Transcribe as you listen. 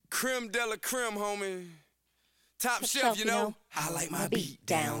Creme de la creme, homie. Top shelf, you know. I like my beat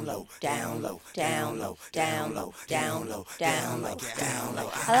down low, down low, down low, down low, down low, down low, down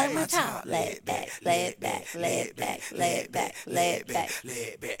low. I like my top laid back, laid back, laid back, laid back, laid back.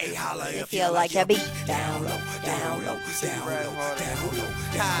 Hey, holla If you like your beat down low, down low, down low, down low,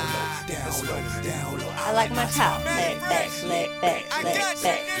 down low, down low. I like my top laid back, laid back, laid back,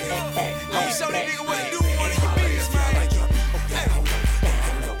 laid back, I'm laid showing back. nigga what to do with one of your beats, man.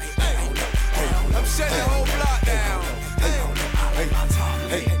 I'm shutting the whole block down. Here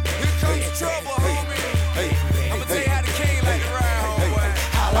comes trouble, homie. I'ma tell you how the king like to ride, homeboy.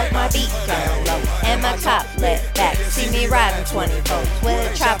 I like my beat down low and my top laid back. See me riding 24s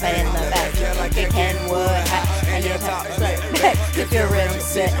with a chopper in the back. Like a Kenwood hat and your top laid back. If your rims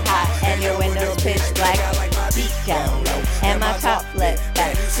sit high and your windows pitch black. I like my beat down low and my top laid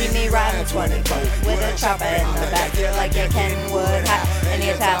back. See me riding 24s with a chopper in the back. You're like your Kenwood hat and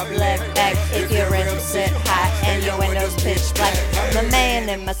your top laid back. If your rims sit high and your windows pitch black. I'm the man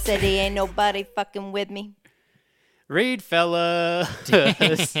in my city, ain't nobody fucking with me. Reed fella.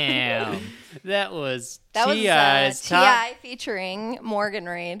 Damn. That was T.I.'s top. T.I. featuring Morgan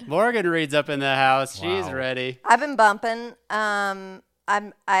Reed. Morgan Reed's up in the house. She's Wow. ready. I've been bumping. I'm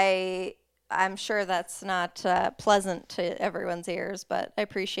sure that's not pleasant to everyone's ears, but I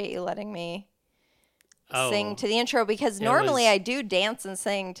appreciate you letting me sing to the intro because normally I do dance and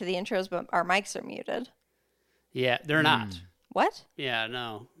sing to the intros, but our mics are muted. Yeah, they're not. What? Yeah,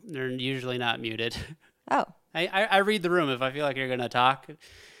 no. They're usually not muted. Oh. I read the room. If I feel like you're gonna talk,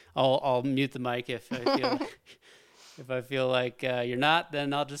 I'll mute the mic. If I feel like you're not,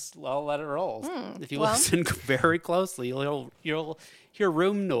 then I'll let it roll. If you listen very closely, you'll hear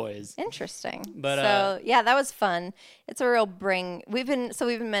room noise. Interesting. But, so yeah, that was fun. It's a real bring. We've been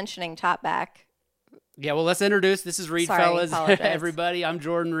mentioning Top Back. Yeah, well, let's introduce. This is Reed Sorry, fellas, apologize. everybody. I'm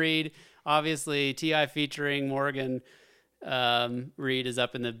Jordan Reed. Obviously, T.I. featuring Morgan Reed is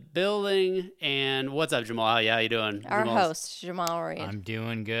up in the building. And what's up, Jamal? Yeah, how you doing? Our Jamal's- host, Jamal Reed. I'm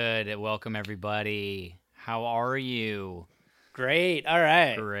doing good. Welcome, everybody. How are you? Great. All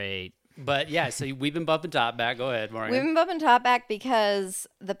right. Great. But yeah, so we've been bumping Top Back. Go ahead, Morgan. We've been bumping Top Back because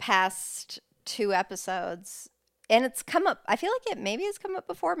the past 2 episodes, and it's come up, I feel like maybe it's come up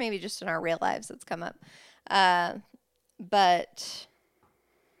before, maybe just in our real lives it's come up. But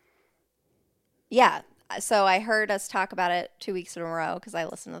yeah, so I heard us talk about it 2 weeks in a row because I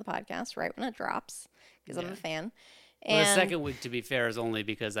listen to the podcast right when it drops because I'm a fan. Well, And, the second week, to be fair, is only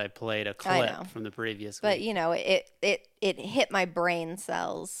because I played a know. clip from the previous but week. you know, it hit my brain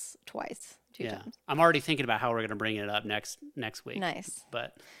cells twice, two Yeah, times. I'm already thinking about how we're going to bring it up next week. Nice.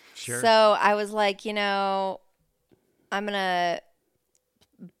 But Sure. So I was like, you know, I'm going to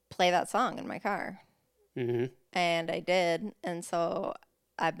play that song in my car. mhm. And I did. And so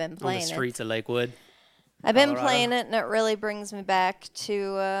I've been On the playing streets of Lakewood. I've been Colorado. playing it, and it really brings me back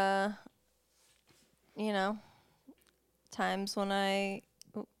to, you know, times when I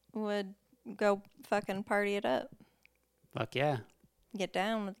would go fucking party it up. Fuck yeah. Get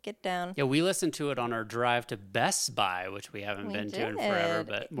down with Get Down. Yeah, we listened to it on our drive to Best Buy, which we haven't We been did. to in forever.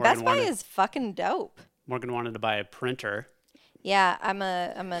 But Best Buy is fucking dope. Morgan wanted to buy a printer. Yeah, I'm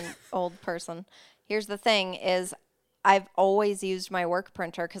an old person. Here's the thing is I've always used my work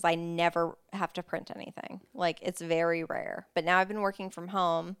printer because I never have to print anything. Like, it's very rare. But now I've been working from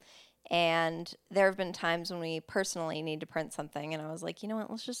home, and there have been times when we personally need to print something, and I was like, you know what,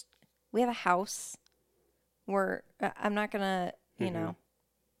 we have a house. I'm not going to, you know,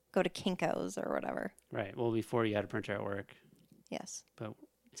 go to Kinko's or whatever. Right. Well, before you had a printer at work. Yes, But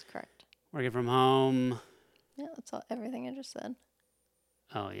that's correct. working from home. Yeah, that's everything I just said.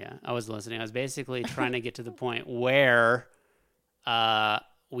 Oh, yeah. I was listening. I was basically trying to get to the point where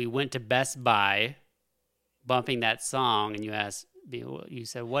we went to Best Buy bumping that song, and you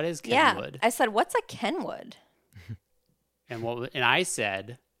said, what is Kenwood? Yeah, I said, what's a Kenwood? And I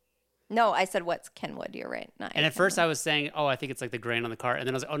said, No, I said, what's Kenwood? You're right. Not and a at first Kenwood. I was saying, oh, I think it's like the grain on the car. And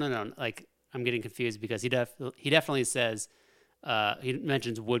then I was like, oh, no. Like, I'm getting confused because he definitely says, he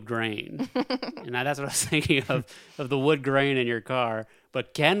mentions wood grain. And that's what I was thinking of the wood grain in your car.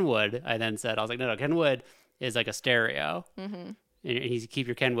 But Kenwood, I then said, I was like, no, Kenwood is like a stereo. Mm-hmm. And you keep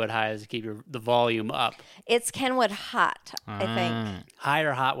your Kenwood high as to keep the volume up. It's Kenwood hot, I think. High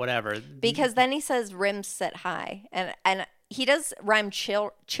or hot, whatever. Because then he says rims sit high. And he does rhyme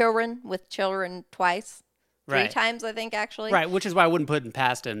children with children twice. 3 Right. times, I think, actually. Right, which is why I wouldn't put it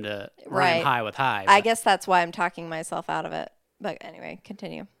past him to rhyme Right. high with high. I but guess that's why I'm talking myself out of it. But anyway,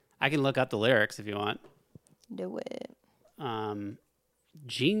 continue. I can look up the lyrics if you want. Do it.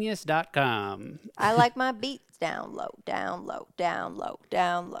 Genius.com. I like my beats down low, down low, down low,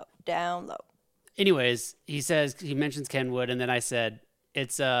 down low, down low. Anyways, he mentions Kenwood, and then I said,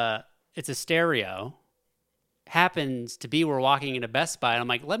 it's a stereo. Happens to be we're walking into Best Buy. And I'm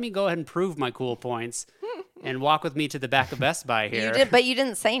like, let me go ahead and prove my cool points and walk with me to the back of Best Buy here. You did, but you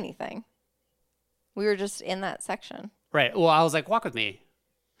didn't say anything. We were just in that section. Right. Well, I was like, walk with me.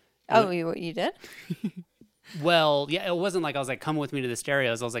 Oh, you did? Well, yeah, it wasn't like I was like, come with me to the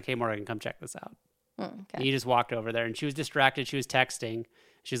stereos. I was like, hey, Morgan, come check this out. Okay. And you just walked over there, and she was distracted. She was texting.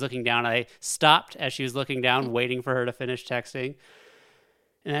 She was looking down. I stopped as she was looking down, waiting for her to finish texting.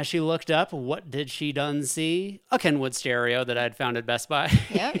 And as she looked up, what did she done see? A Kenwood stereo that I'd found at Best Buy.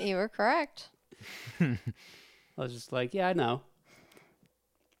 Yeah, you were correct. I was just like, yeah, I know.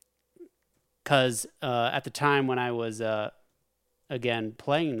 Because at the time when I was, again,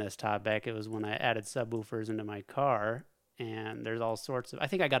 playing this topic, it was when I added subwoofers into my car. And there's all sorts of... I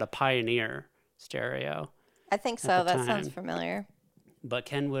think I got a Pioneer stereo. I think At so. the That sounds time. familiar. But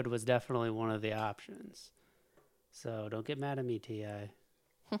Kenwood was definitely one of the options. So don't get mad at me, T.I.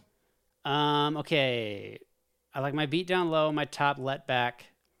 Okay. I like my beat down low, my top let back.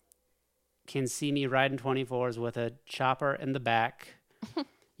 Can see me riding 24s with a chopper in the back.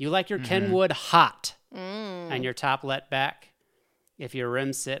 You like your Kenwood hot and your top let back. If your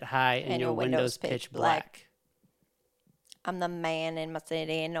rims sit high and your windows pitch black. I'm the man in my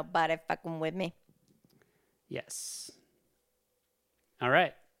city. Ain't nobody fucking with me. Yes. All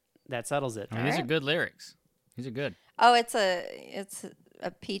right. That settles it. I mean, these are good lyrics. These are good. Oh, it's a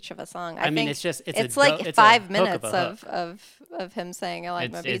peach of a song. I mean, think it's just- it's it's a like it's a 5 hook minutes of a of him saying I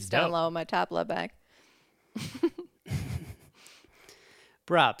like my It's beats down dope. low, my top low back.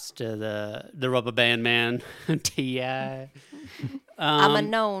 Props to the rubber band man, T.I. I'm a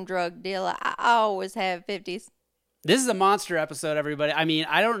known drug dealer. I always have 50s. This is a monster episode, everybody. I mean,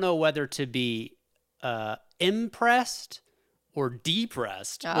 I don't know whether to be impressed or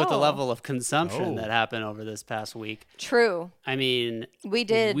depressed with the Oh. level of consumption Oh. that happened over this past week. True. I mean, We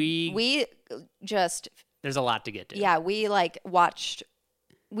did. We- We just, there's a lot to get to. yeah, we like watched.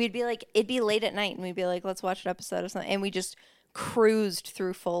 We'd be like, it'd be late at night, and we'd be like, let's watch an episode of something. And we just cruised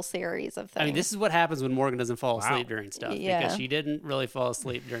through full series of things. I mean, this is what happens when Morgan doesn't fall asleep Wow. during stuff Yeah. because she didn't really fall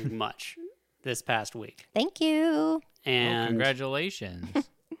asleep during much this past week. Thank you. Well, And congratulations.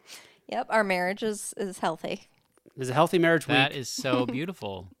 Yep, our marriage is healthy. it was a healthy marriage week. That is so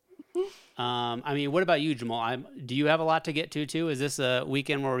beautiful. I mean, what about you, Jamal? Do you have a lot to get to too? Is this a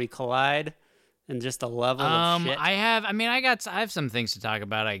weekend where we collide in just a level of shit? I have some things to talk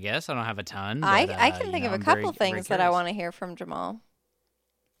about. I guess I don't have a ton. I but, can you think know, of a I'm couple very things that I curious. want to hear from Jamal.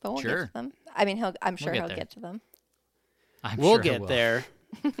 But we'll get Sure. to them. I mean, I'm sure get he'll there. get to them. I'm We'll sure I get will. there.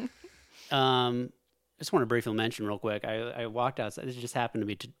 Just want to briefly mention real quick. I walked outside. This just happened to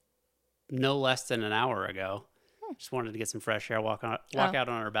be no less than an hour ago. Just wanted to get some fresh air. Walk out on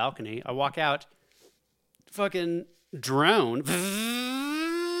our balcony. I walk out. Fucking drone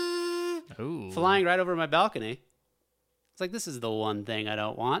Ooh. flying right over my balcony. It's like, this is the one thing I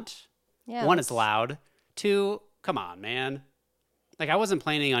don't want. Yeah. One, it's loud. Two, come on, man. Like, I wasn't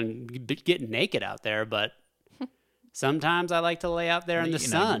planning on getting naked out there, but sometimes I like to lay out there in the You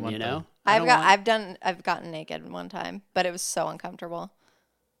know, you sun, want you know? the- I don't want- I've gotten naked one time, but it was so uncomfortable.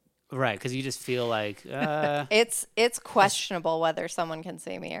 Right, because you just feel like It's questionable whether someone can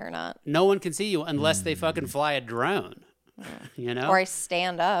see me or not. no one can see you unless they fucking fly a drone. You know? Or I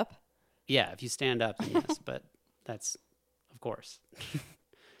stand up. Yeah, if you stand up, then yes, but that's, of course.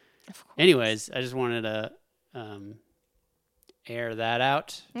 Anyways, I just wanted to air that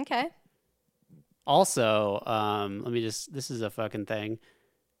out. Okay. Also, this is a fucking thing.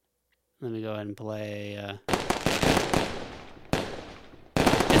 Let me go ahead and play.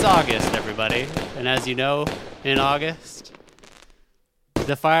 It's August, everybody. And as you know, in August,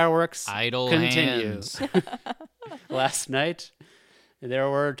 the fireworks Idle continue. hands. Last night, there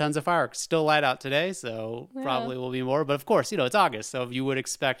were tons of fireworks. Still light out today, so probably will be more. But of course, it's August, so you would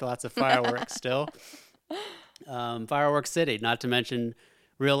expect lots of fireworks still. Fireworks City, not to mention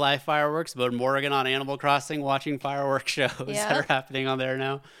real life fireworks, but Morgan on Animal Crossing watching fireworks shows Yeah. that are happening on there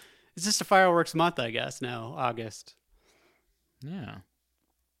now. It's just a fireworks month, I guess, now, August. Yeah.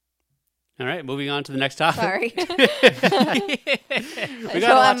 All right, moving on to the next topic. Sorry. We don't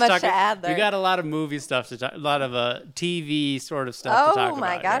got a lot have much to add We there. got a lot of movie stuff to talk, a lot of TV sort of stuff to talk Oh about.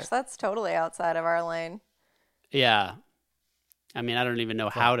 my gosh, here. that's totally outside of our lane. Yeah. I mean, I don't even know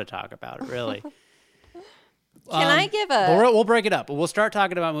how to talk about it, really. Can I give We'll break it up. We'll start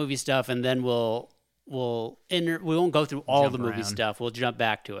talking about movie stuff, and then we won't go through all Jump the movie around. stuff. We'll jump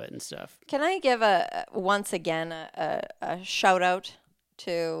back to it and stuff. Can I give once again a shout out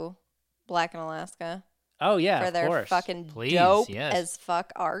to Black in Alaska Oh yeah, for of their course. fucking Please, dope yes. as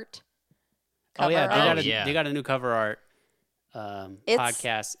fuck art. Oh yeah, Cover art. they got a new cover art, It's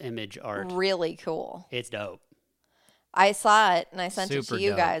podcast image art. really cool. It's dope. I saw it and I sent it Super to you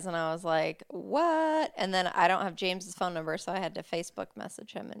dope. guys and I was like, what? And then I don't have James's phone number, so I had to Facebook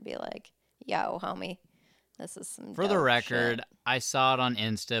message him and be like, yo, homie, this is some For the dope record, shit. I saw it on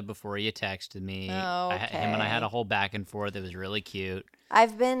Insta before you texted me. Him and I had a whole back and forth. It was really cute.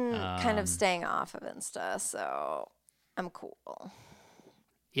 I've been kind of staying off of Insta, so I'm cool.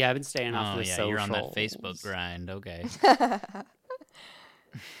 Yeah, I've been staying off Oh the yeah, socials. you're on that Facebook grind. Okay.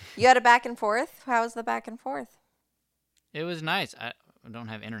 You had a back and forth? How was the back and forth? It was nice. I don't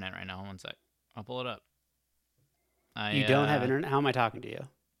have internet right now. Hold on one sec. I'll pull it up. You don't have internet? How am I talking to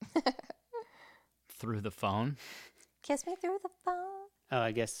you? Through the phone. Kiss me through the phone. Oh,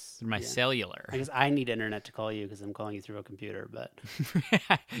 I guess Through my yeah. cellular. I guess I need internet to call you because I'm calling you through a computer. But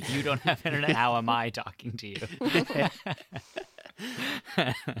You don't have internet. How am I talking to you?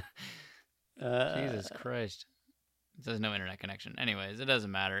 Jesus Christ. It says no internet connection. Anyways, it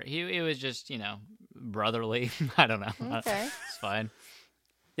doesn't matter. It was just, brotherly. I don't know. Okay. It's fine.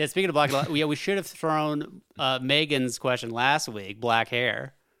 yeah, speaking of black, yeah, we should have thrown Megan's question last week. Black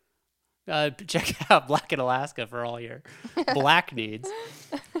hair. Check out Black in Alaska for all your black needs.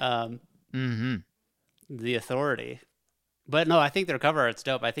 Mm-hmm. The Authority. But no, I think their cover art's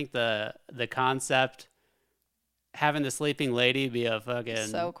dope. I think the concept, having the sleeping lady be a fucking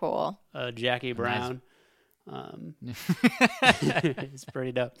So cool. Jackie Brown, it's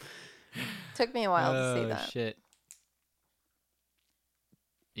pretty dope. Took me a while to see that. Shit.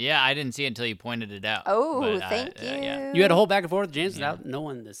 Yeah, I didn't see it until you pointed it out. Oh, but, thank you. Yeah. You had a whole back and forth with James without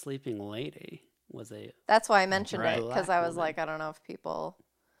knowing the sleeping lady was a That's why I mentioned Right. it, because I was Black like, I don't know if people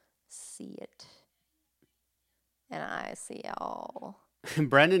see it. And I see all.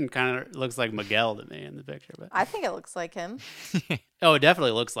 Brendan kind of looks like Miguel to me in the picture, but I think it looks like him. oh, it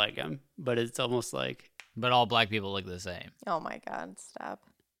definitely looks like him, but it's almost like But all black people look the same. Oh my God, stop.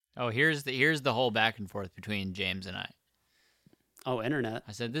 Oh, here's the whole back and forth between James and I. oh, internet.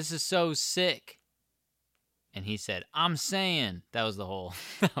 I said, "This is so sick," and he said, "I'm saying." That was the whole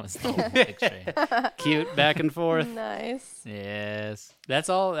exchange. Cute back and forth. Nice. Yes. That's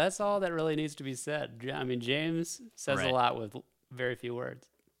all that really needs to be said. I mean, James says Right. a lot with very few words.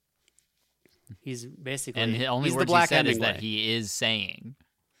 He's basically And the only he's words the black he said is Hemingway. that he is saying.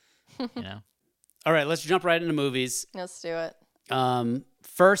 You know. All right, let's jump right into movies. Let's do it.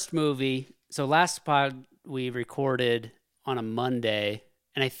 First movie. So last pod we recorded on a Monday,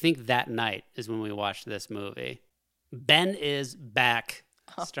 and I think that night is when we watched this movie. Ben is Back,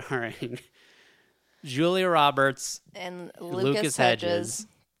 starring Julia Roberts, And Lucas Hedges,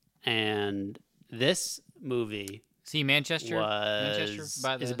 and this movie See Manchester. was Manchester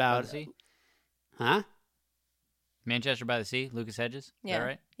by the, is by about the sea. huh? Manchester by the Sea. Lucas Hedges. Is Yeah. that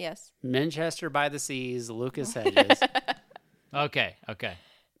right? Yes. Manchester by the Seas, Lucas Hedges, Okay. Okay.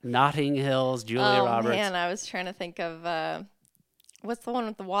 Notting Hills, Julia Oh Roberts. man, I was trying to think of what's the one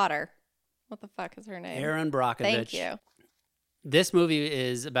with the water? What the fuck is her name? Aaron Brockovich. Thank you. This movie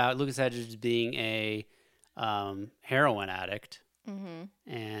is about Lucas Hedges being a heroin addict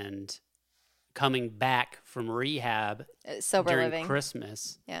and coming back from rehab Sober during living.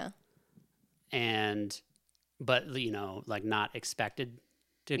 Christmas, Yeah. but like not expected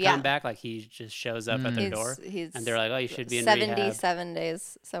to Yeah. come back. Like he just shows up at their door, He's and they're like, "Oh, you should be in rehab." 77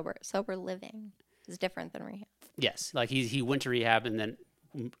 days sober. Sober living is different than rehab. Yes, like he went to rehab and then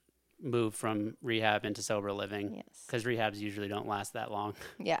moved from rehab into sober living. Yes. Because rehabs usually don't last that long.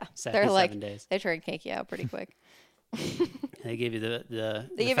 Yeah. 7 They're like days. they try and cake you out pretty quick. They give you the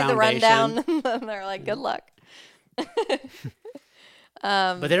They give you the foundation. rundown and they're like, good luck.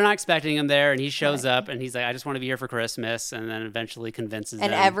 But they're not expecting him there, and he shows up, and he's like, "I just want to be here for Christmas," and then eventually convinces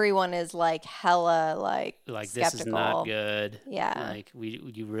And them, everyone is like hella like this skeptical. is not good. Yeah. Like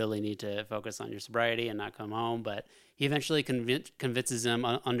you really need to focus on your sobriety and not come home. But he eventually convinces him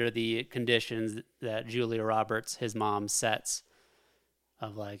under the conditions that Julia Roberts, his mom, sets.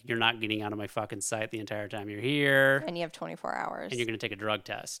 Of like, you're not getting out of my fucking sight the entire time you're here, And you have 24 hours. and you're going to take a drug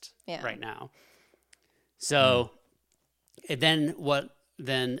test Yeah. right now. So, and then what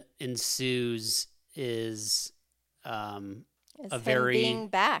then ensues is It's a him very- being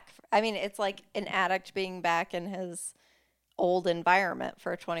back. I mean, it's like an addict being back in his old environment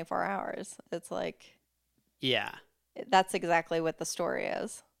for 24 hours. It's like yeah, that's exactly what the story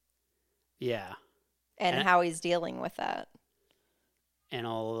is, yeah, and And- how he's dealing with that, and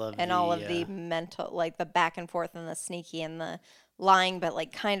all of the mental, like the back and forth and the sneaky and the lying, but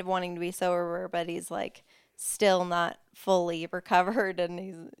like kind of wanting to be sober, but he's like still not fully recovered, and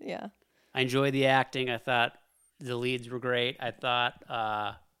he's I enjoyed the acting. I thought the leads were great. I thought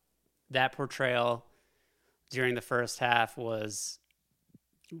that portrayal during the first half was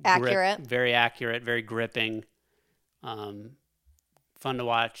accurate. very accurate, very gripping, fun to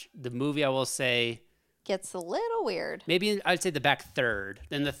watch. The movie, I will say, Gets a little weird. maybe I'd say the back third.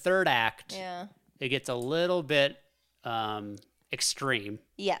 Then the third act, Yeah. it gets a little bit extreme,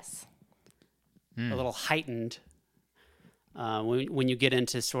 Yes. a little heightened. When you get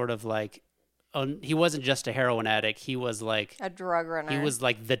into sort of like, he wasn't just a heroin addict. He was like A drug runner. he was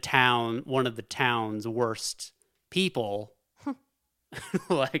like one of the town's worst people,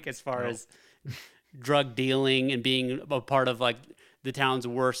 like as far as drug dealing and being a part of like the town's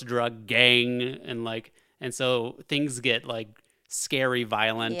worst drug gang, and so things get like scary,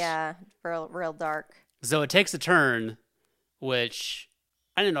 violent. Yeah, real dark. So it takes a turn, which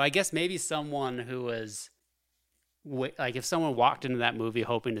I don't know. I guess maybe someone who was like, if someone walked into that movie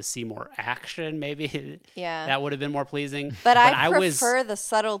hoping to see more action, maybe Yeah. that would have been more pleasing. But I was prefer the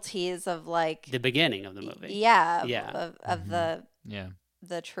subtleties of like the beginning of the movie. yeah, Yeah. of Yeah.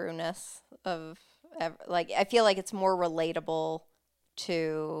 the trueness of like I feel like it's more relatable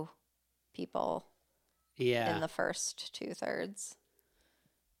to people Yeah. in the first 2/3.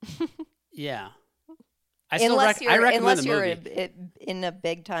 Yeah. Unless I recommend the you're movie. in a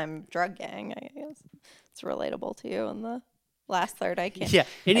big time drug gang, I guess it's relatable to you. In the last third, I can't. Yeah.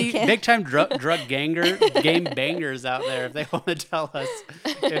 Any can't- big time drug game bangers out there, if they want to tell us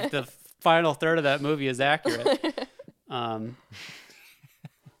if the final third of that movie is accurate.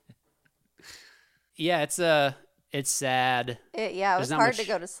 Yeah, it's sad. It There's was not hard to much-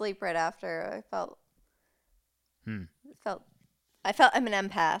 go to sleep right after. I felt I'm an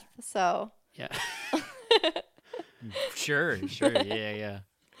empath, so Yeah. Sure. Yeah.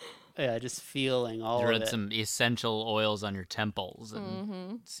 Yeah, just feeling all You of read it. some essential oils on your temples and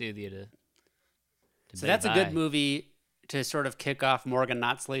Mm-hmm. soothe you to So that's a good bye. movie to sort of kick off Morgan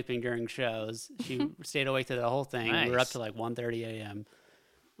not sleeping during shows. She stayed awake through the whole thing. We were up Nice. to like 1:30 a.m.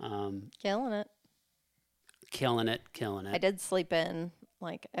 killing it. Killing it. I did sleep in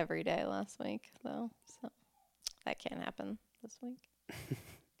like every day last week, though, so that can't happen this week.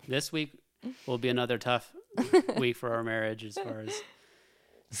 This week will be another tough week for our marriage as far as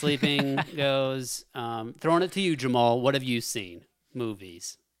sleeping goes. Throwing it to you, Jamal. What have you seen?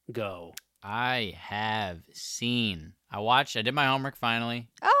 Movies. Go. I have seen. I did my homework finally.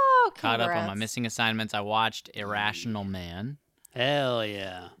 Oh, Caught up on my congrats. missing assignments. I watched Irrational Man. Hell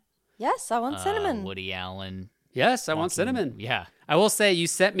yeah. Yes, I want cinnamon. Woody Allen. Yes, I want cinnamon. Yeah. I will say you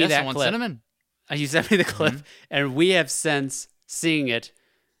sent me Yes, I that want clip. cinnamon. You sent me the clip, and we have since seeing it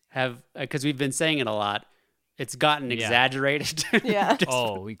because we've been saying it a lot. It's gotten exaggerated. Yeah.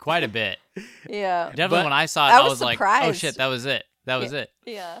 Quite a bit. Yeah, Definitely But when I saw it, I I was was like, oh surprised. shit, that was it. That was it.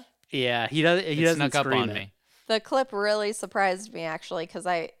 yeah. Yeah, he does. He It doesn't snuck up scream on it. me. The clip really surprised me actually because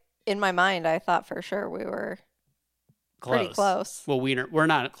in my mind, I thought for sure we were pretty close. Well, we're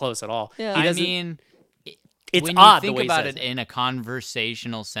not close at all. Yeah. He I doesn't- mean, it's when odd you think the way about he it says in a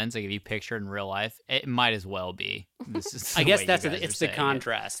conversational sense, like if you picture it in real life, it might as well be. This is I the guess way you that's guys it's are the saying it.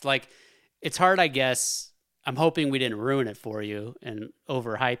 contrast. Like, it's hard. I guess I'm hoping we didn't ruin it for you and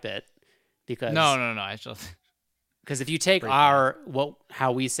overhype it because No. I still. Because if you take Pretty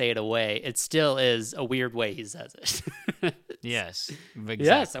how we say it away, it still is a weird way he says it. Yes. Exactly.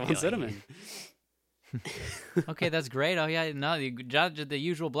 Yes, I want Like, cinnamon. Okay, that's great. Oh yeah, no, you judge the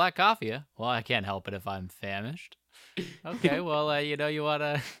usual black coffee. Yeah? Well, I can't help it if I'm famished. Okay, well, you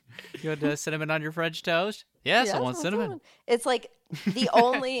want cinnamon on your French toast? Yes, I want cinnamon. It's like the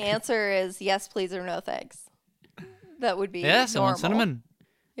only answer is yes, please, or no thanks. That would be Yes, I want normal. cinnamon.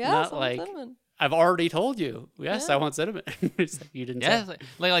 Yes, Not I want like- cinnamon. I've already told you. Yes, I want cinnamon. It's like, you didn't Yes, say.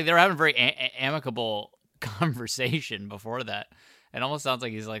 like they were having a very amicable conversation before that. It almost sounds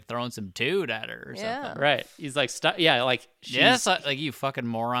like he's like throwing some toot at her or Yeah. something. Right. He's like, yeah, like, Yes, like you fucking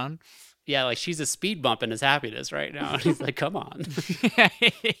moron. yeah, like she's a speed bump in his happiness right now. And he's like, come on.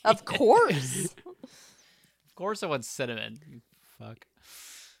 Of course. Of course I want cinnamon. You fuck.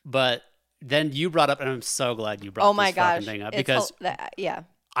 But then you brought up, and I'm so glad you brought Oh my this fucking gosh. thing up It's because yeah.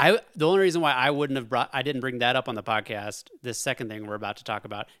 the only reason why I didn't bring that up on the podcast, this second thing we're about to talk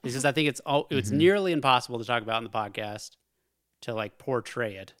about, is because I think it's nearly impossible to talk about in the podcast to like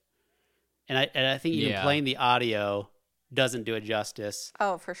portray it, and I think even Yeah. playing the audio doesn't do it justice.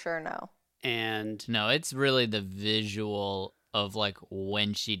 Oh, for sure, no. And No, it's really the visual of like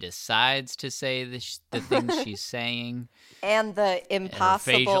when she decides to say the things she's saying. And the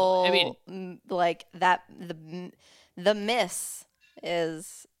impossible, I mean- like that, the miss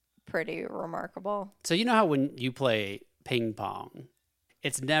is pretty remarkable. So you know how when you play ping pong,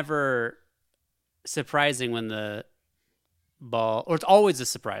 it's never surprising when the ball, or it's always a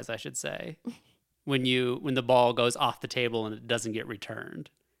surprise, I should say, when the ball goes off the table and it doesn't get returned.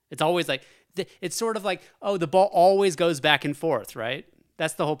 It's always like it's sort of like, oh, the ball always goes back and forth, right?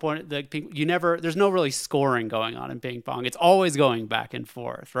 That's the whole point. There's no really scoring going on in ping pong. It's always going back and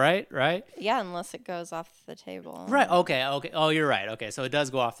forth, right? Right? Yeah, unless it goes off the table. Right. Okay. Oh, you're right. Okay, so it does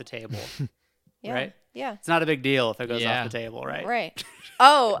go off the table, Yeah. right? Yeah. It's not a big deal if it goes Yeah. off the table, right? Right.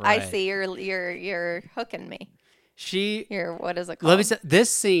 Oh, I Right. see. You're hooking me. What is it called? Let me say this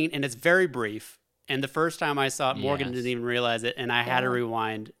scene, and it's very brief. And the first time I saw it, Morgan Yes. didn't even realize it, and I had to Yeah.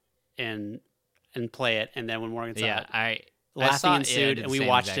 rewind and play it. And then when Morgan saw Yeah, it, I laughing saw it, ensued, did and the we same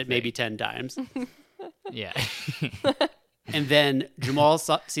watched exact it maybe thing. 10 times. Yeah. And then Jamal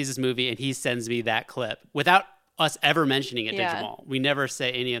sees this movie, and he sends me that clip without us ever mentioning it Yeah. to Jamal. We never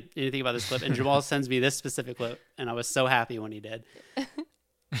say anything about this clip, and Jamal sends me this specific clip, and I was so happy when he did.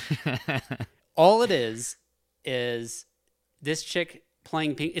 All it is this chick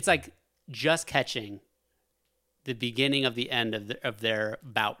playing ping. It's like just catching the beginning of the end of their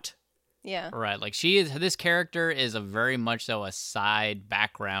bout. Yeah. Right, like this character is a very much so a side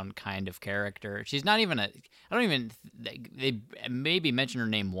background kind of character. She's not even they maybe mention her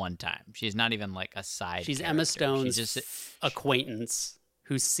name one time. She's not even like a side She's character. Emma Stone's She's just acquaintance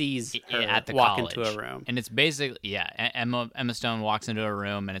who sees her at the walk college. into a room. And it's basically, Emma Stone walks into a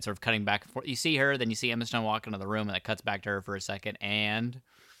room and it's sort of cutting back and forth. You see her, then you see Emma Stone walk into the room and it cuts back to her for a second. And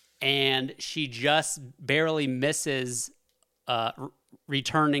she just barely misses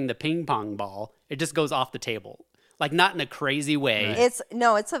returning the ping pong ball. It just goes off the table. Like not in a crazy way. Right.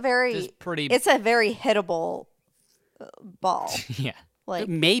 It's a very Just pretty- it's a very hittable ball. Yeah. Like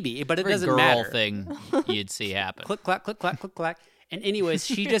Maybe, but it Very doesn't girl matter. thing you'd see happen. Click, clack, click, clack, click, clack. And anyways,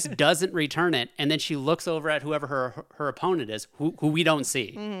 she just doesn't return it. And then she looks over at whoever her opponent is, who we don't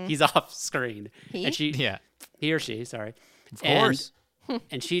see. He's off screen. He? And she, Yeah. he or she, sorry. Of course.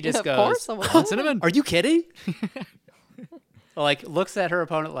 And she just of goes, course, I will. Cinnamon. "Are you kidding?" Like looks at her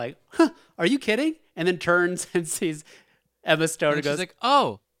opponent like, huh, "Are you kidding?" And then turns and sees Emma Stone and And she's goes, like,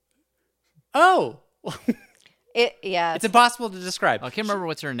 oh. "Oh." Yeah. It's impossible to describe. I can't remember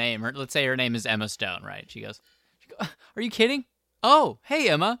what's her name. Let's say her name is Emma Stone, right? She goes, are you kidding? Oh, hey,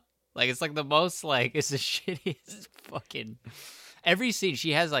 Emma. Like, it's like the most, like, it's the shittiest fucking... Every scene,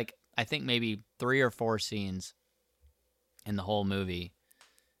 she has, like, I think maybe 3 or 4 scenes in the whole movie.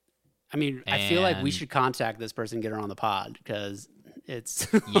 I mean, I feel like we And- should contact this person and get her on the pod because it's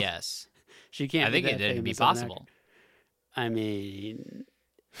Yes. she can't. I think be that it'd be famous of an possible. actor. I mean,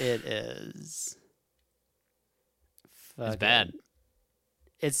 it is. It's fucking- bad.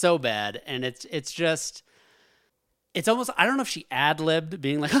 It's so bad, and it's just. It's almost. I don't know if she ad-libbed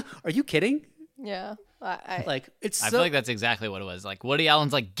being like, huh, "Are you kidding?" yeah. I Like it's. I so, feel like that's exactly what it was. Like, Woody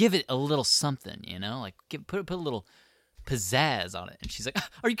Allen's like, give it a little something, you know? Like, put a little pizzazz on it. And she's like,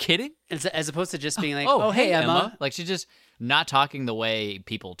 are you kidding? as opposed to just being like, oh, hey, Emma." Like, she's just not talking the way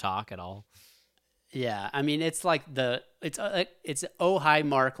people talk at all. Yeah, I mean, it's like it's oh high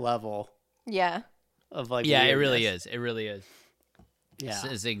mark level yeah. of like. Yeah, it really weirdness. is. It really is. Yeah,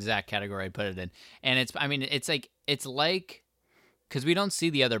 It's the exact category I'd put it in. And it's like, because we don't see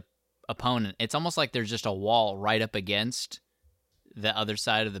the other opponent. It's almost like there's just a wall right up against the other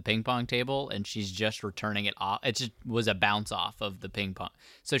side of the ping pong table, and she's just returning it off. It just was a bounce off of the ping pong.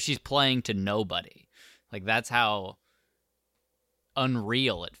 So she's playing to nobody. Like, that's how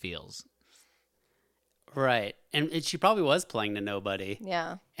unreal it feels. right. And she probably was playing to nobody.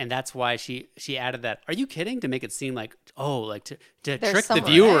 Yeah. And that's why she added that. Are you kidding? To make it seem like, like to There's trick the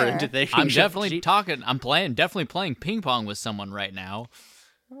someone viewer there. into thinking. I'm that definitely she- definitely playing ping pong with someone right now.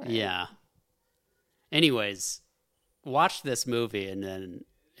 Yeah. Anyways, watch this movie and then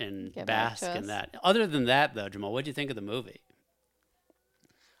Get back bask to in us. that. Other than that, though, Jamal, what do you think of the movie?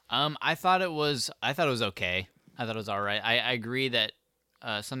 I thought it was okay. I thought it was all right. I agree that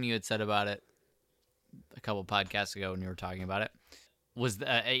something you had said about it a couple podcasts ago when you were talking about it was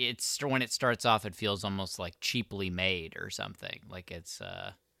it's when it starts off, it feels almost like cheaply made or something, like it's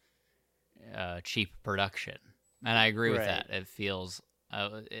cheap production, and I agree with Right. that. It feels.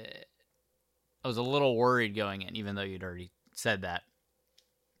 I was a little worried going in, even though you'd already said that.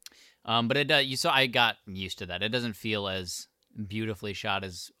 But it does. I got used to that. It doesn't feel as beautifully shot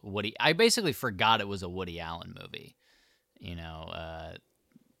as Woody. I basically forgot it was a Woody Allen movie. You know,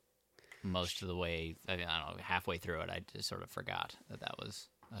 most of the way. I don't know, halfway through it, I just sort of forgot that was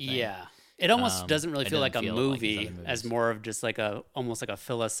a thing. Yeah. It almost doesn't really it feel like doesn't a feel like his movie other movies. as more of just like almost like a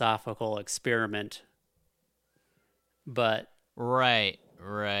philosophical experiment. But Right.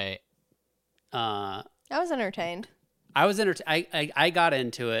 Right. I was entertained. I was I got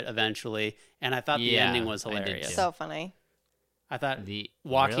into it eventually, and I thought the Yeah, ending was I did hilarious. too. So funny. I thought The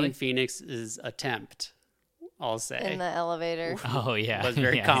Joaquin really? Phoenix's attempt, I'll say, In the elevator. Oh yeah. was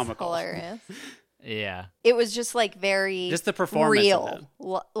very Yes. comical. Hilarious. Yeah. It was just like very Just the performance of real. him.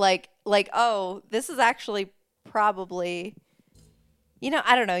 Like, oh, this is actually probably,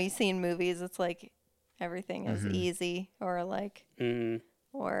 I don't know. You see in movies, it's like everything is easy or like, Mm.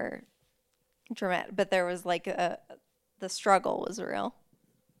 or dramatic. But there was like the struggle was real.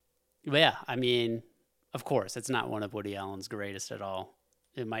 But yeah, I mean, of course, it's not one of Woody Allen's greatest at all.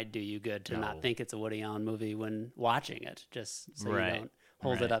 It might do you good to not No. think it's a Woody Allen movie when watching it, just so Right, you don't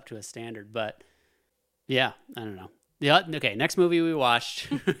hold right. it up to a standard. But yeah, I don't know. Yeah, okay, next movie we watched.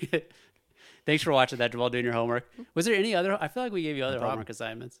 Thanks for watching that, Jamal, doing your homework. Was there any other? I feel like we gave you other problem. homework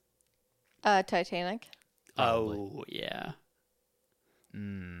assignments. Titanic. Probably. Oh, yeah.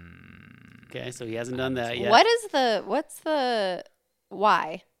 Mm, Okay, so he hasn't done that yet. What's the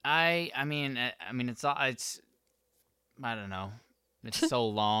why? I mean it's I don't know. It's so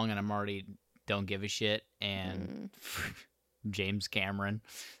long and I'm already don't give a shit and James Cameron.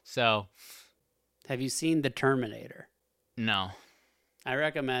 So, Have you seen The Terminator? no. I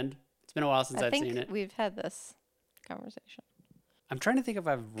recommend. It's been a while since I I've think seen it. we've had this conversation I'm trying to think if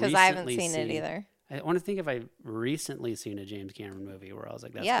I've because recently I haven't seen it either. I want to think if I've recently seen a James Cameron movie where I was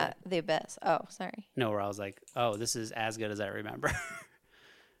like, that's Yeah, good. The Abyss. Oh, sorry. No, where I was like, oh, this is as good as I remember.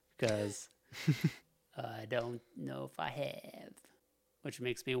 Because I don't know if I have. Which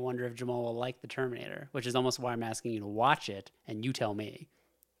makes me wonder if Jamal will like The Terminator, which is almost why I'm asking you to watch it and you tell me.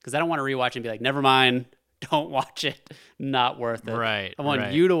 Because I don't want to rewatch it and be like, never mind, don't watch it, not worth it. Right, I want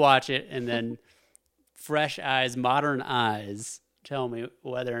right. you to watch it and then fresh eyes, modern eyes, tell me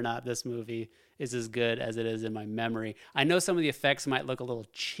whether or not this movie is as good as it is in my memory. I know some of the effects might look a little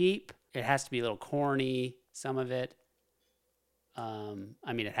cheap. It has to be a little corny, some of it.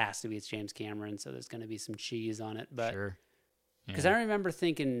 I mean, it has to be. It's James Cameron, so there's going to be some cheese on it. But Sure. because Yeah. I remember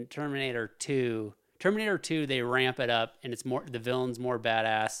thinking Terminator 2, they ramp it up and it's more, the villain's more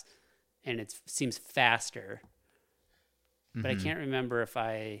badass and it seems faster. But I can't remember if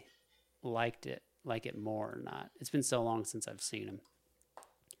I like it more or not. It's been so long since I've seen him.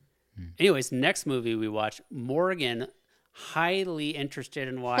 Anyways, next movie we watched, Morgan, highly interested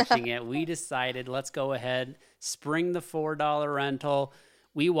in watching it. We decided, let's go ahead, spring the $4 rental.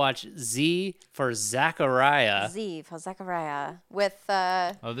 We watched Z for Zachariah. Z for Zachariah with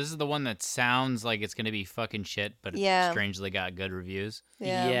Oh, this is the one that sounds like it's going to be fucking shit, but Yeah. it strangely got good reviews.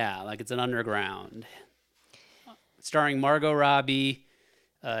 yeah. Like it's an underground. Starring Margot Robbie,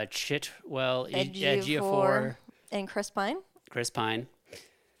 Chitwell Ejiofor, and Chris Pine. Chris Pine.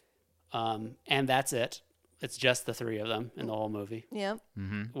 And that's it. It's just the three of them in the whole movie, Yep.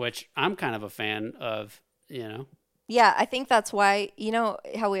 which I'm kind of a fan of, Yeah, I think that's why, you know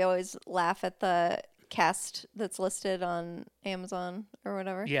how we always laugh at the cast that's listed on Amazon or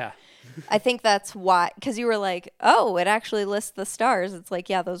whatever? Yeah. I think that's why, because you were like, oh, it actually lists the stars. It's like,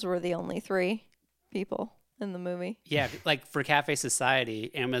 yeah, those were the only three people in the movie. Yeah. Like for Cafe Society,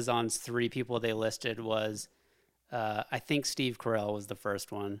 Amazon's three people they listed was, I think Steve Carell was the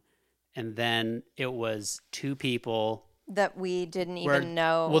first one. And then it was two people. That we didn't where- even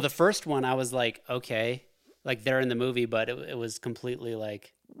know. Well, the first one, I was like, okay, like they're in the movie, but it was completely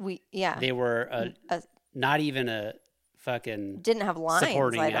like they were not even a fucking didn't have lines.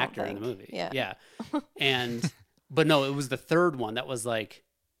 supporting I don't actor in think. the movie. Yeah. And, but no, it was the third one that was like,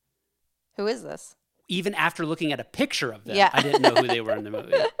 Who is this? even after looking at a picture of them, Yeah. I didn't know who they were in the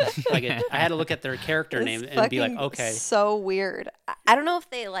movie. Like I had to look at their character name It's and be like, fucking okay, So weird. I don't know if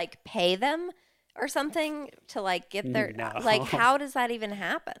they like pay them or something to like get their No. like. How does that even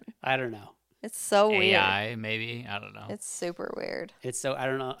happen? I don't know. It's so weird. AI, maybe? I don't know. It's super weird. It's so, I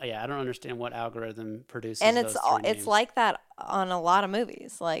don't know. Yeah, I don't understand what algorithm produces And those three it's names. like that on a lot of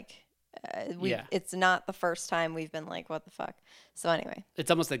movies. Like, Yeah. it's not the first time we've been like, what the fuck. So anyway, It's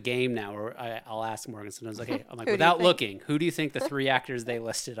almost a game now where I'll ask Morgan sometimes, okay, I'm like, Who do you without think? looking, who do you think the three actors they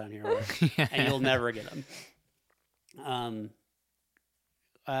listed on here were? And you'll never get them.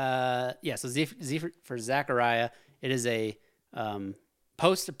 So Z for Zachariah, it is a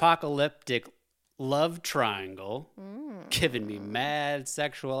post-apocalyptic love triangle, giving me mad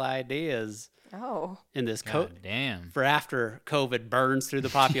sexual ideas oh, in this God damn. for after COVID burns through the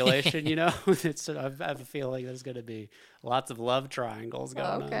population. You know, I have a feeling there's going to be lots of love triangles going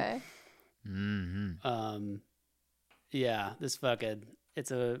on. okay. Yeah,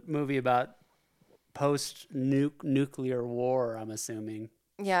 it's a movie about post-nuclear war, I'm assuming.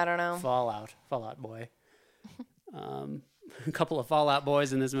 Yeah, I don't know. Fallout Boy. a couple of Fallout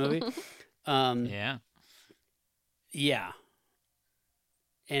Boys in this movie. Yeah. Yeah.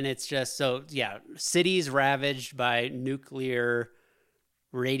 And it's just so, yeah, cities ravaged by nuclear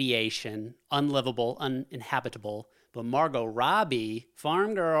radiation, unlivable, uninhabitable. But Margot Robbie,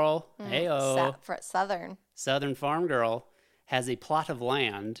 farm girl, heyo, Southern farm girl, has a plot of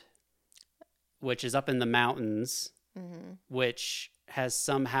land, which is up in the mountains, which has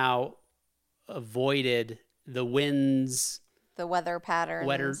somehow avoided the winds, the weather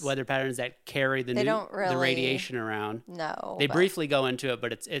patterns. weather patterns that carry the radiation around. No, they briefly go into it,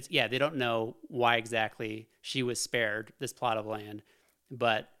 but it's they don't know why exactly she was spared this plot of land,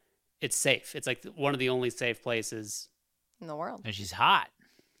 but it's safe. It's like one of the only safe places in the world. And she's hot.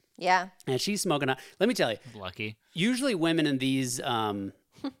 Yeah, and she's smoking out. Let me tell you, Lucky. usually women in these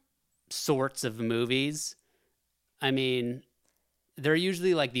sorts of movies, I mean, they're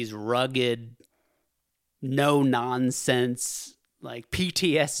usually like these rugged, no nonsense, like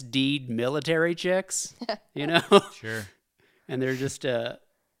PTSD military chicks, you know? Sure. And they're just, I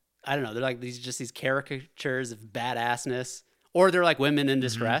don't know, they're like these caricatures of badassness, or they're like women in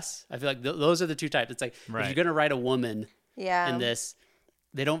distress. I feel like those are the two types. It's like, if you're going to write a woman in this,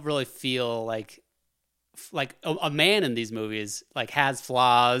 they don't really feel like a man in these movies like has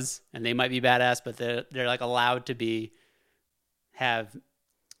flaws and they might be badass, but they're like allowed to have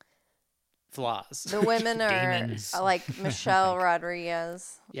flaws. the women are Demons. like Michelle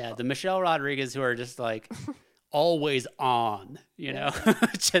Rodriguez. Yeah, the Michelle Rodriguez who are just like always on, you know,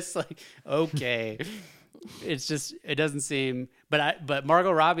 just like, okay. It's just, it doesn't seem, but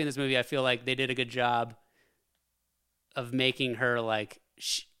Margot Robbie in this movie, I feel like they did a good job of making her like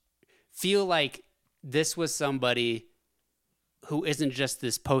feel like this was somebody who isn't just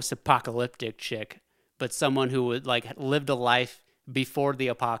this post-apocalyptic chick, but someone who would like lived a life before the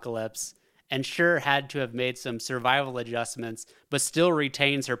apocalypse and sure had to have made some survival adjustments, but still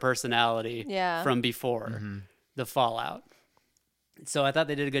retains her personality from before the fallout. So I thought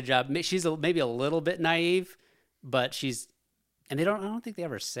they did a good job. She's maybe a little bit naive, but and I don't think they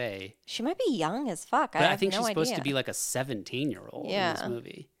ever say. She might be young as fuck. But I think no she's supposed idea. to be like a 17-year-old in this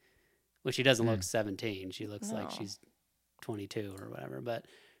movie. Well, she doesn't look 17. She looks like she's 22 or whatever. But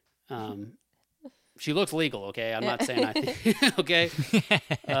she looks legal, okay? I'm not saying I think, okay?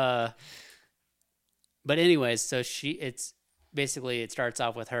 But anyways, so it starts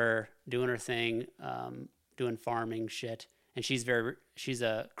off with her doing her thing, doing farming shit. And she's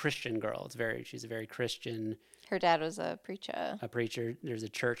a Christian girl. She's a very Christian. Her dad was a preacher. There's a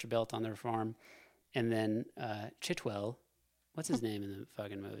church built on their farm. And then Chitwell, what's his name in the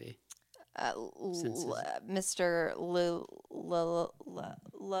fucking movie? Mr.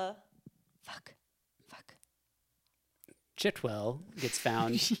 Fuck. Chitwell gets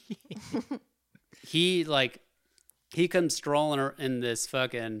found. He comes strolling in this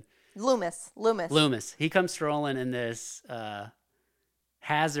fucking Loomis. He comes strolling in this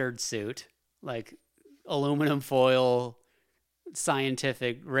hazard suit, like aluminum foil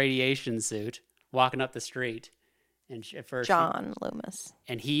scientific radiation suit, walking up the street. And at first, John Loomis.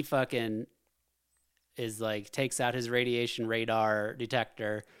 And he fucking is like, takes out his radiation radar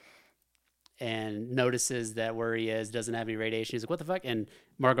detector and notices that where he is doesn't have any radiation. He's like, what the fuck? And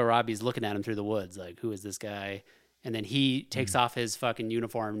Margot Robbie's looking at him through the woods, like, who is this guy? And then he takes off his fucking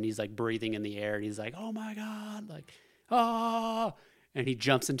uniform and he's like breathing in the air and he's like, oh my God, like, oh, and he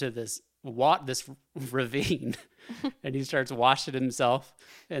jumps into this ravine and he starts washing himself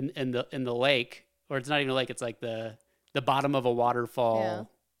in the lake, or it's not even a lake, it's like the bottom of a waterfall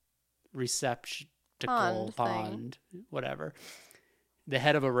receptacle pond, whatever. The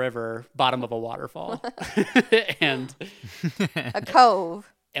head of a river, bottom of a waterfall. And a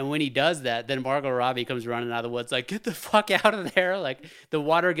cove. And when he does that, then Margot Robbie comes running out of the woods like, get the fuck out of there. Like, the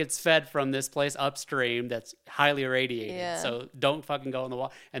water gets fed from this place upstream that's highly irradiated. Yeah. So don't fucking go in the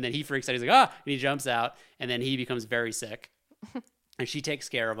water. And then he freaks out. He's like, ah! And he jumps out. And then he becomes very sick. And she takes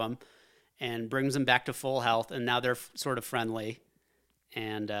care of him and brings him back to full health. And now they're sort of friendly.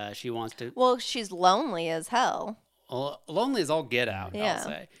 And she wants to... Well, she's lonely as hell. Lonely as all get out, Yeah. I'll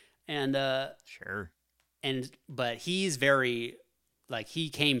say. And... Sure. But he's very... Like, he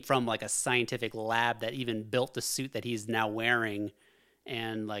came from, like, a scientific lab that even built the suit that he's now wearing.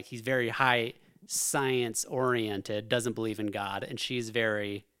 And, like, he's very high science-oriented, doesn't believe in God. And she's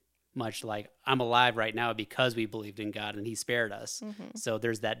very much like, I'm alive right now because we believed in God and he spared us. Mm-hmm. So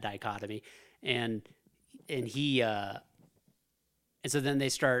there's that dichotomy. And he... and so then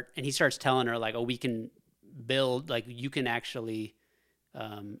he starts telling her, like, oh, we can build... Like, you can actually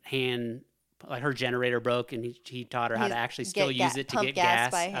like, her generator broke and he taught her how to actually still use it to get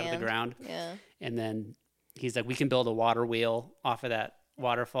gas out of the ground. Yeah. And then he's like, we can build a water wheel off of that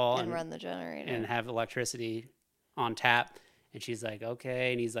waterfall And run the generator. and have electricity on tap. And she's like,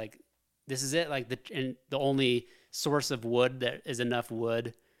 okay. And he's like, this is it. Like the only source of wood that is enough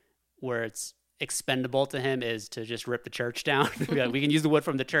wood where it's expendable to him is to just rip the church down. Be like, we can use the wood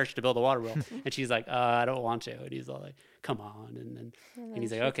from the church to build a water wheel. And she's like, I don't want to. And he's all like, come on. And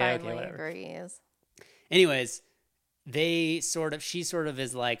he's like, she okay, finally whatever. agrees. Anyways, she sort of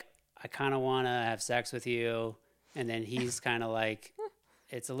is like, I kind of want to have sex with you. And then he's kind of like,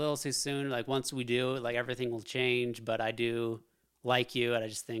 it's a little too soon. Like once we do, like everything will change, but I do like you. And I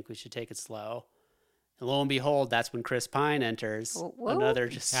just think we should take it slow. And lo and behold, that's when Chris Pine enters, Whoa. another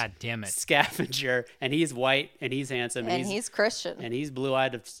just God damn it. scavenger. And he's white and he's handsome. And he's Christian. and he's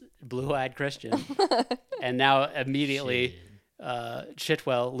blue-eyed Christian. And now immediately,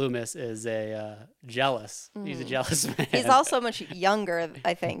 Chitwell Loomis is a jealous. He's a jealous man. He's also much younger,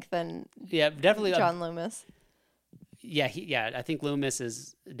 I think, than yeah, definitely. John Loomis. Yeah, I think Loomis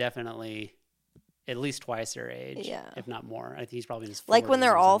is definitely at least twice her age, Yeah. if not more. I think he's probably just Like when 40s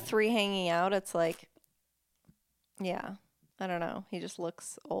they're or all something. three hanging out, it's like, yeah, I don't know. He just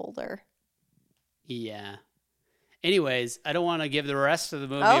looks older. Yeah. Anyways, I don't want to give the rest of the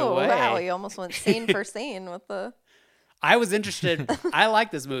movie Oh, away. wow. You almost went scene for scene with the. I was interested. I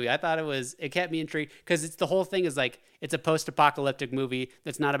like this movie. I thought it kept me intrigued because it's the whole thing is like, it's a post-apocalyptic movie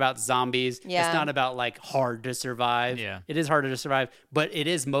that's not about zombies. Yeah. It's not about like hard to survive. Yeah. It is harder to survive, but it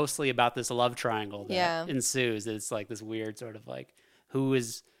is mostly about this love triangle that Yeah. ensues. It's like this weird sort of like, who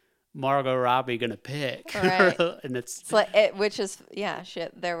is Margot Robbie going to pick? Right. And it's It's like which is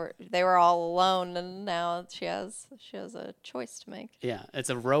shit. They were all alone, and now she has a choice to make. yeah, it's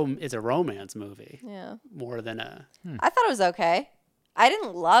a romance movie Yeah, more than a, I thought it was okay. I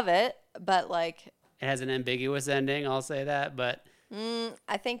didn't love it, but like, it has an ambiguous ending. I'll say that, but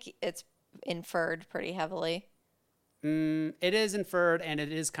I think it's inferred pretty heavily. it is inferred, and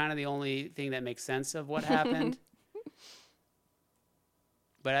it is kind of the only thing that makes sense of what happened.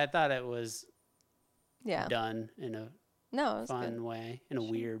 But I thought it was Yeah. done in a No, it was fun good. way, in a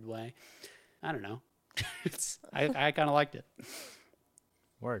weird way. I don't know. I kind of liked it.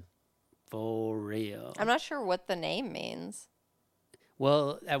 Word. For real. I'm not sure what the name means.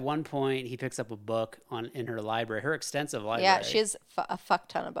 Well, at one point, he picks up a book in her library, her extensive library. Yeah, she has a fuck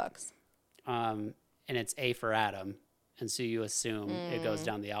ton of books. And it's A for Adam. And so you assume it goes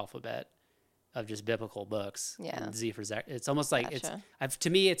down the alphabet of just biblical books. Yeah. And Z for Zach. It's almost like Gotcha. to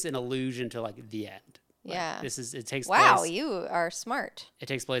me, it's an allusion to like the end. Like, Yeah. it takes Wow, place. you are smart. It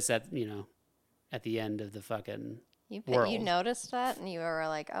takes place at the end of the fucking You world. noticed that, and you were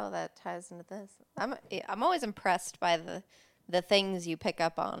like, "Oh, that ties into this." I'm always impressed by the things you pick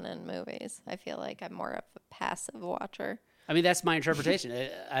up on in movies. I feel like I'm more of a passive watcher. I mean, that's my interpretation.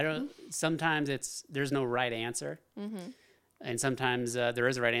 I don't. Sometimes there's no right answer, and sometimes there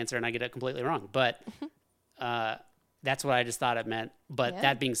is a right answer, and I get it completely wrong. But that's what I just thought it meant. But Yeah.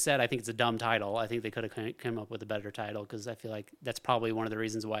 that being said, I think it's a dumb title. I think they could have come up with a better title because I feel like that's probably one of the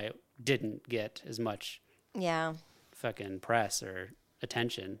reasons why it didn't get as much Yeah, fucking press or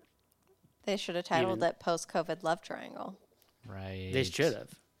attention. they should have titled it "Post-COVID Love Triangle." Right. They should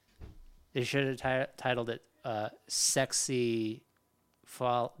have. They should have titled it "The Sexy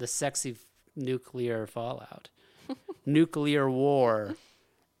Nuclear Fallout, Nuclear War,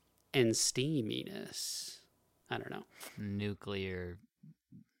 and Steaminess." I don't know. Nuclear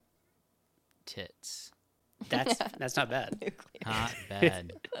tits. That's not bad. Not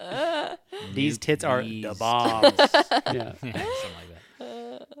bad. These tits are the Nuclees. bombs. Yeah. Something like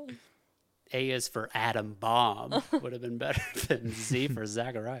that. A is for Atom Bomb. Would have been better than Z for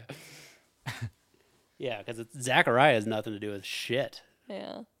Zachariah. Yeah, because Zachariah has nothing to do with shit.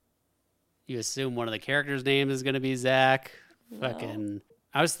 Yeah, You assume one of the characters' names is going to be Zach. Fucking.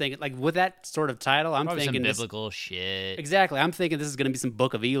 I was thinking, like, with that sort of title, I'm Probably some thinking biblical shit. exactly. I'm thinking this is going to be some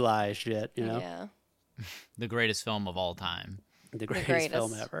Book of Eli shit. You know, yeah. The greatest film of all time. the greatest film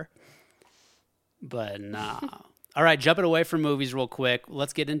greatest. ever. But nah. All right, jumping away from movies real quick.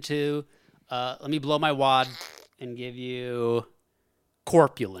 Let's get into. Let me blow my wad and give you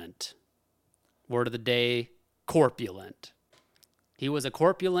corpulent. Word of the day: corpulent. He was a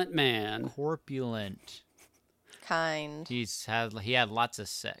corpulent man. Corpulent. Kind. He had lots of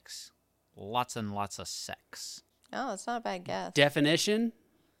sex. Lots and lots of sex. Oh, it's not a bad guess. Definition: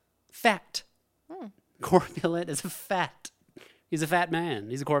 fat. Corpulent is a fat. He's a fat man.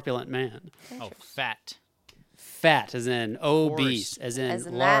 He's a corpulent man. Oh, fat. Fat as in obese, as in As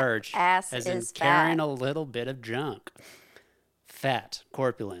in that large, ass as in is carrying fat. a little bit of junk. Fat,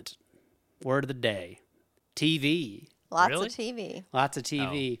 corpulent. Word of the day. TV. Lots Really? of TV. Lots of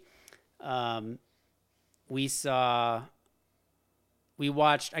TV. we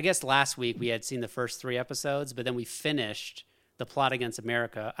watched, I guess last week we had seen the first 3 episodes, but then we finished The Plot Against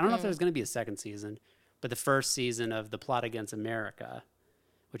America. I don't know if there's going to be a second season, but the first season of The Plot Against America,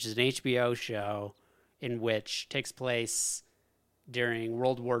 which is an HBO show in which takes place during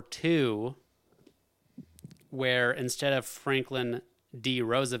World War II, where instead of Franklin D.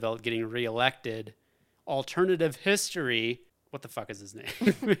 Roosevelt getting reelected, alternative history, what the fuck is his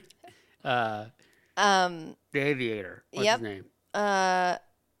name? The aviator. What's Yep. his name?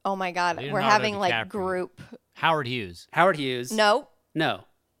 Oh my God, we're Leonardo having like DiCaprio. group. Howard Hughes Howard Hughes. No,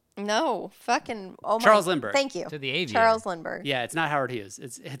 fucking. Oh my. Charles Lindbergh. Thank you, to the aviator. Charles Lindbergh. Yeah, it's not Howard Hughes.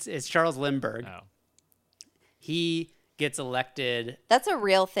 It's Charles Lindbergh. Oh. He gets elected. That's a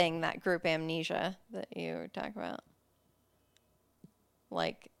real thing. That group amnesia that you were talking about,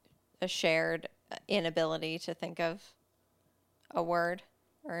 like a shared inability to think of a word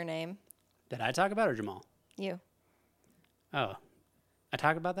or a name. Did I talk about it or Jamal? You. Oh, I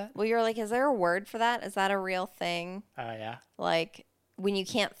talk about that? Well, you're like, is there a word for that? Is that a real thing? Oh, yeah. Like when you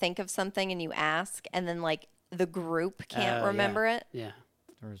can't think of something and you ask, and then like the group can't Oh, remember yeah. it. Yeah.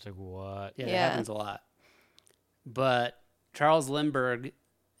 Or it's like, what? Yeah, Yeah. that happens a lot. But Charles Lindbergh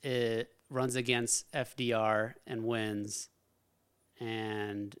runs against FDR and wins,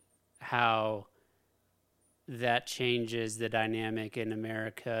 and how that changes the dynamic in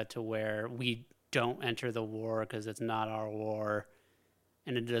America to where we don't enter the war because it's not our war,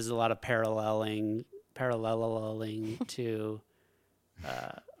 and it does a lot of paralleling to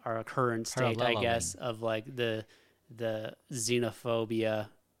our current state, I guess, of like the xenophobia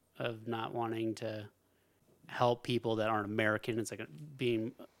of not wanting to help people that aren't American. It's like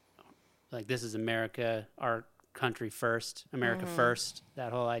being like, this is America, our country first, America first,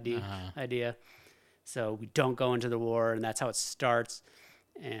 that whole idea. So we don't go into the war, and that's how it starts.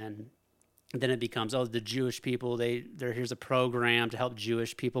 And then it becomes, the Jewish people, here's a program to help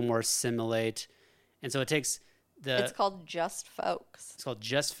Jewish people more assimilate. And so it takes It's called Just Folks. it's called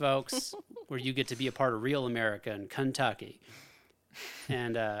Just Folks, where you get to be a part of real America in Kentucky.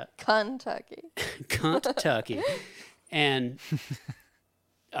 And Kentucky. Kentucky. And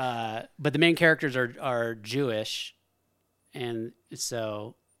but the main characters are Jewish, and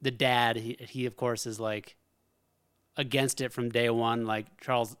so the dad, he of course is like against it from day one, like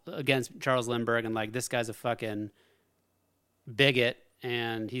against Charles Lindbergh, and like, this guy's a fucking bigot,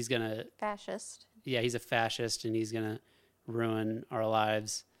 and he's gonna Fascist. he's a fascist, and he's gonna ruin our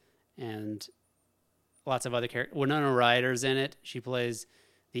lives. And lots of other characters. Winona Ryder's in it. She plays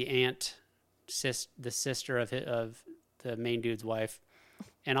the the sister of the main dude's wife.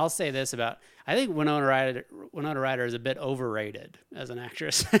 And I'll say this about, I think Winona Ryder is a bit overrated as an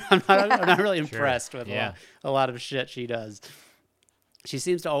actress. I'm not really impressed with Yeah. a lot of shit she does. She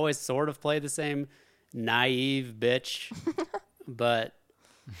seems to always sort of play the same naive bitch, but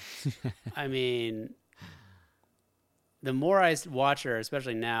I mean, the more I watch her,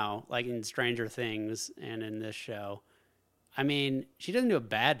 especially now, like in Stranger Things and in this show, I mean, she doesn't do a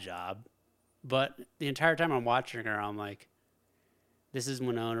bad job, but the entire time I'm watching her, I'm like, this is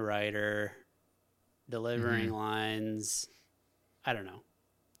Winona Ryder delivering lines. I don't know.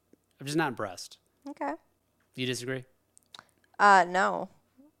 I'm just not impressed. Okay. Do you disagree? No,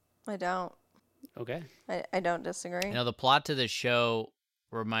 I don't. Okay. I don't disagree. You know, the plot to the show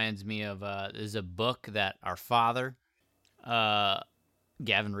reminds me of there's a book that our father,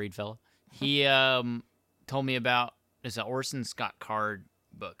 Gavin Reed fellow, he told me about. It's an Orson Scott Card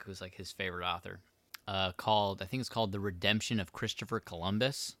book, who's like his favorite author, I think it's called The Redemption of Christopher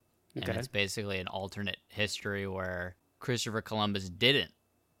Columbus. And Okay. it's basically an alternate history where Christopher Columbus didn't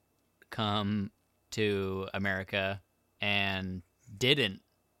come to America and didn't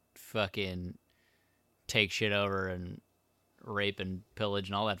fucking take shit over and rape and pillage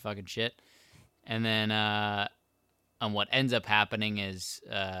and all that fucking shit. And then what ends up happening is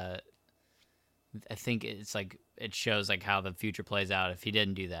I think it's like it shows like how the future plays out if he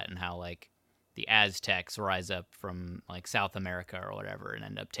didn't do that, and how like the Aztecs rise up from like South America or whatever and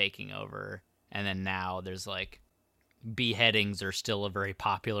end up taking over. And then now there's like beheadings are still a very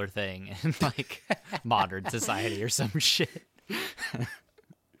popular thing in like modern society or some shit.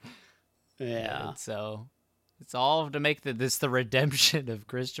 Yeah. And so it's all to make the redemption of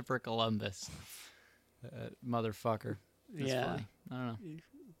Christopher Columbus. Motherfucker. That's Yeah. funny. I don't know.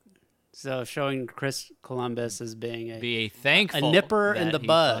 So showing Chris Columbus as being Be thankful. a nipper in that the he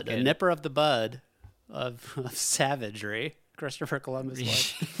bud, a fucking- nipper of the bud of savagery. Christopher Columbus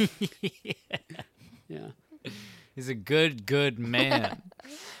was. Yeah. He's a good man.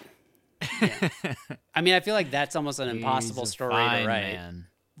 I mean, I feel like that's almost an impossible He's a story fine to write. man.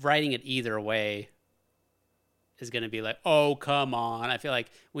 Writing it either way is going to be like, oh, come on. I feel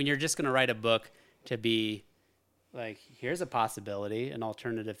like when you're just going to write a book to be like, here's a possibility, an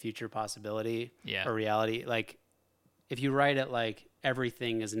alternative future possibility or reality. Like, if you write it like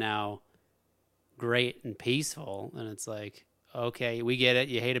everything is now great and peaceful, and it's like, okay, we get it.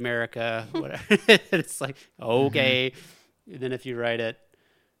 You hate America. Whatever. It's like, okay. Then if you write it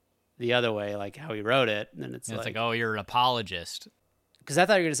the other way, like how he wrote it, then it's like, oh, you're an apologist. Because I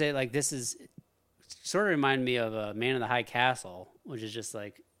thought you were going to say, like, this is sort of remind me of Man in the High Castle, which is just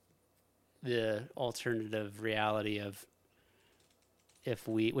like the alternative reality of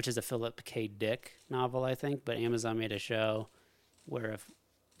which is a Philip K. Dick novel, I think, but Amazon made a show where if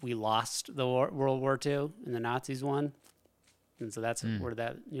we lost the World War II and the Nazis won, and so that's where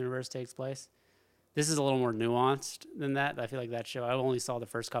that universe takes place. This is a little more nuanced than that. I feel like that show, I only saw the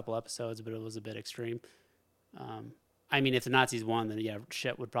first couple episodes, but it was a bit extreme. I mean, if the Nazis won, then yeah,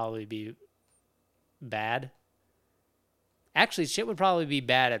 shit would probably be bad. Actually, shit would probably be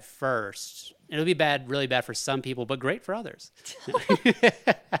bad at first. It'll be bad, really bad for some people, but great for others.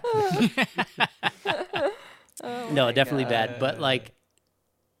 No, definitely bad. But like,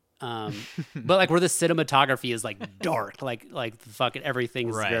 where the cinematography is like dark, like fucking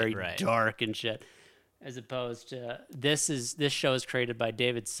everything's very dark and shit. As opposed to this show is created by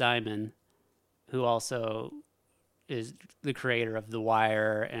David Simon, who also is the creator of The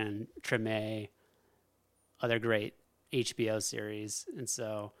Wire and Treme, other great HBO series. And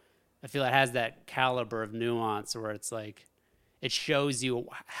so I feel it has that caliber of nuance where it's like, it shows you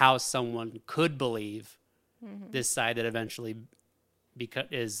how someone could believe this side that eventually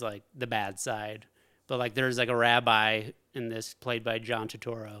is like the bad side. But like, there's like a rabbi in this played by John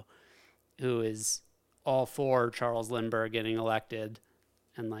Turturro who is all for Charles Lindbergh getting elected.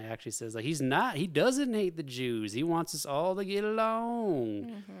 And like actually says like, he doesn't hate the Jews. He wants us all to get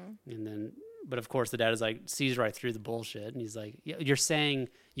along. And then, but of course the dad is like, sees right through the bullshit. And he's like, you're saying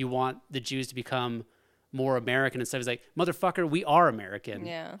you want the Jews to become more American and stuff. He's like, motherfucker, we are American.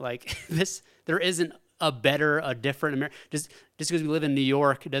 Yeah. Like there isn't a different America. Just because we live in New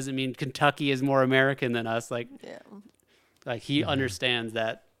York, it doesn't mean Kentucky is more American than us. Like, like he understands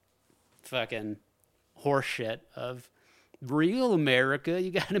that fucking horseshit of real America. You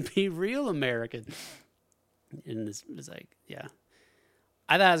got to be real American. And this is like, yeah.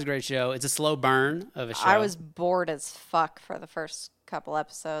 I thought it was a great show. It's a slow burn of a show. I was bored as fuck for the first couple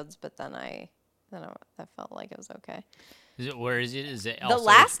episodes, but then I felt like it was okay. Where is it? Is it the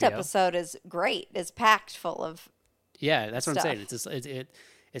last HBO? Episode is great. It's packed full of that's what I'm saying. It's just, it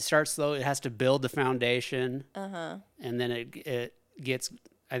starts slow. It has to build the foundation, and then it gets.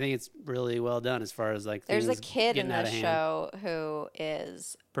 I think it's really well done as far as like. There's a kid in this show who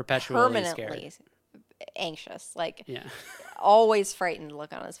is permanently scared. Anxious, like yeah, always frightened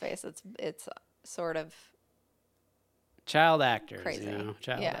look on his face. It's sort of child actors, crazy.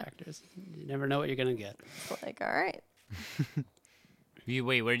 Child actors. You never know what you're gonna get. It's like, all right.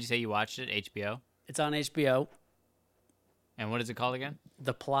 Wait, where did you say you watched it? HBO? It's on HBO. And what is it called again?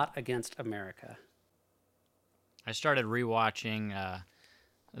 The Plot Against America. I started rewatching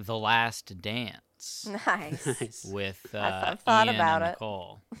The Last Dance. Nice. With I Ian about and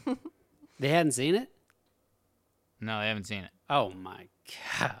Nicole. They hadn't seen it? No, they haven't seen it. Oh my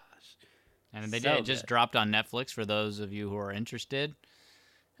gosh. And they did. It just dropped on Netflix for those of you who are interested.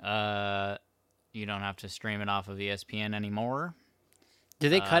 You don't have to stream it off of ESPN anymore.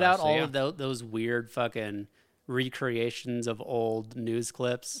 Did they cut out all of those weird fucking recreations of old news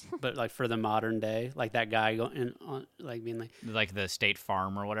clips, but like for the modern day, like that guy going on, like being like the State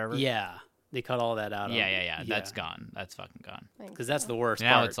Farm or whatever? Yeah. They cut all that out. Yeah. That's gone. That's fucking gone. Because that's the worst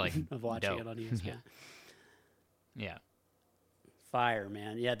now part it's like of watching it on ESPN. Yeah. Fire,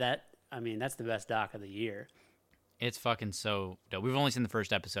 man. Yeah, that's the best doc of the year. It's fucking so dope. We've only seen the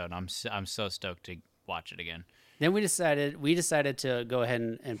first episode. I'm so stoked to watch it again. Then we decided to go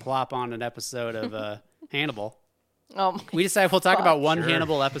ahead and plop on an episode of Hannibal. We decided we'll talk about one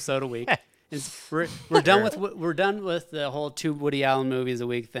Hannibal episode a week. We're done with the whole 2 Woody Allen movies a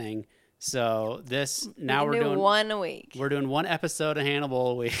week thing. So we're doing one a week. We're doing one episode of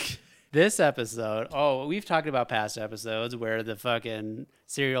Hannibal a week. This episode, we've talked about past episodes where the fucking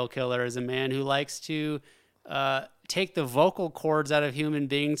serial killer is a man who likes to take the vocal cords out of human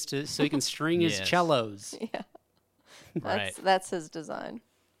beings so he can string his cellos. Yeah, that's his design.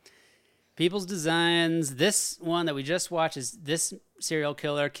 People's designs. This one that we just watched is this serial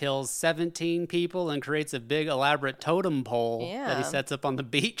killer kills 17 people and creates a big elaborate totem pole that he sets up on the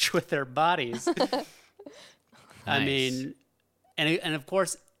beach with their bodies. Nice. I mean, and of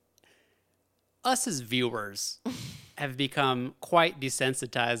course, us as viewers, have become quite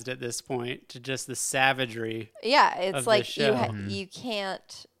desensitized at this point to just the savagery. Yeah, it's Of like the show. you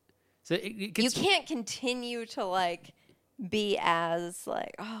can't So it gets, you can't continue to like be as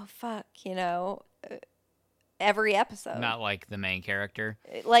like, oh fuck, every episode. Not like the main character.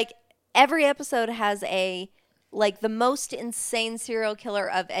 Like every episode has the most insane serial killer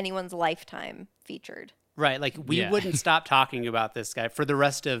of anyone's lifetime featured. right. Like we Yeah. wouldn't stop talking about this guy for the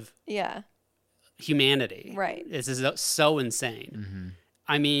rest of Yeah. humanity. Right. This is so insane.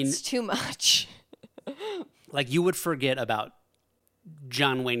 I mean, It's too much. like you would forget about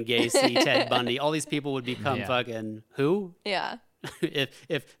John Wayne Gacy, Ted Bundy. All these people would become Yeah. fucking who? Yeah.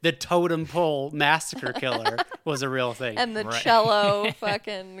 if the totem pole massacre killer was a real thing. And the Right. cello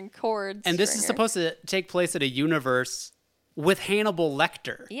fucking chords. And this is supposed to take place in a universe with Hannibal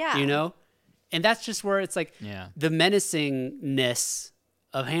Lecter. Yeah. And that's just where it's like Yeah. the menacingness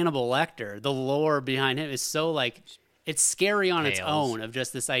of Hannibal Lecter, the lore behind him is so like it's scary on its Pales. own of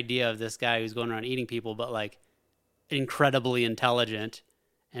just this idea of this guy who's going around eating people, but like incredibly intelligent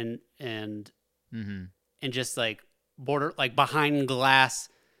and just like border like behind glass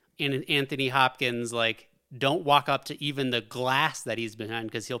in Anthony Hopkins like don't walk up to even the glass that he's behind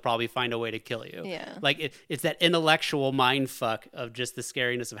because he'll probably find a way to kill you. Yeah. Like it's that intellectual mind fuck of just the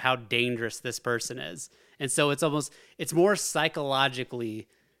scariness of how dangerous this person is. And so it's more psychologically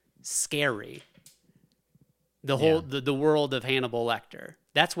scary. The whole the world of Hannibal Lecter.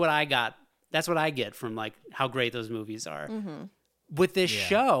 That's what I got. That's what I get from like how great those movies are. With this Yeah.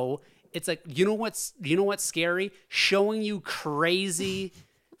 show, it's like you know what's scary? Showing you crazy,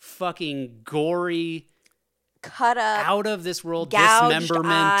 fucking gory, cut up, out of this world gouged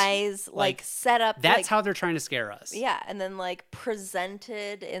dismemberment. eyes, like set up. That's like, how they're trying to scare us. Yeah, and then like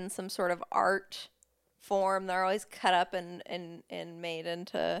presented in some sort of art form. They're always cut up and made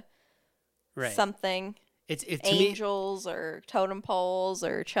into Right. something. It's to me, Angels or totem poles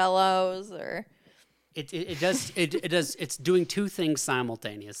or cellos or it does it's doing two things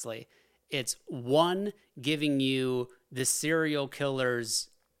simultaneously. It's one giving you the serial killer's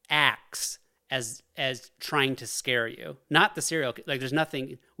acts as trying to scare you, not the serial like there's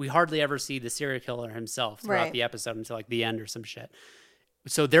nothing we hardly ever see the serial killer himself throughout Right. the episode until like the end or some shit.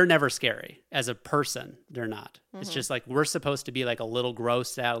 So they're never scary as a person. They're not. It's just like we're supposed to be like a little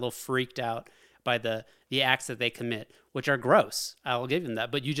grossed out, a little freaked out by the acts that they commit, which are gross. I'll give them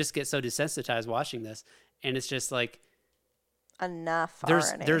that. But you just get so desensitized watching this, and it's just like enough there's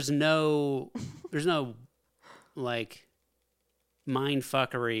already. there's no like mind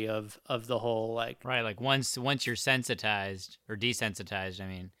fuckery of the whole like Right, like once you're sensitized or desensitized, I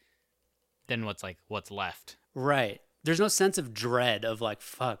mean, then what's left? right. There's no sense of dread of like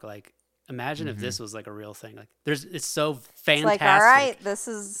fuck like imagine if this was like a real thing. Like it's so fantastic. It's like, all right, this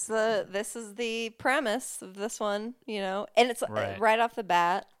is the premise of this one, and it's Right. right off the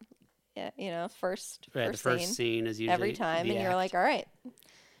bat, yeah, first Right, the first scene is usually every time, the and you're act. like, all right,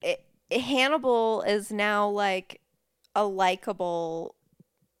 Hannibal is now like a likable.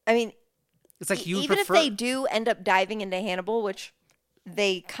 I mean, it's like you even prefer if they do end up diving into Hannibal, which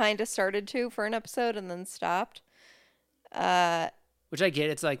they kind of started to for an episode and then stopped. Which I get.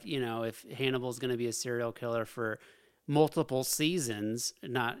 It's like, if Hannibal's going to be a serial killer for multiple seasons,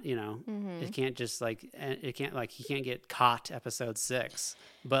 not, it can't just like, he can't get caught episode 6.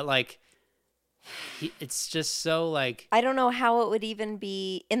 But like, it's just so like, I don't know how it would even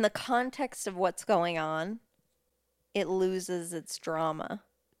be in the context of what's going on. It loses its drama.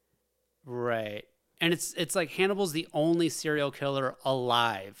 right. And it's like Hannibal's the only serial killer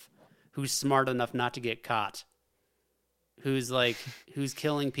alive who's smart enough not to get caught. Who's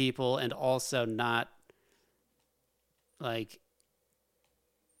killing people and also not like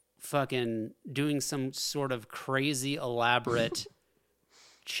fucking doing some sort of crazy elaborate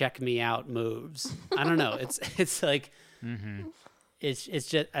check me out moves. I don't know. It's like it's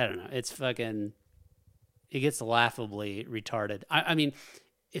just I don't know. It's fucking it gets laughably retarded. I mean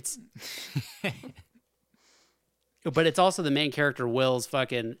it's but it's also the main character Will's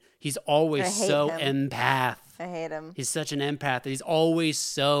fucking he's always I hate so him. empath. I hate him. He's such an empath that he's always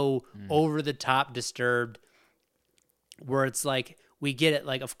so over the top disturbed where it's like we get it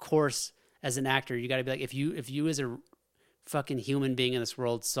like of course as an actor you got to be like if you as a fucking human being in this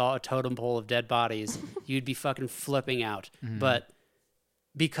world saw a totem pole of dead bodies you'd be fucking flipping out. But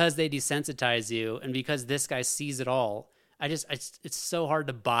because they desensitize you and because this guy sees it all it's so hard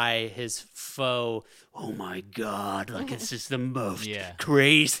to buy his faux, oh my God, like it's just the most Yeah.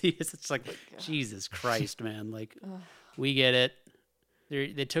 craziest. It's like, Jesus Christ, man. Like, we get it.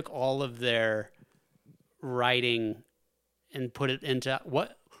 They took all of their writing and put it into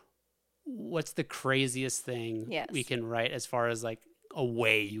what's the craziest thing Yes. we can write as far as like a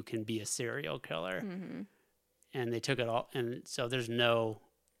way you can be a serial killer. Mm-hmm. And they took it all, and so there's no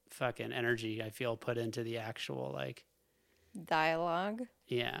fucking energy I feel put into the actual like Dialogue.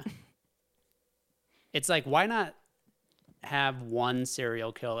 yeah. It's like, why not have one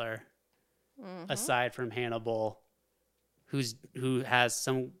serial killer aside from Hannibal who has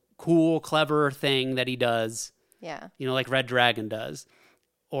some cool, clever thing that he does, Yeah. you know, like Red Dragon does,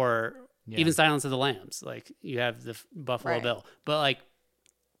 or Yeah. even Silence of the Lambs. Like you have the Buffalo Right. Bill, but like,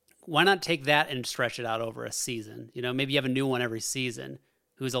 why not take that and stretch it out over a season? You know, maybe you have a new one every season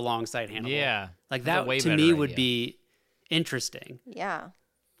who's alongside Hannibal. Yeah. Like That's a that way to better me would idea. be interesting. Yeah.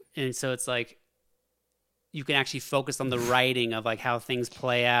 And so it's like you can actually focus on the writing of like how things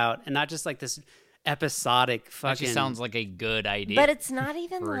play out and not just like this episodic fucking Actually sounds like a good idea. But it's not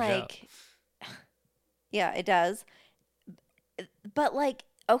even for a show. like. Yeah, it does. But like,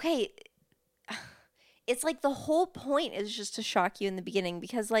 okay, it's like the whole point is just to shock you in the beginning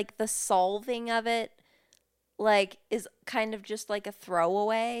because like the solving of it, like, is kind of just like a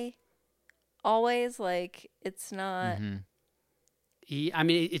throwaway. Always, like, it's not. Mhm. I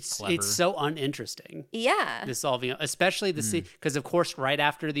mean, it's Clever. so uninteresting. Yeah. The solving, especially the scene, because of course, right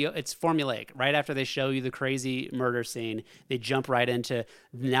after it's formulaic. Right after they show you the crazy murder scene, they jump right into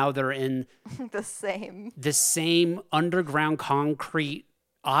now they're in The same. the same underground concrete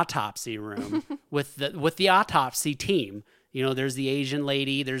autopsy room with the autopsy team. You know, there's the Asian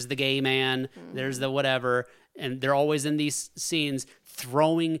lady, there's the gay man, there's the whatever, and they're always in these scenes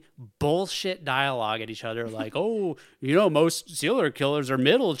throwing bullshit dialogue at each other like, oh, you know, most serial killers are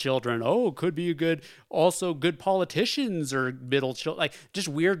middle children. Oh, could be good politicians or middle children. Like just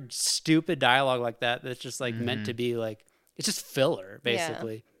weird, stupid dialogue like that that's just like meant to be like, it's just filler,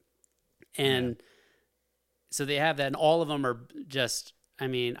 basically. And so they have that, and all of them are just, I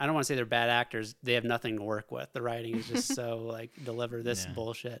mean, I don't want to say they're bad actors. They have nothing to work with. The writing is just so like deliver this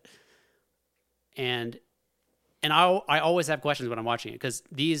bullshit. And I always have questions when I'm watching it because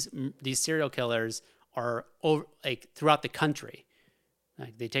these serial killers are over, like throughout the country.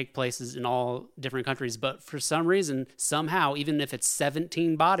 Like they take places in all different countries, but for some reason, somehow, even if it's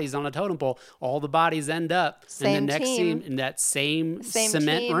 17 bodies on a totem pole, all the bodies end up in Same the next team. scene in that same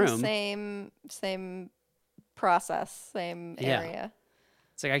cement team, room. Same process, same Yeah. area.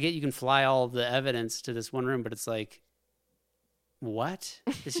 It's like, I get you can fly all the evidence to this one room, but it's like, what?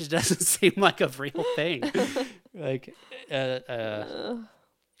 This just doesn't seem like a real thing. Like,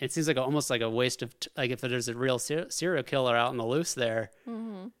 it seems like almost like a waste of, like if there's a real serial killer out on the loose there,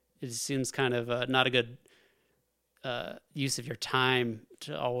 it just seems kind of not a good use of your time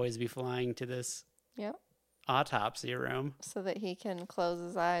to always be flying to this Yep. autopsy room. So that he can close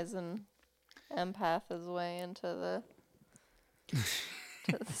his eyes and empath his way into the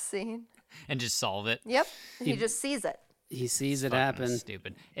to the scene. And just solve it. Yep. He just sees it. He sees it Fucking happen.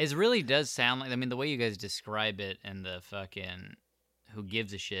 Stupid. It really does sound like, I mean, the way you guys describe it and the fucking who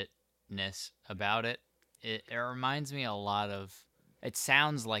gives a shitness about it, it reminds me a lot of, it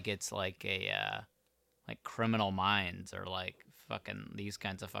sounds like it's like a, like Criminal Minds or like fucking these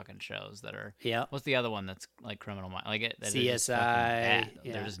kinds of fucking shows that are, Yeah. what's the other one that's like Criminal Minds? Like it, that is just CSI, fucking bad.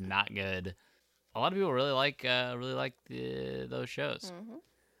 yeah. They're just not good. A lot of people really like those shows.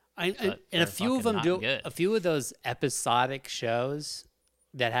 And But a they're few of fucking them not do good. a few of those episodic shows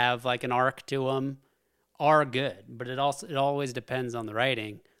that have like an arc to them are good, but it always depends on the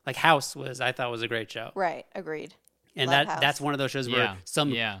writing. Like House I thought was a great show, Right. Agreed. and Love that's House. one of those shows where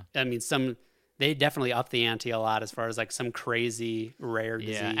Yeah. they definitely up the ante a lot as far as like some crazy rare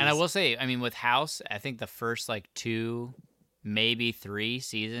disease. Yeah, and I will say, I mean, with House, I think the first like 2, maybe 3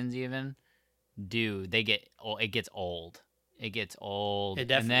 seasons even, it gets old. It gets old, It and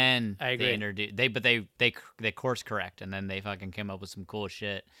definitely- then I agree. they introduce they course correct, and then they fucking came up with some cool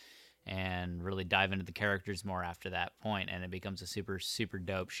shit, and really dive into the characters more after that point, and it becomes a super super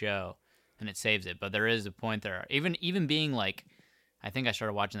dope show, and it saves it. But there is a point there, even being like, I think I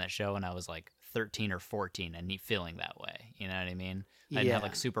started watching that show when I was like 13 or 14, and feeling that way. You know what I mean? I didn't have Yeah.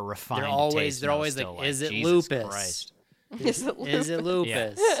 like super refined. they're always taste, and I was like, still is it Jesus lupus? Christ. Is it Is it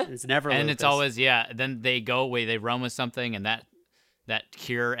lupus? It's never And lupus. it's always then they go away, they run with something, and that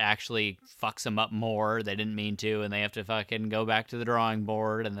cure actually fucks them up more. They didn't mean to, and they have to fucking go back to the drawing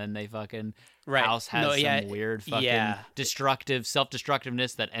board, and then they fucking Right. House has No, some yeah, weird fucking yeah.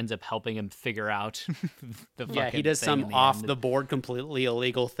 self-destructiveness that ends up helping him figure out the fucking Yeah, he does thing in some the off end. the board, completely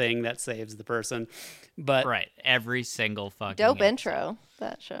illegal thing that saves the person. But Right, every single fucking Dope episode. intro,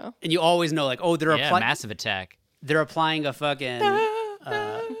 that show. and you always know like, oh, they're Yeah, Massive Attack. they're applying a fucking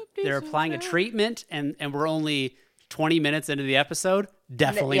they're applying a treatment, and we're only 20 minutes into the episode,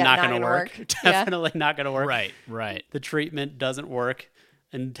 definitely yeah, not not going to gonna work. work. Yeah. Definitely not going to work. Right. The treatment doesn't work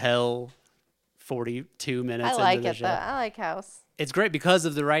until 42 minutes I into like the it show. though. I like House. It's great because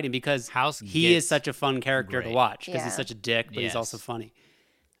of the writing, because House he is gets such a fun character to great. watch, because he's Yeah. such a dick, but he's Yes. also funny.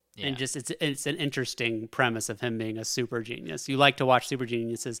 Yeah. And just it's an interesting premise of him being a super genius. You like to watch super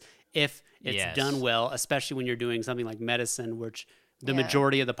geniuses if it's Yes. done well, especially when you're doing something like medicine, which the Yeah.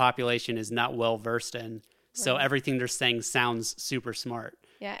 majority of the population is not well versed in. So everything they're saying sounds super smart.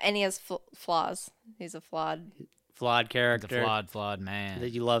 Yeah, and he has flaws. He's a flawed. Flawed The character flawed man. that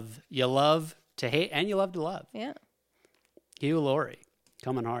you love to hate, and you love to love. Yeah. Hugh Laurie,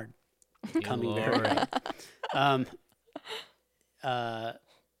 coming hard. Coming very Lord. hard.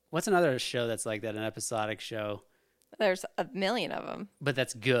 What's another show that's like that? An episodic show, There's a million of them. but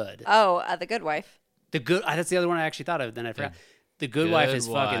that's good. Oh, The Good Wife. The good. That's the other one I actually thought of. Then I forgot. The Good Wife Good is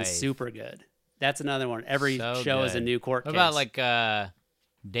fucking Wife. super good. That's another one. Every So show is a good. new court What case. about like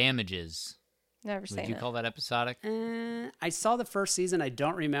Damages? Never Would seen you it. call that episodic? I saw the first season. I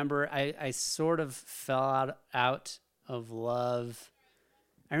don't remember. I sort of fell out of love.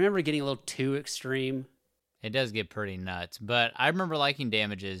 I remember getting a little too extreme. It does get pretty nuts, but I remember liking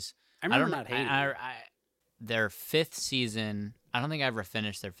Damages. I remember don't not hating it. their fifth season. I don't think I ever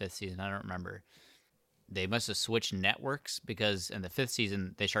finished their fifth season. I don't remember. They must have switched networks because in the fifth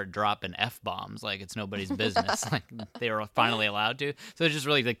season they start dropping F-bombs like it's nobody's business. Like they were finally allowed to. So it just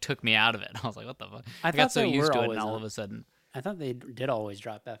really like took me out of it. I was like, what the fuck? I got thought so they used were to it, always and all on. of a sudden, I thought they did always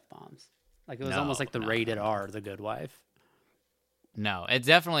drop F-bombs. Like it was No, almost like the no, rated R, The Good Wife. no, it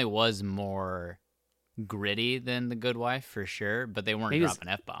definitely was more gritty than The Good Wife for sure. But they weren't Maybe it's-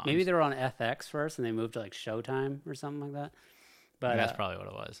 dropping F-bombs. Maybe they were on FX first and they moved to like Showtime or something like that. But that's probably what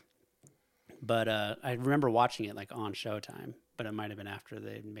it was. But I remember watching it like on Showtime, but it might have been after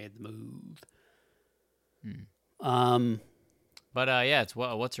they made the move. But yeah, it's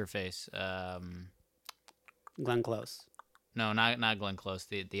what's her face? Glenn Close. No, not Glenn Close.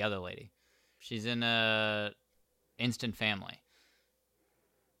 The other lady. She's in Instant Family.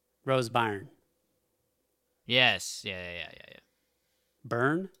 Rose Byrne. Yes. Yeah.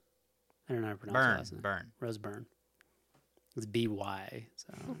 Byrne? I don't know how to pronounce her last name. Burn. Rose Byrne. It's B-Y.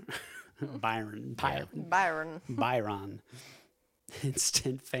 So Byron. Byron.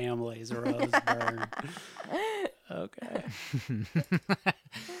 Instant Families. Rose Byrne. Okay.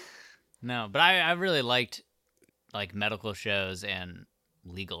 No, but I really liked like medical shows and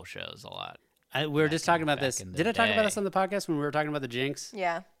legal shows a lot. We were just talking about back this. in the Did I talk about day. this on the podcast when we were talking about the Jinx?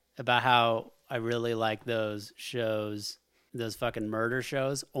 Yeah. About how I really like those shows, those fucking murder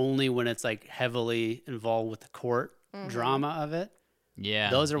shows, only when it's like heavily involved with the court drama of it. Yeah.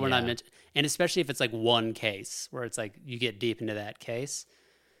 Those are when I'm yeah. into, and especially if it's like one case where it's like you get deep into that case.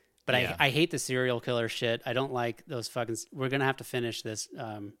 But Yeah. I hate the serial killer shit. I don't like those fucking. We're gonna have to finish this.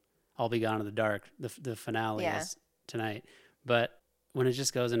 I'll Be Gone in the Dark. The finale Yeah. is tonight. But when it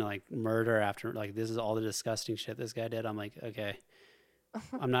just goes into like murder after, like this is all the disgusting shit this guy did. I'm like, okay,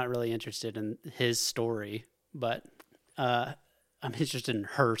 I'm not really interested in his story, but I'm interested in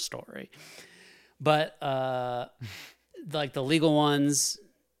her story. But like the legal ones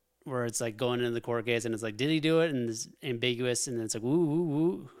where it's like going into the court case and it's like, did he do it? And it's ambiguous, and then it's like,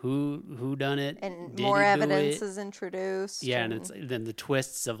 who done it? And Did more he do evidence it? is introduced. Yeah, and it's then the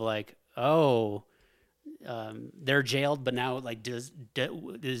twists of like, oh, they're jailed, but now like, is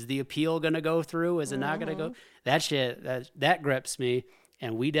the appeal gonna go through? Is it not gonna go? That shit that grips me,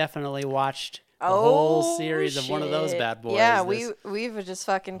 and we definitely watched the whole series of one of those shit. bad boys. Yeah, This- we've just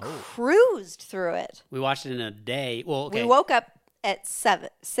fucking cruised through it. we watched it in a day. Well, okay. We woke up at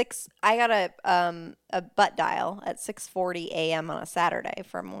 6. I got a butt dial at 6:40 a.m. on a Saturday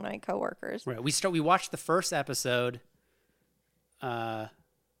from one of my coworkers. Right. We watched the first episode.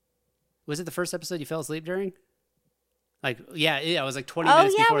 Was it the first episode you fell asleep during? Like, yeah, it was like 20 Oh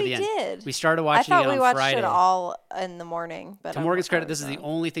minutes yeah, before we the end. did. We started I watching thought it we on watched Friday. it all in the morning. But To I'm Morgan's not credit, sure this is the so.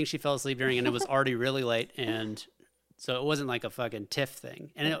 only thing she fell asleep during, and it was already really late, and so it wasn't like a fucking tiff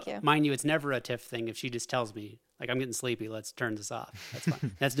thing. And Thank you. mind you, it's never a tiff thing if she just tells me, like, I'm getting sleepy, let's turn this off. That's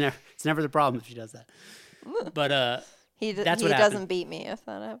fine. It's never the problem if she does that. But that's He what doesn't happened. beat me if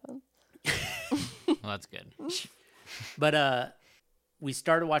that happens. Well, that's good. But we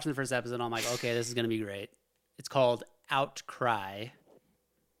started watching the first episode, and I'm like, okay, this is gonna be great. It's called Outcry.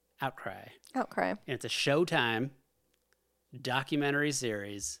 Outcry. Outcry. And it's a Showtime documentary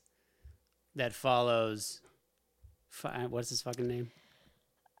series that follows. What's his fucking name?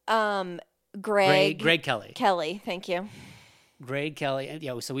 Greg Greg Kelly. Kelly. Thank you. Greg Kelly. And,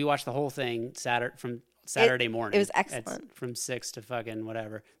 yeah, so we watched the whole thing Saturday morning. it was excellent. From 6 to fucking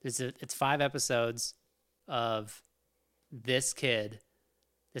whatever. It's 5 episodes of this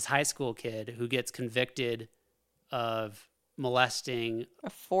high school kid who gets convicted of molesting A a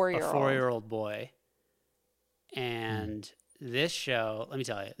 4-year-old. 4-year-old boy. And this show, let me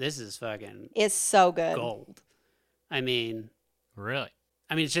tell you, this is fucking It's so good. gold. I mean, Really?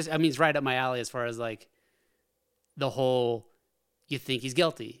 it's right up my alley as far as like the whole, you think he's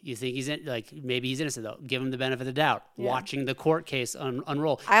guilty. You think maybe he's innocent though. Give him the benefit of the doubt. Yeah. Watching the court case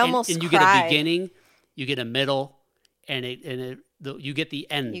unroll. I almost and you get a cried. beginning, you get a middle, and you get the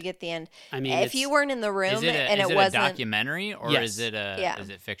end. You get the end. I mean, If you weren't in the room Is it a, and is it it wasn't, a documentary or Yes. is it Yeah. is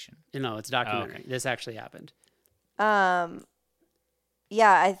it fiction? it's a documentary. okay. This actually happened.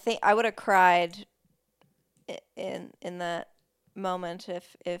 yeah, I think I would have cried in that moment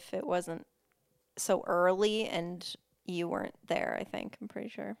if it wasn't so early and you weren't there. I think I'm pretty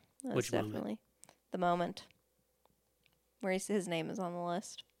sure. That's Which moment? definitely the moment where his name is on the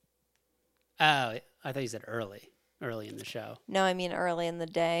list. Oh, I thought you said early in the show. No, I mean early in the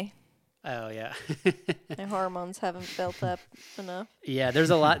day. Oh yeah. My hormones haven't built up enough. Yeah, there's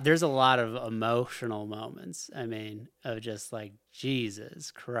a lot of emotional moments. I mean, of just like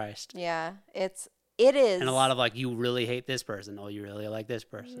Jesus Christ. Yeah, it is. And a lot of like, you really hate this person. Oh, you really like this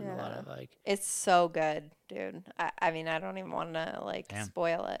person. A lot Yeah. of like, It's so good, dude. I mean, I don't even want to like Damn.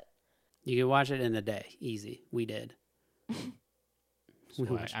 spoil it. you can watch it in a day, easy. We did. We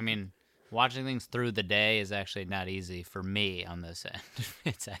Well, watched- I mean, watching things through the day is actually not easy for me on this end.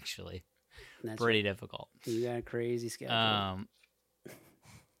 It's actually That's pretty difficult. You got a crazy schedule.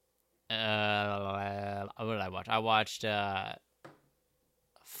 What did I watch? I watched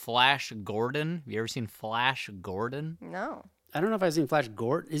Flash Gordon. Have you ever seen Flash Gordon? No. I don't know if I've seen Flash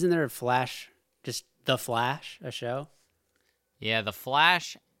Gordon. Isn't there a Flash, just The Flash, a show? Yeah, the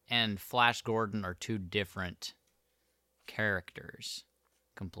Flash and Flash Gordon are two different characters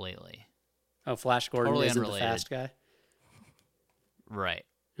completely. Oh, Flash Gordon Totally isn't the unrelated. fast guy? Right.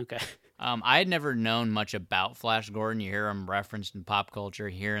 Okay. I had never known much about Flash Gordon. You hear him referenced in pop culture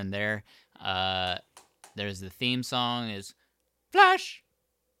here and there. There's the theme song is Flash,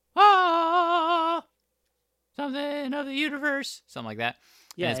 something of the universe, something like that.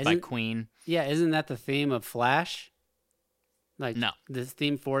 Yeah, and it's by isn't- Queen. Yeah, isn't that the theme of Flash? Like, No. the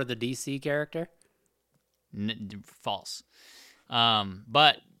theme for the DC character? False.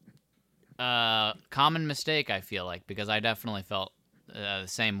 But common mistake, I feel like, because I definitely felt the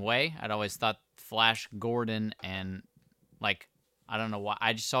same way. I'd always thought Flash Gordon and, like, I don't know why.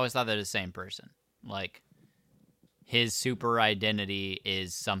 I just always thought they're the same person. Like, his super identity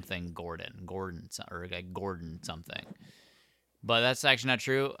is something Gordon, or like Gordon something. But that's actually not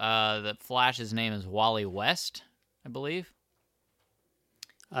true. The Flash's name is Wally West, I believe.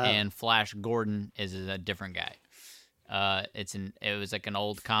 And Flash Gordon is a different guy. It was like an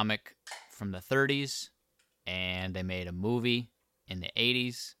old comic from the 30s, and they made a movie in the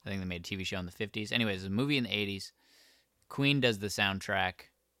 80s. I think they made a TV show in the 50s. Anyways, a movie in the 80s. Queen does the soundtrack,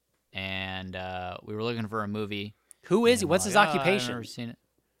 and we were looking for a movie. Who is he? and What's we're his like, "Oh, occupation? I've never seen it.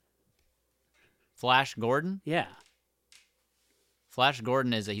 Flash Gordon. Yeah. Flash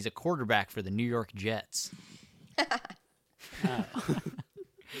Gordon he's a quarterback for the New York Jets.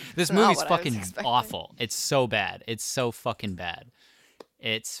 This Not movie's what I was fucking expecting. awful. It's so bad. It's so fucking bad.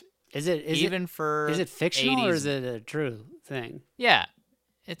 It's Is it for is it fictional 80s. or is it a true thing? Yeah.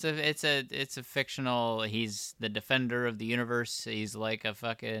 It's a fictional. He's the defender of the universe. He's like a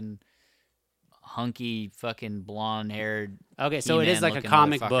fucking hunky fucking blonde-haired, Okay, so it is like a He-Man-looking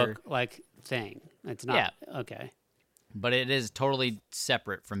comic motherfucker. book like thing. It's not. Yeah. Okay. but it is totally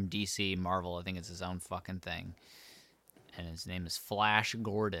separate from DC Marvel. I think it's his own fucking thing. And his name is Flash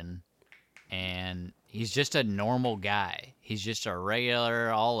Gordon. And he's just a normal guy. He's just a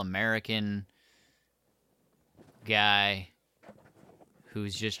regular, all-American guy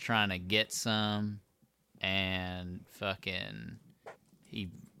who's just trying to get some. And fucking, he,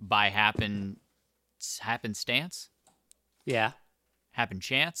 by happenstance, Yeah.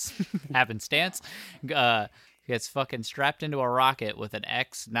 happenstance, gets fucking strapped into a rocket with an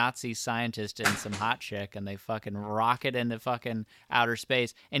ex-Nazi scientist and some hot chick, and they fucking rocket into fucking outer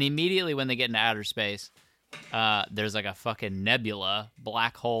space. And immediately when they get into outer space, there's like a fucking nebula,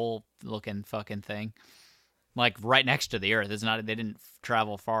 black hole looking fucking thing, like right next to the Earth. It's not. They didn't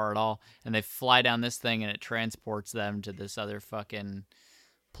travel far at all, and they fly down this thing, and it transports them to this other fucking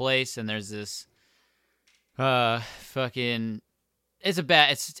place. And there's this fucking. It's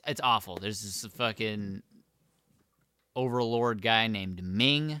awful. There's this fucking overlord guy named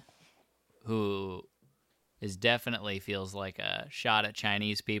Ming, who is definitely feels like a shot at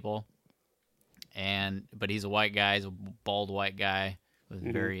Chinese people, but he's a white guy. He's a bald white guy with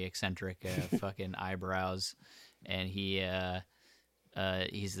very eccentric fucking eyebrows, and he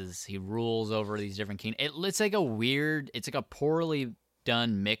rules over these different kingdoms. It's like a poorly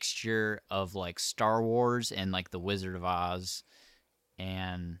done mixture of like Star Wars and like the Wizard of Oz,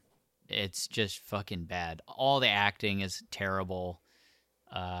 and it's just fucking bad. All the acting is terrible.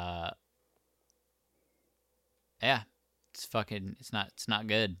 Yeah, it's not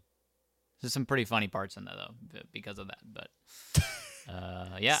good. There's some pretty funny parts in there though because of that, but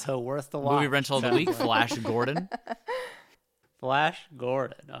yeah. So worth the watch. Movie rental of the week: Flash Gordon. Flash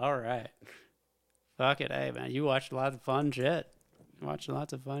Gordon. All right. Fuck it, hey man, you watched lots of fun shit. Watching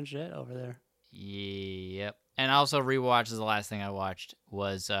lots of fun shit over there. Yep. And I also rewatched. The last thing I watched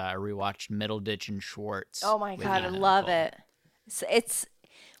was I rewatched Middleditch and Schwartz. Oh my with God, I Anna love Nicole. it. It's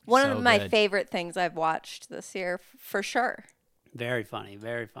one So of my good. favorite things I've watched this year, for sure. Very funny,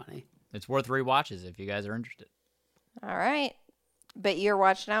 very funny. It's worth rewatches if you guys are interested. All right. But you're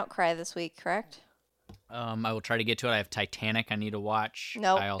watching Outcry this week, correct? I will try to get to it. I have Titanic I need to watch.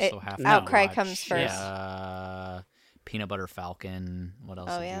 No, I also have to Outcry watch, comes first. Peanut Butter Falcon. What else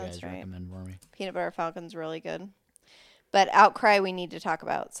Oh, did yeah, you that's guys right. recommend for me? Peanut Butter Falcon's really good. But Outcry we need to talk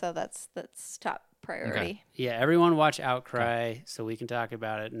about, so that's top priority. Yeah, everyone watch Outcry so we can talk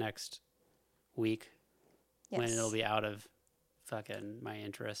about it next week when Yes. it'll be out of fucking my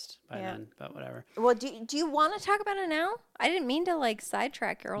interest by Yeah. then, but whatever. Well, do you want to talk about it now? I didn't mean to like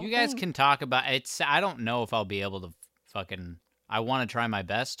sidetrack your whole You guys thing. can talk about it. I don't know if I'll be able to fucking. I want to try my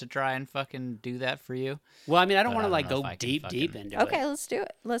best to try and fucking do that for you. Well, I mean, I don't But want I to don't like know go if I can deep fucking- into Okay, it. let's do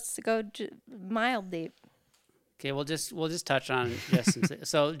it. Let's go mild deep. Okay, we'll just touch on just some,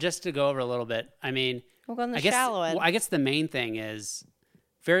 so just to go over a little bit. I mean, We'll go on the I guess shallow end. well, I guess the main thing is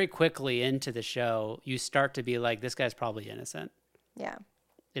very quickly into the show, you start to be like, this guy's probably innocent. Yeah.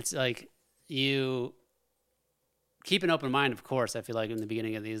 It's like you keep an open mind, of course. I feel like in the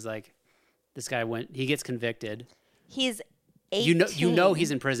beginning of these, like this guy he gets convicted. He's 18. You know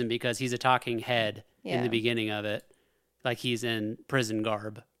he's in prison because he's a talking head in Yeah. the beginning of it, like he's in prison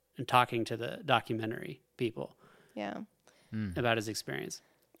garb and talking to the documentary people Yeah. about his experience.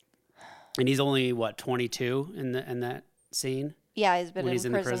 And he's only 22 in that scene Yeah, he's been When in he's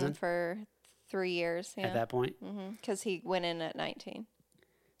in the prison prison? for 3 years. at Yeah. that point. Because he went in at 19.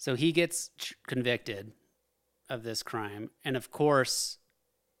 So he gets convicted of this crime, and of course,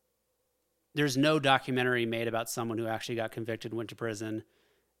 there's no documentary made about someone who actually got convicted, went to prison,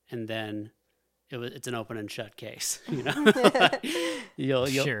 and then it's an open and shut case. You know,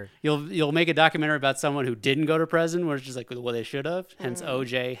 Sure. you'll make a documentary about someone who didn't go to prison, which is like, well, they should have. Hence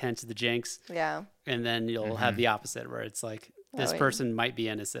OJ, hence the Jinx, Yeah. and then you'll have the opposite where it's like this Oh, yeah. person might be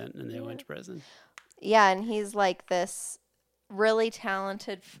innocent and they went to prison. Yeah, and he's like this really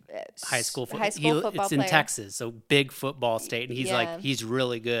talented High school football it's in player. Texas, so big football state, and he's Yeah. like he's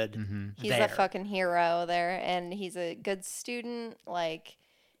really good. He's there. a fucking hero there, and he's a good student. Like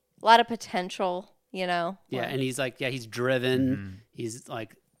a lot of potential, you know. Yeah, Like, and he's like, he's driven. He's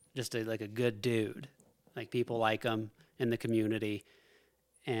like just like a good dude. Like people like him in the community,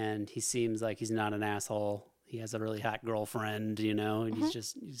 and he seems like he's not an asshole. He has a really hot girlfriend, you know, and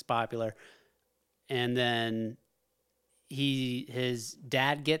he's popular. And then his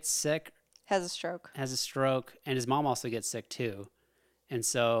dad gets sick, has a stroke. has a stroke, and his mom also gets sick too. And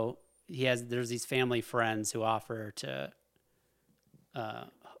so there's these family friends who offer to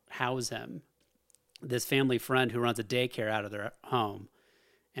house him. This family friend who runs a daycare out of their home.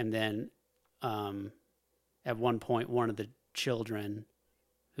 And then at one point, one of the children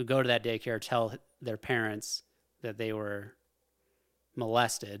who go to that daycare tell their parents that they were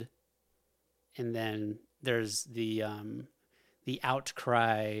molested. And then there's the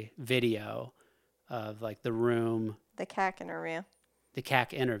outcry video of like the room, The CAC interview. the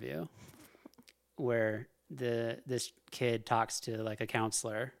CAC interview, where this kid talks to like a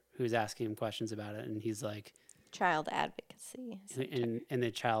counselor who's asking him questions about it, and he's like, Child advocacy. and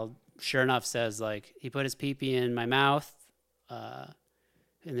the child, sure enough, says like, he put his pee-pee in my mouth, and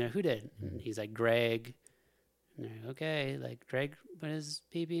they're, who did? And he's like, Greg. And they're like, okay, like Greg put his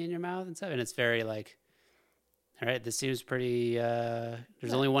pee-pee in your mouth and stuff, and it's very like, all right, this seems pretty.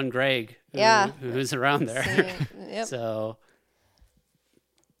 There's only one Greg, who's around there, Yep. so.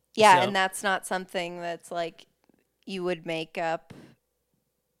 Yeah, So- and that's not something that's like you would make up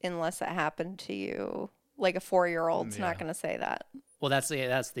unless it happened to you. Like a 4-year-old's not going to say that. Well, that's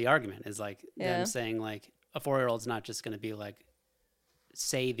the argument, is like Yeah. them saying like a 4-year-old's not just going to be like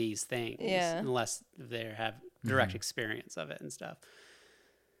say these things unless they have direct experience of it and stuff.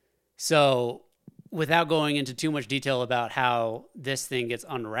 So, without going into too much detail about how this thing gets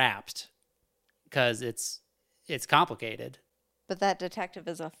unwrapped, because it's complicated. But that detective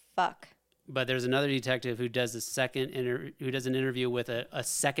is a fuck. But there's another detective who does who does an interview with a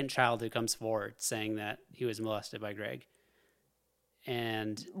second child who comes forward saying that he was molested by Greg.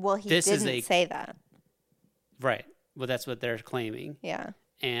 And Well, he this is didn't say that. right. Well, that's what they're claiming. Yeah.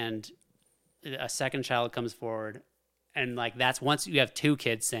 And a second child comes forward, and like that's once you have two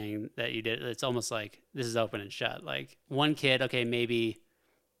kids saying that you did. It's almost like this is open and shut. Like one kid, okay, maybe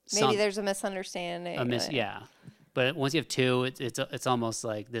There's a misunderstanding. yeah. But once you have two, it's almost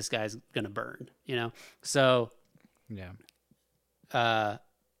like this guy's gonna burn, you know. So, Yeah.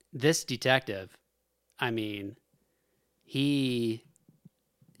 This detective, I mean, he's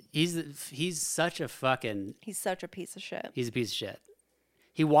such a fucking He's such a piece of shit. he's a piece of shit.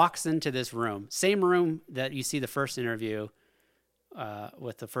 He walks into this room, same room that you see the first interview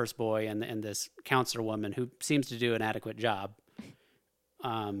with the first boy and this counselor woman who seems to do an adequate job.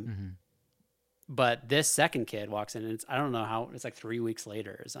 But this second kid walks in, and I don't know how, it's like 3 weeks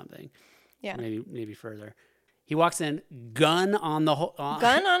later or something. Yeah. Maybe further. He walks in, gun on the whole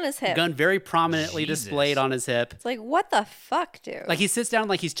Gun on his hip. gun very prominently Jesus. displayed on his hip. It's like, what the fuck, dude? Like he sits down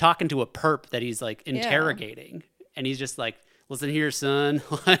like he's talking to a perp that he's like interrogating, and he's just like, "Listen here, son.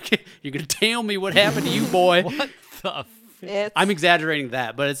 Like you're gonna tell me what happened to you, boy." What the? It's, I'm exaggerating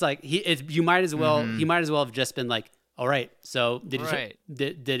that, but it's like you might as well he might as well have just been like, "All right, so did Right.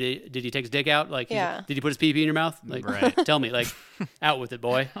 he take his dick out? Like, Yeah. did he put his pee in your mouth? Like, Right. tell me, like, out with it,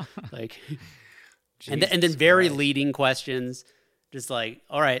 boy." Like, and then very leading questions, just like,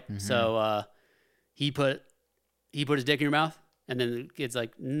 "All right, so he put his dick in your mouth," and then the kid's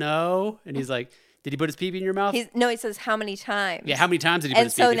like, "No," and he's like, "Did he put his pee in your mouth?" he says how many times. Yeah, how many times did he put And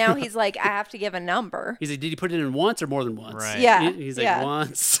his so pee-pee? now he's like, I have to give a number. He's like, "Did he put it in once or more than once?" Right. Yeah, He's like, yeah.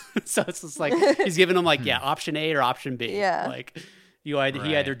 "Once." So it's just like he's giving him like, yeah, option A or option B. Yeah. Like he either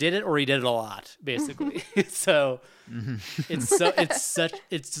Right. did it or he did it a lot, basically. So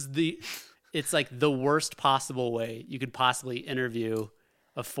it's like the worst possible way you could possibly interview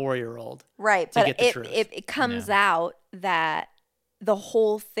a 4-year-old. Right. To But get the truth. it comes out that the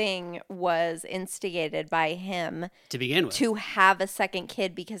whole thing was instigated by him To begin with. to have a second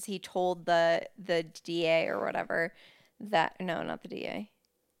kid because he told the DA or whatever that, no, not the DA,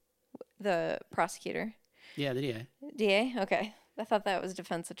 the prosecutor. Yeah, the DA. DA? Okay. I thought that was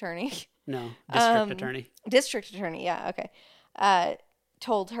defense attorney. No, district attorney. District attorney, yeah, okay.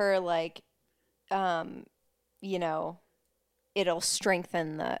 Told her, like, you know, it'll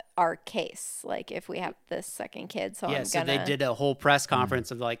strengthen our case, like, if we have this second kid. So Yeah, I'm so gonna. they did a whole press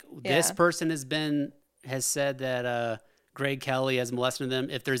conference of like, this Yeah. person has said that Greg Kelly has molested them.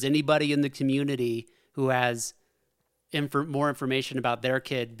 If there's anybody in the community who has more information about their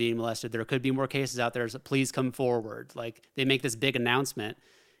kid being molested, there could be more cases out there. So please come forward. Like they make this big announcement,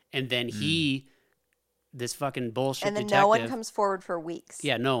 and then this fucking bullshit And then detective, no one comes forward for weeks.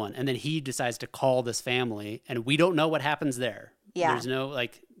 yeah, no one. And then he decides to call this family, and we don't know what happens there. Yeah. There's no,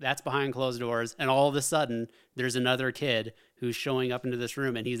 like, that's behind closed doors. And all of a sudden, there's another kid who's showing up into this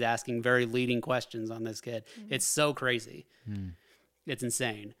room, and he's asking very leading questions on this kid. Mm-hmm. It's so crazy. It's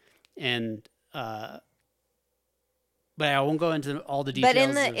insane. And, but I won't go into all the details.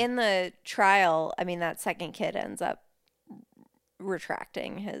 But in the trial, I mean, that second kid ends up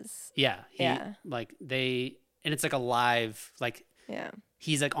retracting his. yeah. Yeah. Like, and it's like a live, like, Yeah.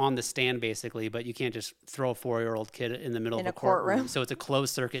 he's like on the stand basically, but you can't just throw a 4-year-old kid in the middle In of a a courtroom. courtroom. So it's a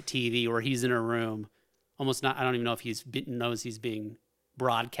closed circuit TV where he's in a room, almost not. I don't even know if knows he's being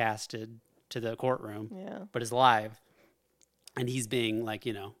broadcasted to the courtroom, Yeah. but it's live, and he's being like,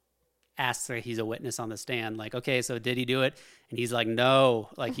 asked like he's a witness on the stand, like, okay, so did he do it? And he's like, no,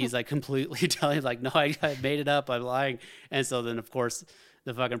 like he's like completely telling, like, no, I made it up, I'm lying. And so then of course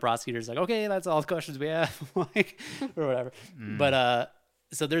the fucking prosecutor's like, okay, that's all the questions we have, like, or whatever. But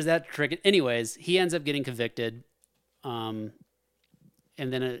so there's that trick. Anyways, he ends up getting convicted, and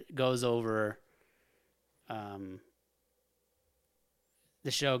then it goes over.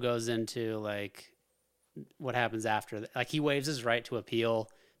 The show goes into like what happens after. Like he waives his right to appeal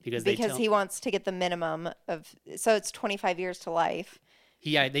because He wants to get the minimum of, so it's 25 years to life.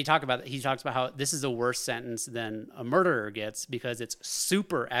 he talks about how this is a worse sentence than a murderer gets because it's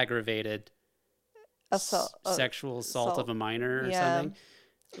super aggravated sexual assault of a minor or Yeah. something.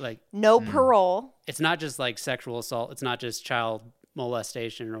 Like No parole. it's not just like sexual assault. It's not just child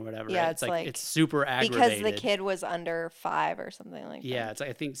molestation or whatever. Yeah, right? it's like- it's super Because aggravated. the kid was under 5 or something like Yeah, that. it's like,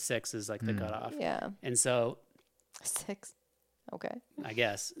 I think 6 is like the cutoff. Yeah. And so 6. Okay. I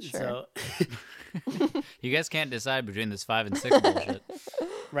guess Sure. so You guys can't decide between this 5 and 6 bullshit.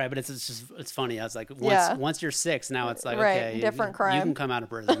 right, but it's funny. I was like, Yeah. once you're 6, now it's like Right, okay, different you crime. can come out of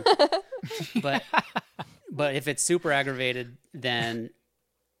prison. but if it's super aggravated, then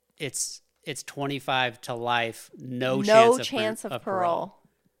it's it's 25 to life, no chance of parole.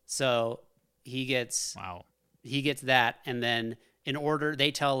 So he gets Wow. that, and then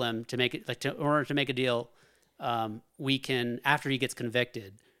they tell him to make it in order to make a deal, we can, after he gets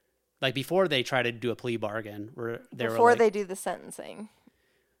convicted, like before they try to do a plea bargain, where Before they do the sentencing.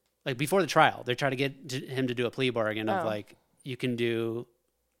 like before the trial, they try to get him to do a plea bargain of like, you can do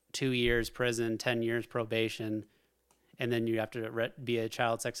 2 years prison, 10 years probation, and then you have to be a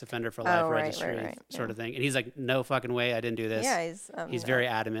child sex offender for life registry sort of thing. And he's like, no fucking way, I didn't do this. Yeah, he's very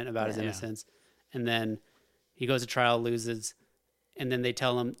adamant about his innocence. And then he goes to trial, loses, and then they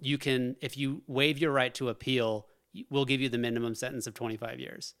tell him, you can, if you waive your right to appeal, we'll give you the minimum sentence of 25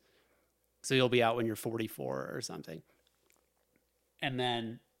 years. So you'll be out when you're 44 or something. And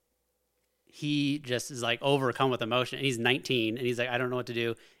then he just is like overcome with emotion, and he's 19, and he's like, I don't know what to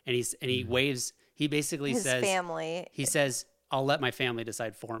do. And he waives. He basically his says, family. He says, I'll let my family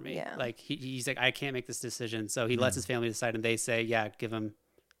decide for me. Yeah. Like he's like, I can't make this decision. So he lets his family decide, and they say, yeah, give him,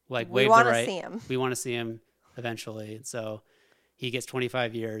 like, We waive wanna the right. see him. We want to see him eventually. And so he gets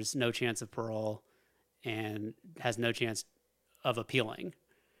 25 years, no chance of parole, and has no chance of appealing.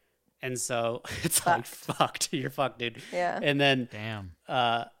 And so it's like, fucked. You're fucked, dude. Yeah. And then, Damn.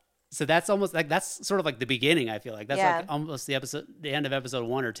 so that's almost like, that's sort of like the beginning. I feel like that's Yeah. like almost the end of episode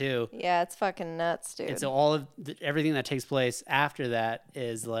 1 or 2. Yeah, it's fucking nuts, dude. And so all of everything that takes place after that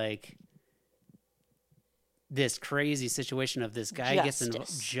is like this crazy situation of this guy gets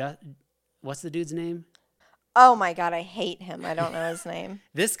involved. What's the dude's name? Oh my God, I hate him. I don't know his name.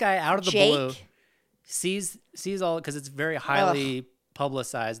 This guy out of the Jake? blue sees all, because it's very highly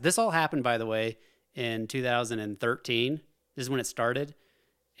publicized. This all happened, by the way, in 2013. This is when it started.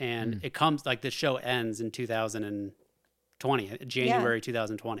 And it comes, like, the show ends in 2020, January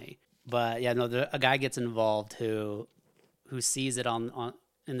 2020. But yeah, no, a guy gets involved who sees it on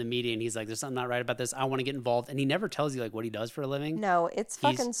in the media, and he's like, there's something not right about this. I want to get involved. And he never tells you like what he does for a living. No, it's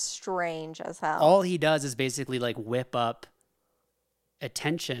fucking strange as hell. All he does is basically like whip up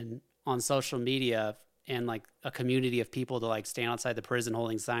attention on social media and like a community of people to like stand outside the prison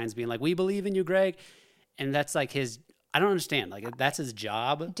holding signs being like, we believe in you, Greg. And that's like I don't understand. Like, that's his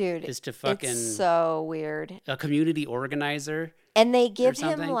job, dude, is to fucking, it's so weird. a community organizer. And they give him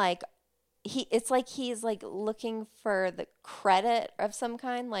something. like, it's like he's like looking for the credit of some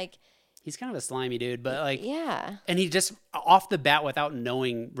kind. Like, He's kind of a slimy dude, but like, yeah. and he just off the bat, without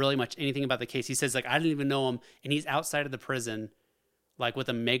knowing really much anything about the case, he says like, I didn't even know him. And he's outside of the prison, like with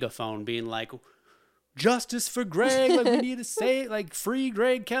a megaphone being like, justice for Greg. Like, we need to say like, free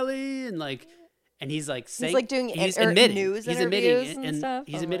Greg Kelly. And like, and he's like saying, He's like doing he's news admitting interviews and stuff.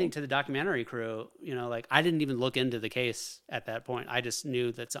 He's Oh, admitting like- to the documentary crew, you know, like, I didn't even look into the case at that point. I just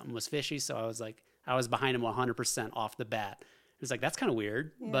knew that something was fishy. So I was like, I was behind him 100% off the bat. It was like, that's kind of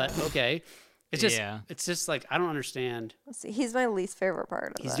weird, but okay. It's just like, I don't understand. See, he's my least favorite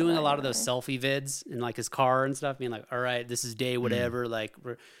part of He's that doing a lot of those documentary. selfie vids in like his car and stuff, being like, all right, this is day whatever. Like,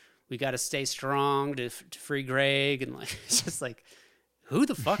 we got to stay strong to free Greg. And like, it's just like, who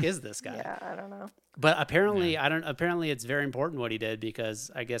the fuck is this guy? Yeah, I don't know. But apparently, apparently it's very important what he did, because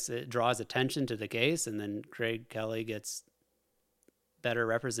I guess it draws attention to the case, and then Greg Kelly gets better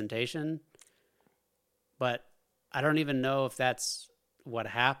representation. But I don't even know if that's what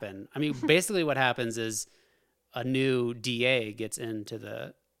happened. I mean, basically what happens is a new DA gets into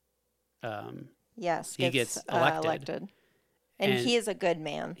the, Yes, he gets elected. And And he is a good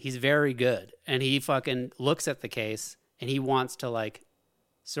man. he's very good. And he fucking looks at the case, and he wants to like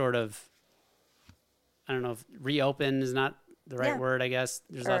sort of, I don't know if reopen is not the right Yeah. word, I guess.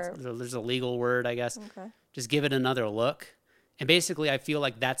 There's a legal word, I guess. Okay. Just give it another look. And basically I feel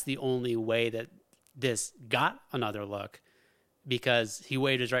like that's the only way that this got another look, because he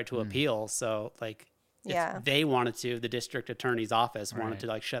waived his right to appeal. So like, if Yeah. they wanted to, the district attorney's office wanted Right. to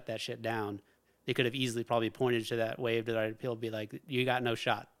like shut that shit down. They could have easily probably pointed to that waived right to appeal, be like, you got no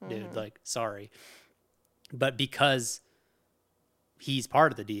shot, dude. Like, sorry. But because he's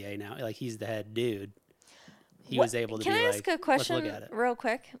part of the DA now, like he's the head dude, he was able to Can be I like, ask a let's question look at it. real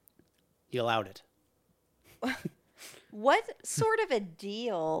quick? He allowed it. What sort of a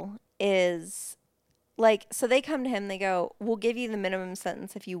deal is like, so they come to him, they go, we'll give you the minimum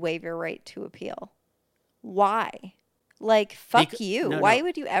sentence if you waive your right to appeal. Why? Like, fuck you. no, Why no.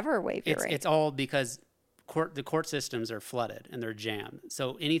 would you ever waive your right? It's all because the court systems are flooded and they're jammed.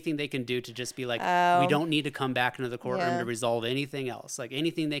 So anything they can do to just be like, we don't need to come back into the courtroom Yeah. to resolve anything else. Like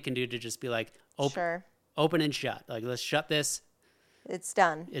anything they can do to just be like, Sure. open and shut. Like, let's shut this. It's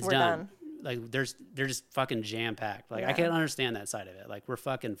done. It's We're done. Like they're just fucking jam packed. Like I Yeah. can't understand that side of it. Like we're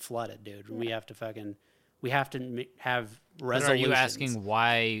fucking flooded, dude. We have to have But are resolutions. you asking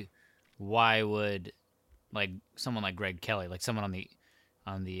why why would like someone like Greg Kelly, like someone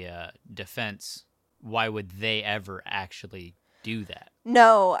on the defense, why would they ever actually do that?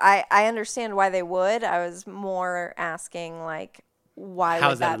 No, I understand why they would. I was more asking, like, why How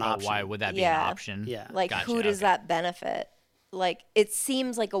would is that that an Oh, option? why would that be Yeah. an option? Yeah. like, Gotcha, who does okay. that benefit? Like, it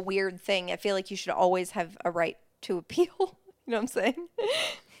seems like a weird thing. I feel like you should always have a right to appeal. You know what I'm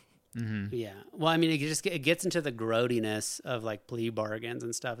saying? Yeah. Well, I mean, it gets into the grody-ness of like plea bargains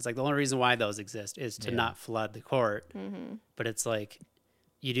and stuff. It's like the only reason why those exist is to Yeah. not flood the court. But it's like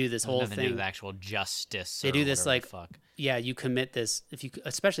you do this whole Nothing to do thing. with actual justice. They or do this, whatever the like- fuck. Yeah, you commit this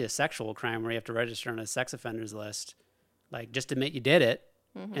especially a sexual crime where you have to register on a sex offenders list, like just admit you did it,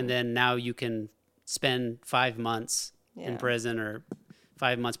 and then now you can spend 5 months Yeah. in prison or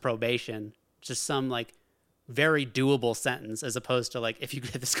 5 months probation. Just some like very doable sentence, as opposed to like if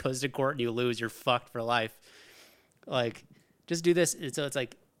this goes to court and you lose, you're fucked for life. Like just do this. And so it's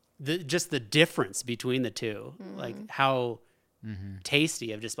like just the difference between the two, like how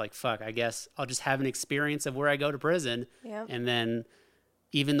tasty of just like, fuck, I guess I'll just have an experience of where I go to prison. Yep. And then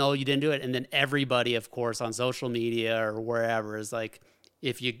even though you didn't do it, and then everybody, of course, on social media or wherever is like,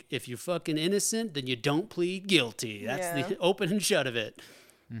 if you're fucking innocent, then you don't plead guilty. That's Yeah. the open and shut of it.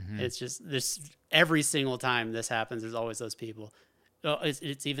 It's just this every single time this happens, there's always those people. Oh,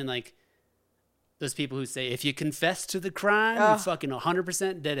 it's even like those people who say, if you confess to the crime, you Ugh. fucking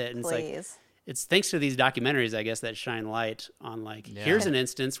 100% did it. And it's like, Please. it's thanks to these documentaries, I guess, that shine light on like, Yeah. here's an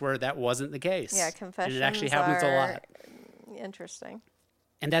instance where that wasn't the case. Yeah, And confessions it actually happens a lot. Interesting.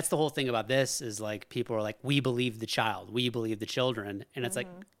 And that's the whole thing about this is like people are like, we believe the child, we believe the children. And it's like,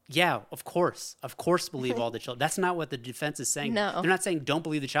 yeah, of course believe all the children. That's not what the defense is saying. No. They're not saying don't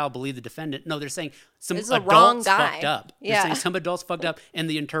believe the child, believe the defendant. No, they're saying some This is the wrong adults guy. fucked up. They're Yeah. saying some adults fucked up, and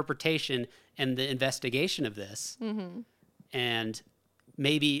the interpretation and the investigation of this. And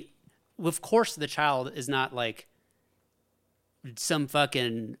maybe, of course, the child is not like some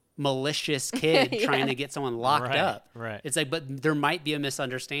fucking malicious kid trying to get someone locked Right, up. right. It's like, but there might be a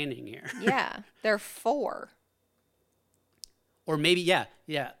misunderstanding here. Yeah, they're 4. Or maybe,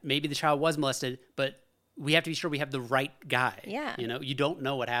 maybe the child was molested, but we have to be sure we have the right guy. Yeah. You know, you don't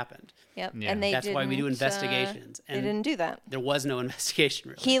know what happened. Yep. Yeah. And they That's why we do didn't, investigations. They And didn't do that. there was no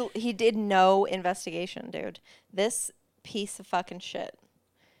investigation, really. He did no investigation, dude. This piece of fucking shit.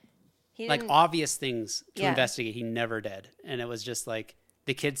 He Like didn't, obvious things to Yeah. investigate, he never did. And it was just like,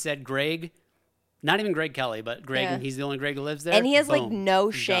 the kid said Greg, not even Greg Kelly, but Greg, Yeah. and he's the only Greg who lives there. and he has like Boom. no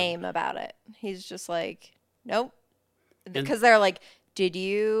He's done. shame about it. He's just like, nope. Because they're like, did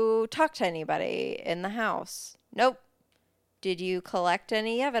you talk to anybody in the house? Nope. Did you collect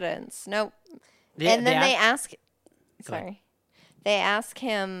any evidence? Nope. And then they ask, Go ahead. sorry, they ask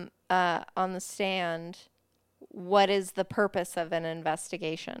him on the stand, what is the purpose of an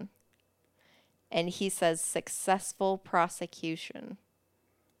investigation? And he says, successful prosecution.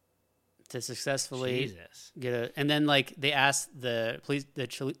 to successfully Jesus. get a, and then like they asked the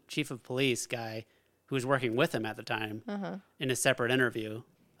chief of police guy who was working with him at the time in a separate interview,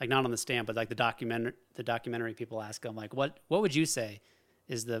 like not on the stand, but like the documentary people ask him like, what would you say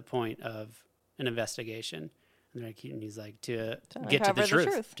is the point of an investigation? And, and he's like, to get to uncover the the truth,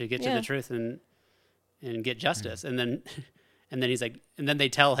 truth. to get to Yeah. the truth and get justice. And then he's like, and then they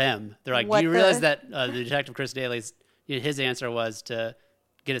tell him, they're like, What do you realize the- that the detective Chris Daly's, his answer was to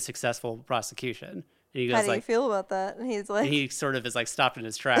get a successful prosecution. And he goes How do you like, feel about that? And he's like, and he sort of is like stopped in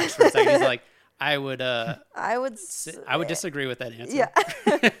his tracks for a second. He's like, I would I would. disagree with that answer. Yeah.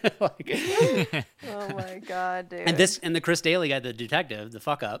 Like- Oh my god, dude. and the Chris Daly guy, the detective, the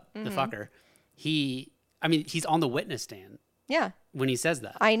fuck up, the fucker, he's on the witness stand Yeah, when he says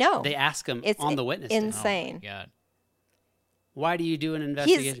that. I know. They ask him It's on the witness stand, insane. Oh my God. why do you do an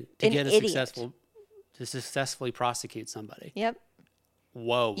investigation to an get a idiot. to successfully prosecute somebody? Yep.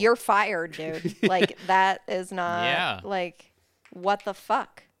 Whoa. You're fired, dude. Like that is not. Yeah. Like, what the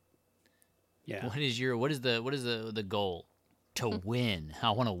fuck? yeah. What is the goal? To win.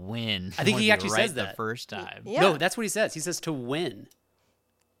 I want to win. I think wanna he be actually right says the that. first time. Yeah. No, that's what he says. He says to win.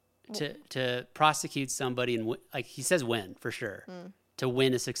 To prosecute somebody and like he says win for sure. To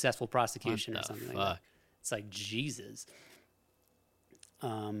win a successful prosecution or What the something like fuck? that. It's like Jesus.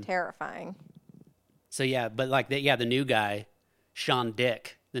 Terrifying. So yeah, but like the new guy, Sean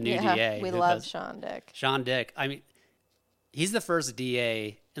Dick, the new Yeah, DA. we who love does- Sean Dick. Sean Dick. I mean, he's the first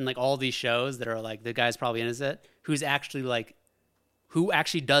DA in like all these shows that are like the guy's probably innocent, who's actually like, who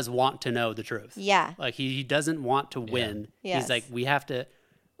actually does want to know the truth. Yeah. Like he doesn't want to win. Yes. He's like, we have to,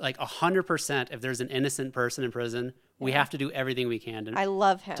 like 100%. If there's an innocent person in prison, we have to do everything we can I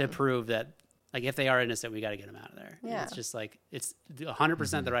love him. to prove that Like, if they are innocent, we got to get them out of there. And Yeah. it's just like, it's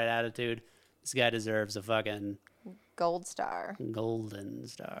 100% the right attitude. This guy deserves a fucking Gold star. golden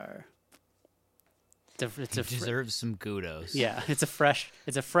star. It's a Deserves some kudos. yeah, it's a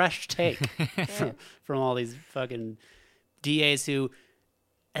fresh take from all these fucking DAs who,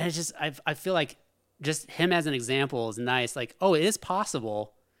 and it's just, I feel like just him as an example is nice. Like, oh, it is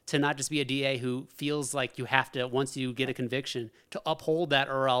possible to not just be a DA who feels like you have to, once you get a conviction, to uphold that,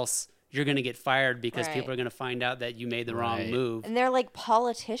 or else you're going to get fired because Right. people are going to find out that you made the wrong Right. move. And they're like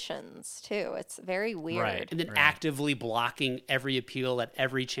politicians too. It's very weird. Right. And then actively blocking every appeal at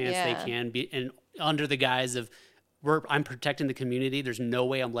every chance Yeah. they can, be, and under the guise of, I'm protecting the community. There's no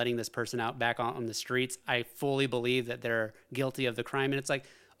way I'm letting this person out back on the streets. I fully believe that they're guilty of the crime. And it's like,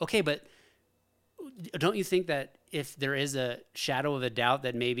 okay, but don't you think that if there is a shadow of a doubt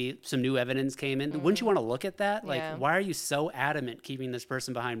that maybe some new evidence came in, wouldn't you want to look at that? Like, Yeah. why are you so adamant keeping this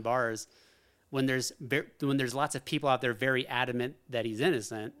person behind bars when there's lots of people out there very adamant that he's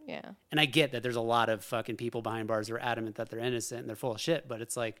innocent? Yeah. And I get that there's a lot of fucking people behind bars who are adamant that they're innocent and they're full of shit, but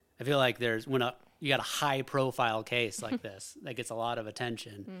it's like, I feel like you got a high profile case like this that gets a lot of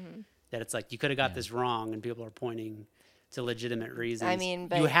attention, that it's like, you could have got this wrong, and people are pointing to legitimate reasons. I mean,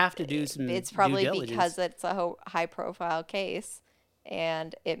 but you have to do some it's probably due diligence. because it's a high profile case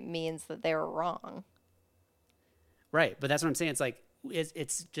and it means that they were wrong. Right. But that's what I'm saying. It's like,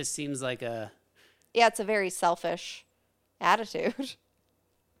 it's just seems like Yeah, it's a very selfish attitude.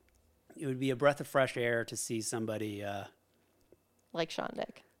 it would be a breath of fresh air to see somebody, Like Sean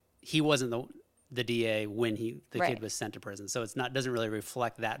Dick. he wasn't the DA when the Right. kid was sent to prison. So it's not, doesn't really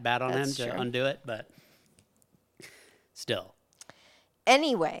reflect that bad on That's him to true. undo it, but still.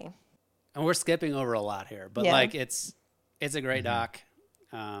 Anyway, And we're skipping over a lot here, but Yeah. like it's a great doc.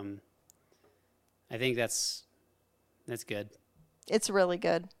 I think that's good. it's really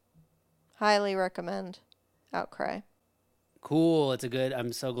good. Highly recommend Outcry. Cool.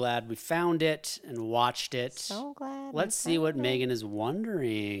 I'm so glad we found it and watched it. So glad. Let's see what Megan is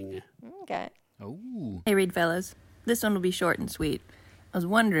wondering. Okay. Oh. Hey, Reed fellas. This one will be short and sweet. I was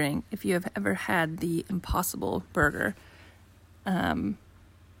wondering if you have ever had the Impossible Burger.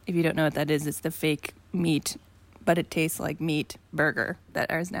 If you don't know what that is, it's the fake meat, but it tastes like meat burger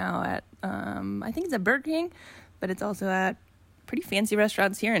that is now at, I think it's at Burger King, but it's also at pretty fancy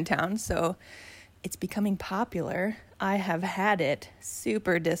restaurants here in town. So it's becoming popular. I have had it,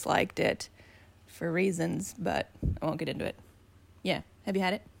 super disliked it for reasons, but I won't get into it. Yeah. Have you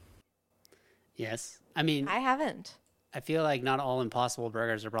had it? Yes. I mean, I haven't. I feel like not all Impossible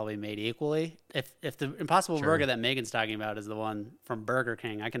Burgers are probably made equally. If the Impossible Burger that Megan's talking about is the one from Burger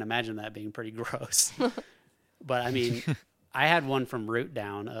King, I can imagine that being pretty gross. But I mean, I had one from Root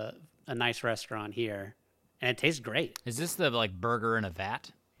Down, a nice restaurant here, and it tastes great. Is this the like burger in a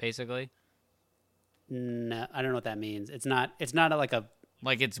vat, basically? No, I don't know what that means. It's not like a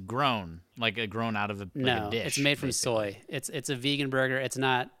Like it's grown out of a dish. It's made from basically. soy. It's a vegan burger. It's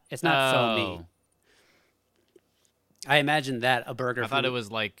not faux meat. I imagine that a burger. I thought it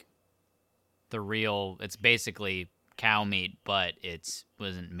was like the real. It's basically cow meat, but it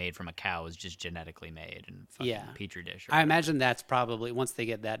wasn't made from a cow. It was just genetically made in a fucking petri dish. I imagine that's probably, once they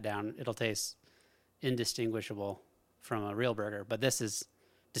get that down, it'll taste indistinguishable from a real burger. But this is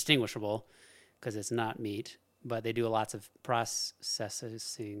distinguishable because it's not meat. But they do lots of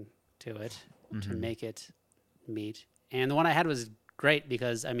processing to it to make it meat. And the one I had was great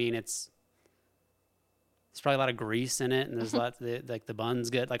because, I mean, there's probably a lot of grease in it, and there's lots like the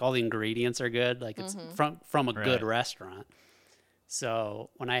bun's good, like all the ingredients are good, like it's from a good restaurant. So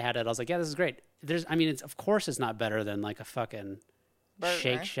when I had it, I was like, yeah, this is great. It's of course it's not better than like a fucking Burger.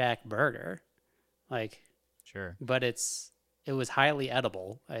 Shake Shack burger, like, Sure. but it was highly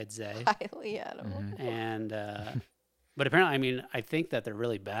edible, I'd say, Highly edible. and but apparently, I think that they're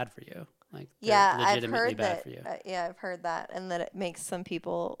really bad for you. Like, they're Yeah, I've legitimately heard bad that. for you. I've heard that, and that it makes some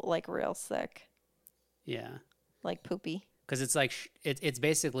people like real sick, Yeah. like poopy. Because it's like it's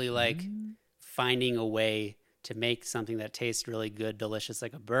basically like finding a way to make something that tastes really good, delicious,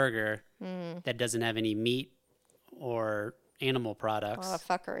 like a burger that doesn't have any meat or animal A products. lot of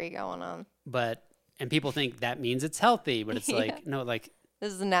fuckery going on. And people think that means it's healthy, but it's like, no, like,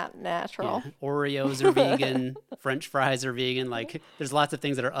 This is not natural. yeah, Oreos are vegan, French fries are vegan. Like, there's lots of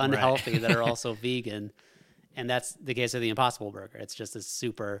things that are unhealthy that are also vegan. And that's the case of the Impossible Burger. It's just it's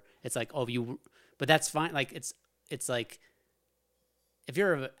like, but that's fine. Like, it's like, if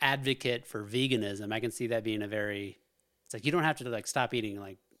you're an advocate for veganism, I can see that being it's like, you don't have to like stop eating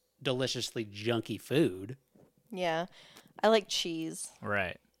like deliciously junky food. Yeah. I like cheese.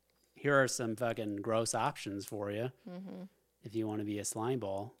 Right. Here are some fucking gross options for you. if you want to be a slime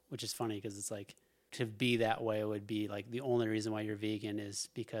ball, which is funny because it's like to be that way would be like the only reason why you're vegan is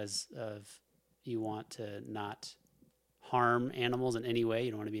because of you want to not harm animals in any way.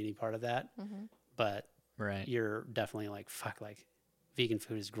 You don't want to be any part of that. But Right. you're definitely like, fuck, like vegan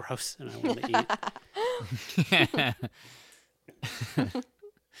food is gross and I want to eat.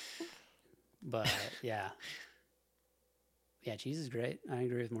 But yeah. Yeah, cheese is great. I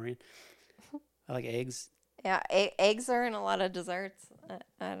agree with Maureen. I like eggs. Yeah, eggs are in a lot of desserts.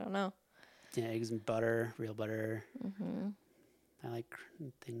 I don't know. Yeah, eggs and butter, real butter. Mm-hmm. I like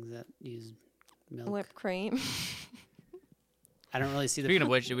things that use milk. Whipped cream. I don't really see the. Speaking of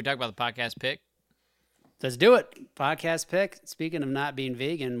which, did we talk about the podcast pick? Let's do it. Podcast pick. Speaking of not being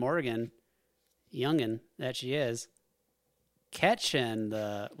vegan, Morgan, youngin that she is, catching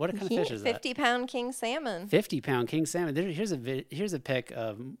the what kind of fish is that? 50-pound king salmon. 50-pound king salmon. Here's a pic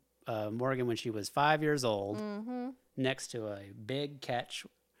of Morgan when she was 5 years old, next to a big catch,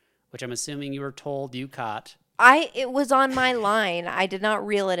 which I'm assuming you were told you caught. It was on my line. I did not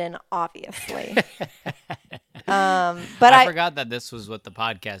reel it in, obviously. But I forgot that this was what the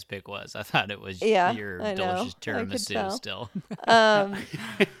podcast pick was. I thought it was Yeah, your I know. delicious I could tiramisu tell. still.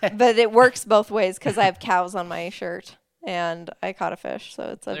 but it works both ways because I have cows on my shirt and I caught a fish,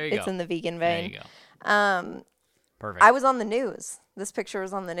 so There you it's go. in the vegan There you vein. go. Perfect. I was on the news. This picture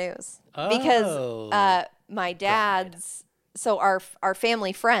was on the news because my dad's. So our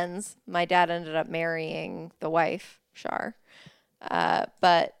family friends. My dad ended up marrying the wife, Shar,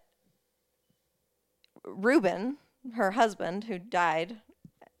 but Reuben, her husband, who died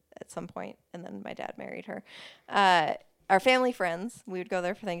at some point, and then my dad married her. Our family friends. We would go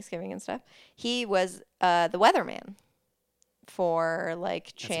there for Thanksgiving and stuff. He was the weatherman for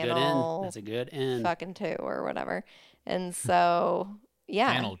like channel. That's a good end. Fucking 2 or whatever. And so,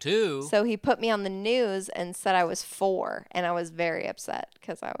 yeah. Channel 2. So he put me on the news and said I was 4, and I was very upset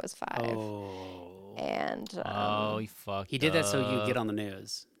because I was 5. Oh. And Oh, he fucked He did that so you up. get on the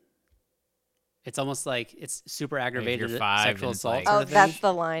news. It's almost like it's super aggravated you're 5 sexual and it's assault like- sort oh, of thing. that's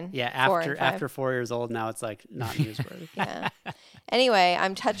the line. Yeah, 4 and 5. after 4 years old, now it's like not newsworthy. Yeah. Anyway,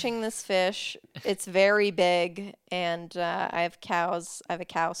 I'm touching this fish. It's very big, and I have cows. I have a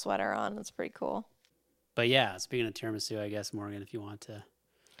cow sweater on. It's pretty cool. But yeah, speaking of tiramisu, I guess Morgan, if you want to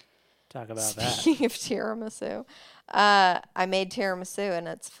talk about that. Speaking of tiramisu, I made tiramisu, and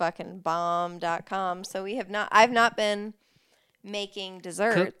it's fucking bomb.com. So I've not been making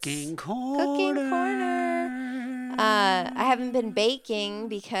desserts. Cooking corner. Cooking corner. I haven't been baking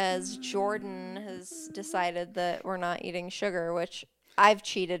because Jordan has decided that we're not eating sugar, which I've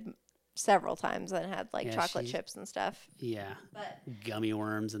cheated several times and had like Yeah, chocolate she's- chips and stuff. Yeah, But gummy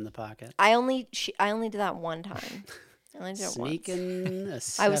worms in the pocket. I only did that one time. I only did it once. Sneaking a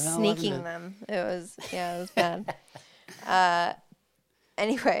I was 7-Eleven. sneaking them. It was bad.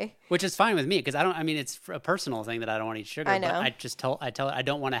 Anyway, Which is fine with me because I don't. I mean, it's a personal thing that I don't want to eat sugar. I But know. I tell her I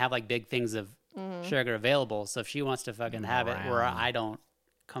don't want to have like big things of Mm-hmm. sugar available. So if she wants to fucking have it where Around. I don't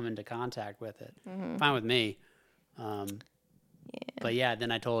come into contact with it, Mm-hmm. fine with me. But yeah,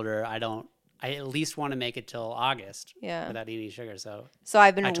 then I told her I at least want to make it till August Yeah. without eating sugar. So so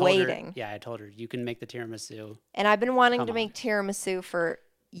I've been I told her, waiting. I told her you can make the tiramisu. And I've been wanting Come to on. make tiramisu for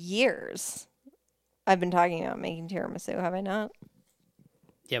years. I've been talking about making tiramisu, have I not?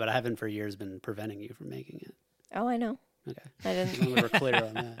 Yeah, but I haven't for years been preventing you from making it. Oh, I know. Okay, I as didn't. long as we're clear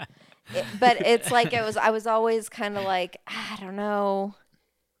on that. But it's like I was always kind of like, I don't know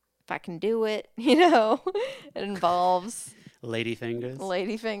if I can do it, you know? It involves Lady fingers.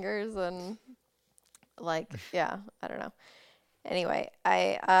 lady fingers and like, yeah, I don't know. Anyway, so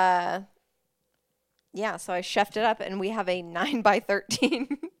I chefed it up and we have a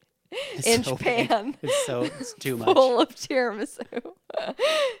 9x13 inch so big. pan. It's too much. Full of tiramisu.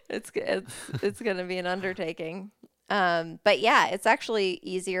 it's going to be an undertaking. But yeah, it's actually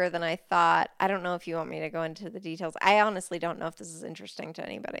easier than I thought. I don't know if you want me to go into the details. I honestly don't know if this is interesting to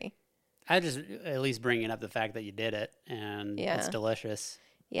anybody. I just at least bringing up the fact that you did it and Yeah. it's delicious.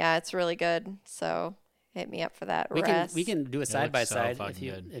 Yeah, it's really good. So hit me up for that. We Russ. can do a side by looks so side fucking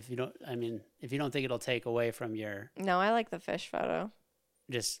good. if you don't think it'll take away from your No, I like the fish photo.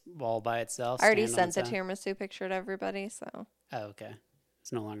 just all by itself. I already stand on sent the its own. tiramisu picture to everybody. So Oh, okay.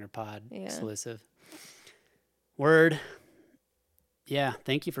 It's no longer pod Yeah. exclusive. Word. Yeah,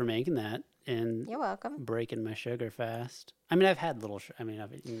 thank you for making that and you're welcome. breaking my sugar fast. I mean, I've had little. I've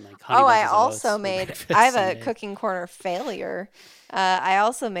eaten like honey Oh, I bunches of oats also for made. breakfast I have some a days. cooking corner failure. I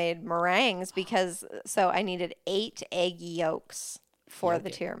also made meringues because I needed 8 egg yolks for the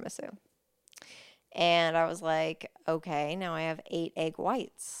Okay. tiramisu, and I was like, okay, now I have 8 egg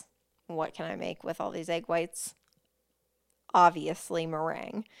whites. What can I make with all these egg whites? obviously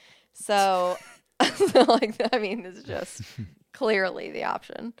meringue. So, like, I mean, it's just clearly the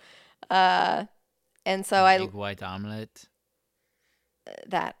option. And so Egg white omelet.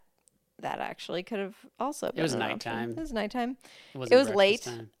 that actually could have also been was an option. nighttime. It was nighttime. wasn't It was breakfast late.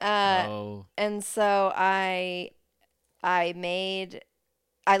 time. Oh, And so I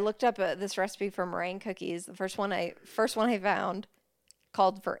looked up this recipe for meringue cookies. The first one I found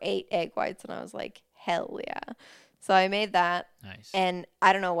called for 8 egg whites, and I was like, hell yeah. So I made that, nice. and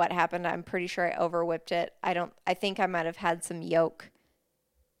I don't know what happened. I'm pretty sure I over whipped it. I think I might have had some yolk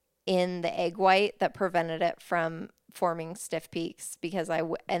in the egg white that prevented it from forming stiff peaks, because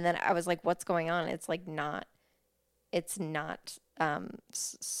and then I was like, what's going on? It's like not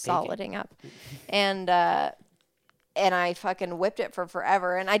soliding up. And I fucking whipped it for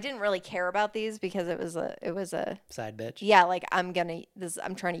forever, and I didn't really care about these because it was a Side bitch. yeah, like I'm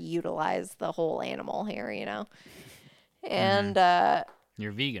trying to utilize the whole animal here, you know. And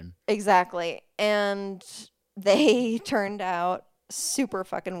You're vegan. exactly. And they turned out super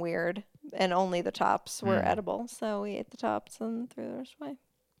fucking weird, and only the tops were edible. So we ate the tops and threw the rest away.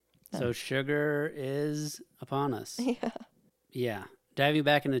 So sugar is upon us. Yeah. Yeah. Diving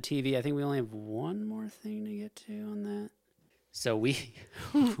back into TV, I think we only have one more thing to get to on that. So we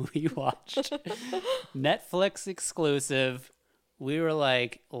watched Netflix exclusive. We were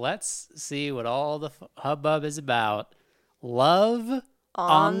like, let's see what all the hubbub is about. Love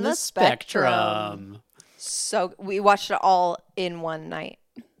on the Spectrum. So we watched it all in one night,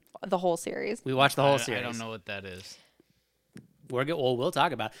 the whole series. We watched the whole series. I don't know what that is. We'll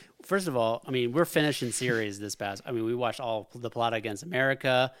talk about it. First of all, I mean, we're finishing series this past. I mean, we watched all the Plot Against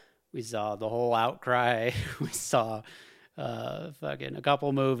America. We saw the whole Outcry. We saw fucking a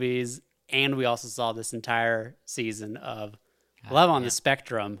couple movies, and we also saw this entire season of Love on the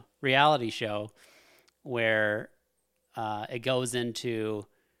Spectrum reality show, where it goes into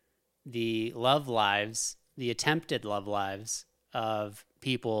the love lives, the attempted love lives of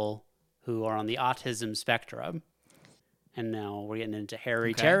people who are on the autism spectrum. And now we're getting into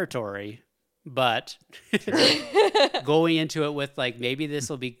hairy territory, but going into it with like, maybe this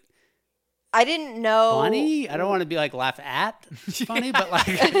will be I didn't know. funny. I don't want to be like laugh at funny, but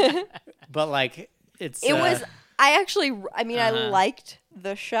like it's. It was. I actually. I mean, I liked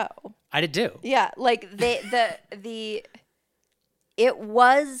the show. I did too. Yeah, like it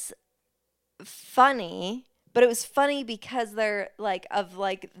was funny, but it was funny because they're like of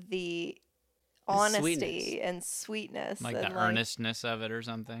like the honesty sweetness. and sweetness, Like and the earnestness of it or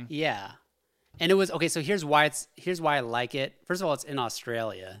something. Yeah, and it was okay. So here's why I like it. First of all, it's in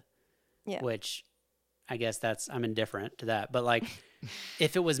Australia, Yeah. which I guess I'm indifferent to that. But like,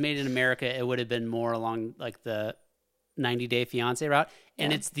 if it was made in America, it would have been more along like the 90 Day Fiance route,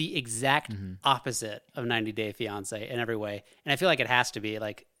 and it's the exact opposite of 90 Day Fiance in every way. And I feel like it has to be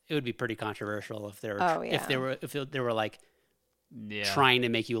like, it would be pretty controversial if they were if they were like trying to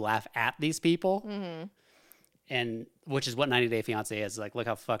make you laugh at these people. And which is what 90 Day Fiance is. Like, look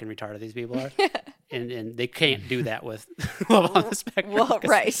how fucking retarded these people are. and they can't do that with Love on the Spectrum. Well,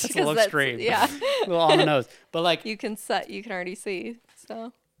 right. That's a little extreme. Yeah. A little on the nose. But like, You can already see.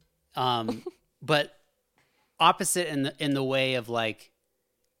 So but opposite in the way of like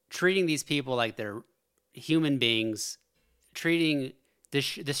treating these people like they're human beings, treating the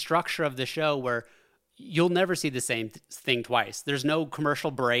structure of the show where you'll never see the same thing twice. There's no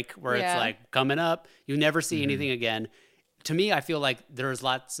commercial break where it's like coming up, you never see anything again. To me, I feel like there's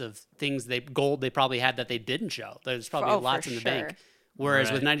lots of things they probably had that they didn't show. There's probably lots in the bank.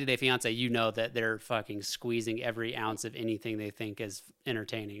 Whereas with 90 Day Fiance, you know that they're fucking squeezing every ounce of anything they think is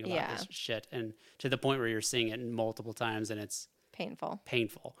entertaining about this shit. And to the point where you're seeing it multiple times and it's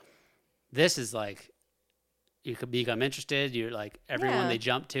painful. This is like, you could become interested. You're like, everyone they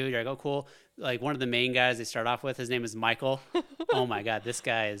jump to, you're like, oh, cool. Like one of the main guys they start off with, his name is Michael. Oh my God, this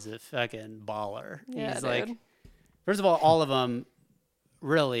guy is a fucking baller. Yeah, He's dude. like, first of all of them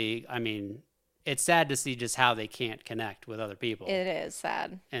really, I mean, it's sad to see just how they can't connect with other people. It is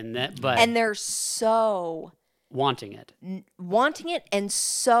sad. And they're so wanting it. And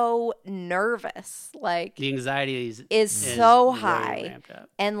so nervous. Like The anxiety is so really high. ramped up.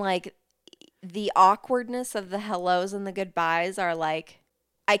 And like the awkwardness of the hellos and the goodbyes are like,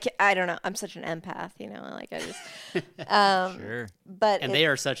 I don't know. I'm such an empath, you know, like I just, Sure. but And they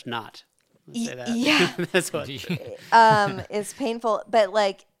are such not. Let's say that. yeah. That's what. It's painful, but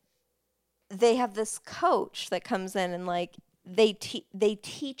like they have this coach that comes in and like they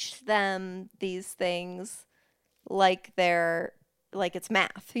teach them these things like they're like it's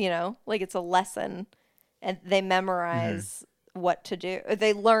math, you know, like it's a lesson, and they memorize what to do.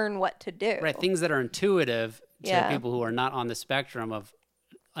 They learn what to do. Right, things that are intuitive Yeah. people who are not on the spectrum of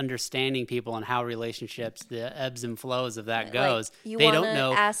understanding people and how relationships, the ebbs and flows of that goes. Like, you they don't wanna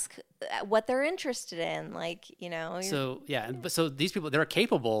know. ask what they're interested in, like, you know. So yeah, but so these people, they're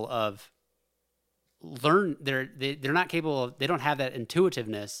capable of they're not capable of, they don't have that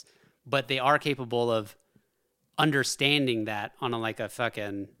intuitiveness, but they are capable of understanding that on a like a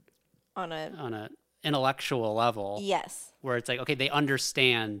fucking on a on a intellectual level. yes. Where it's like, okay, they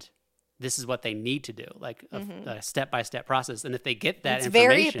understand this is what they need to do, like a step-by-step process. And if they get that It's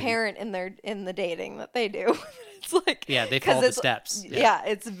very information, apparent in the dating that they do. It's like, yeah, they 'cause follow the it's- steps. Yeah.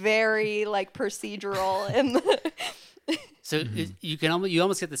 It's very like procedural in the So you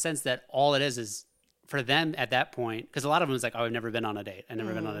almost get the sense that all it is for them at that point, because a lot of them is like, oh, I've never been on a date. I've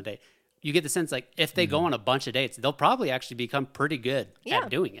never been on a date. You get the sense like if they go on a bunch of dates, they'll probably actually become pretty good Yeah. at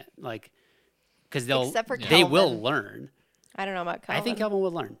doing it. Like, because Except for they will Calvin. learn. I don't know about Calvin. I think Kelvin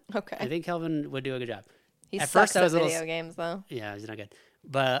would learn. Okay. I think Kelvin would do a good job. he at sucks first I was at a little video games though. Yeah, he's not good.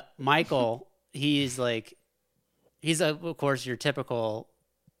 But Michael, he's of course your typical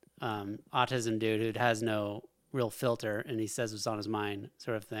autism dude who has no real filter and he says what's on his mind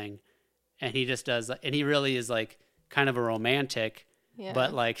sort of thing. And he just does, and he really is like kind of a romantic, Yeah.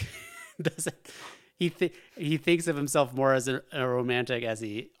 but like doesn't he thinks of himself more as a romantic as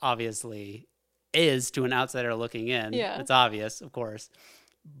he obviously is to an outsider looking in. Yeah. It's obvious, of course.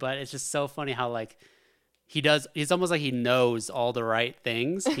 But it's just so funny how like it's almost like he knows all the right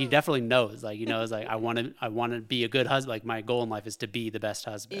things. He definitely knows, like, he knows, like, I want to be a good husband. Like, my goal in life is to be the best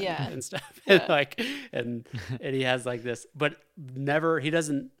husband Yeah. and stuff. And like, and he has like this, but he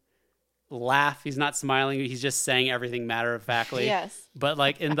doesn't laugh. He's not smiling. He's just saying everything matter of factly. Yes. But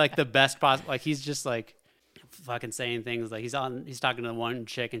like in like the best possible, like he's just like fucking saying things like he's talking to one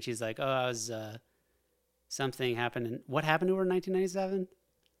chick and she's like, oh, I was, something happened. And what happened to her in 1997?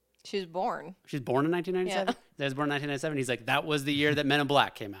 She was born. She's born in 1997. Yeah. That was born in 1997. He's like, that was the year that Men in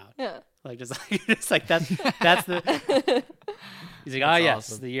Black came out. Yeah. Like just like that's the. He's like,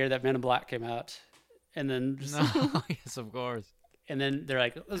 yes, awesome. the year that Men in Black came out, and then No, yes, of course. and then they're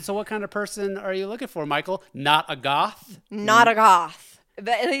like, so what kind of person are you looking for, Michael? Not a goth. Not a goth.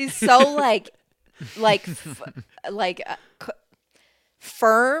 But he's so like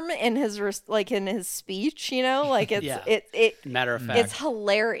firm in his in his speech, you know? Like it's Yeah. it Matter of fact, it's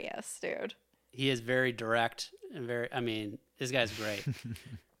hilarious, dude. he is very direct and very. I mean, this guy's great.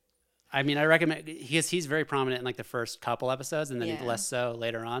 I mean, I recommend he's very prominent in like the first couple episodes, and then Yeah. less so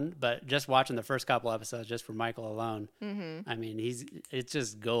later on. But just watching the first couple episodes, just for Michael alone, I mean, it's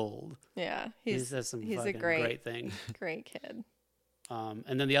just gold. Yeah. He He's says some a fucking great things. great kid.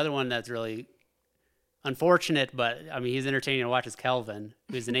 And then the other one that's really unfortunate, but I mean, he's entertaining to watch is Kelvin,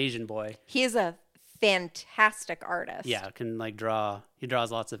 who's an Asian boy. He is a fantastic artist. Yeah, can like draw. He draws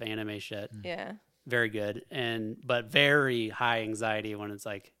lots of anime shit. Yeah. Very good, but very high anxiety when it's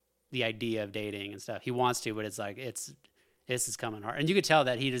like the idea of dating and stuff. He wants to, but it's like this is coming hard, and you could tell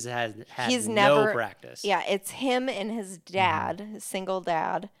that he just has He's no never practice. Yeah, it's him and his dad, his single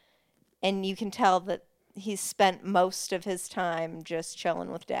dad, and you can tell that he's spent most of his time just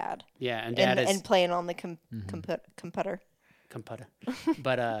chilling with dad. Yeah, and dad is and playing on the computer. computer.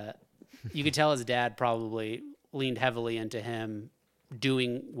 But you could tell his dad probably leaned heavily into him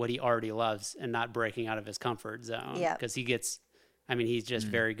doing what he already loves and not breaking out of his comfort zone. Yeah. Because he's just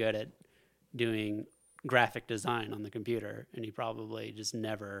very good at doing graphic design on the computer, and he probably just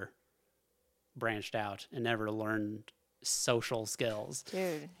never branched out and never learned social skills.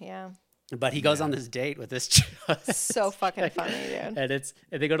 Dude, yeah. But he goes on this date with this chick. So fucking funny, dude.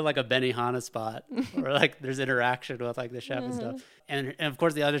 And they go to like a Benihana spot where like there's interaction with like the chef and stuff. And of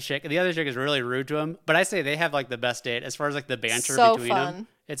course the other chick is really rude to him. But I say they have like the best date as far as like the banter So between fun. them.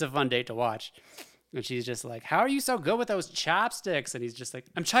 It's a fun date to watch. And she's just like, how are you so good with those chopsticks? And he's just like,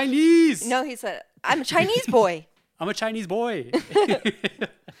 I'm Chinese. No, he said, I'm a Chinese boy. I'm a Chinese boy.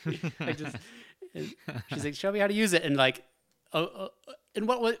 She's like, show me how to use it. And like, and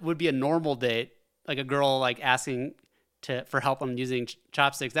what would be a normal date, like a girl like asking for help on using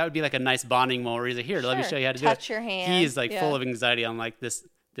chopsticks, that would be like a nice bonding moment where he's like, here, let me Sure. show you how to Touch do it. your hand. He is like Yeah. full of anxiety on like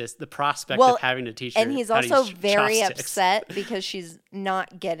the prospect Well, of having to teach her And he's how to also use very chopsticks. upset because she's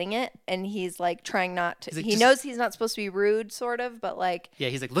not getting it. And he's like trying not to. He's like, He just- knows he's not supposed to be rude, sort of, but like. Yeah,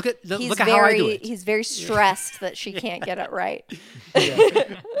 he's like, look at He's how I do very it. he's very stressed that she can't get it right.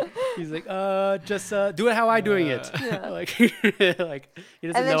 He's like, just do it how I'm doing it. Like, like he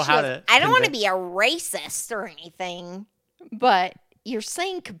doesn't And then know she how goes, to. I don't want to convey- be a racist or anything, but you're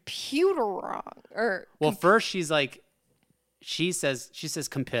saying computer wrong. Or Well, first she's like, she says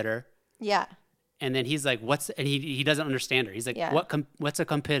computer. yeah. And then he's like, "What's?" And he doesn't understand her. He's like, Yeah. What's a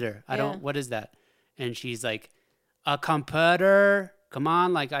computer? I Yeah. don't. What is that?" And she's like, a computer, come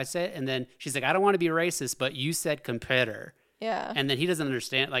on, like I said. And then she's like, I don't want to be racist, but you said computer. Yeah. And then he doesn't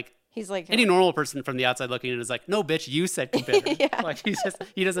understand, like, He's like, any normal person from the outside looking in is like, no, bitch, you said computer. Yeah. Like,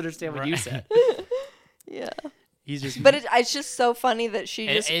 he doesn't understand what you said. yeah. He's just, But it's just so funny that she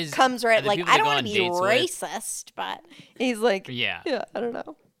It just is- comes right the like, people I that don't go want to on be dates with- racist, but he's like, Yeah. I don't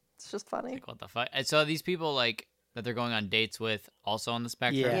know. It's just funny. Like, what the fuck? And so these people, like, that they're going on dates with also on the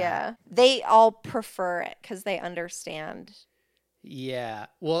spectrum? Yeah. They all prefer it because they understand. yeah.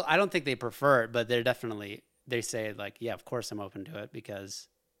 Well, I don't think they prefer it, but they say, like, yeah, of course I'm open to it because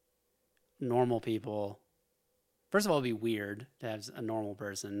normal people, first of all, it'd be weird to have a normal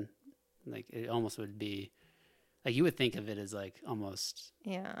person. Like, it almost would be, like, you would think of it as, like, almost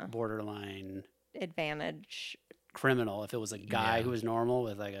Yeah. borderline Advantage. criminal if it was a guy Yeah. who was normal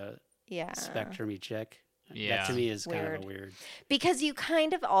with, like, a Yeah. spectrum-y chick. Yeah. That to me is kind of Weird. a weird. Because you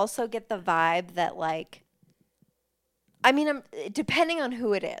kind of also get the vibe that, like, I mean, depending on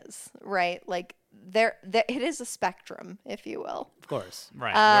who it is, right? Like, there it is a spectrum, if you will. Of course.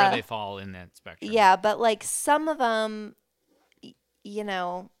 Right. Where they fall in that spectrum. Yeah, but like some of them, you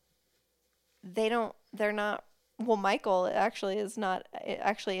know, they're not. Well, Michael actually is not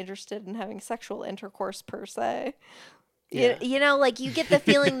actually interested in having sexual intercourse per se. Yeah. You know, like you get the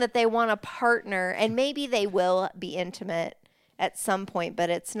feeling that they want a partner, and maybe they will be intimate at some point, but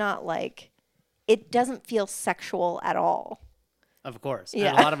it's not like it doesn't feel sexual at all. Of course. Yeah.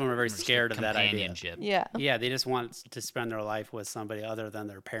 And a lot of them are very scared of that idea. Companionship. Yeah, Yeah, they just want to spend their life with somebody other than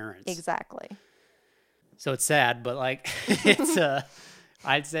their parents. exactly. So it's sad, but like it's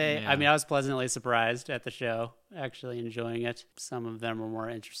I'd say Yeah. I mean I was pleasantly surprised at the show, actually enjoying it. Some of them were more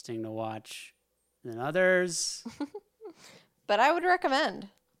interesting to watch than others. But I would recommend.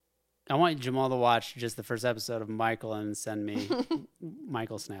 I want Jamal to watch just the first episode of Michael and send me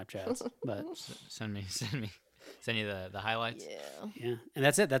Michael Snapchats. But Send you the highlights. Yeah. yeah, and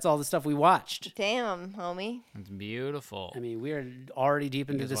that's it. That's all the stuff we watched. Damn, homie. It's beautiful. I mean, we are already deep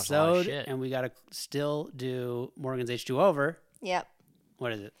into guys the watched a lot of sode, shit. and we got to still do Morgan's H2 Over. Yep.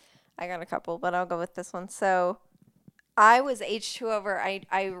 What is it? I got a couple, but I'll go with this one. So I was H2 over.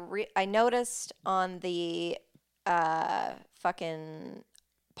 I noticed on the fucking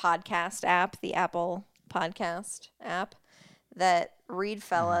podcast app, the Apple podcast app, that Read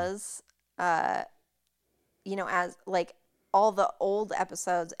Fellas, you know, as like all the old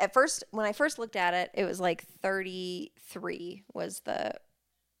episodes. At first, when I first looked at it, it was like 33 was the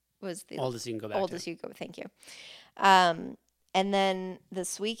Oldest you can go back oldest to. you go. Thank you. And then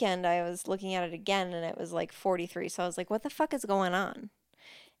this weekend I was looking at it again and it was like 43. So I was like, what the fuck is going on?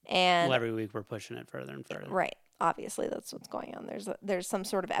 And Well, every week we're pushing it further and further. right, obviously that's what's going on. There's some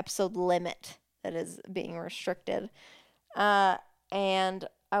sort of episode limit that is being restricted. And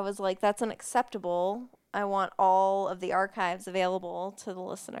I was like, that's unacceptable. I want all of the archives available to the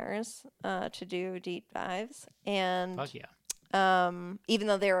listeners to do deep dives. And Fuck yeah. even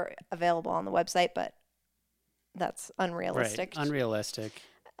though they were available on the website, but that's Right. unrealistic. Unrealistic.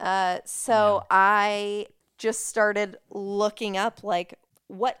 So I just started looking up like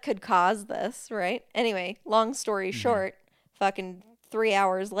what could cause this, right? Anyway, long story short, fucking 3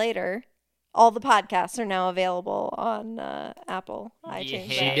 hours later, all the podcasts are now available on Apple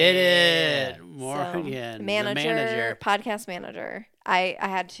iTunes. She Yeah. did it. So, Morgan, the manager, podcast manager. I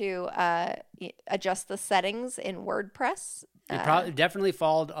had to adjust the settings in WordPress. It probably definitely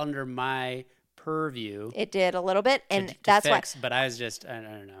followed under my purview. It did a little bit, and to that's why. fix, but I was just I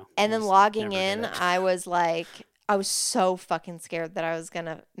don't know. And then Just logging never did in, it. I was like, I was so fucking scared that I was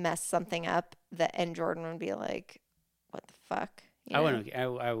gonna mess something up. And Jordan would be like, "What the fuck?" You I know? wouldn't.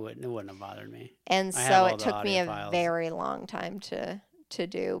 I wouldn't. It wouldn't have bothered me. And I have so all it the took me audio a files. very long time to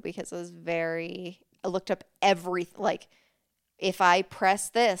do because it was very. I looked up every like, if I press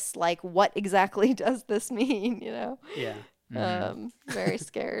this, like, what exactly does this mean? You know, Yeah. very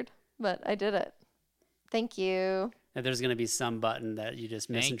scared, but I did it. Thank you. And there's gonna be some button that you just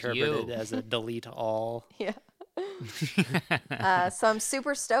Thank misinterpreted you. as a delete all. Yeah. So I'm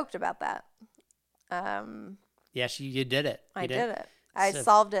super stoked about that. Yes, you did it. I You did it. I So-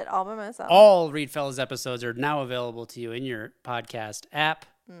 solved it all by myself. All Read Fellas episodes are now available to you in your podcast app.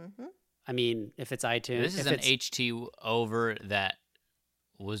 Mm-hmm. I mean, if it's iTunes, This is if an it's, H2 over that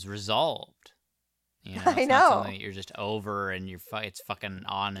was resolved. You know, I it's not know. something that you're just over and it's fucking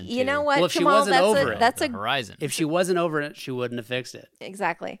on and You know what, Well, if she Jamal? wasn't That's over a it, that's the a horizon. if she wasn't over it, she wouldn't have fixed it.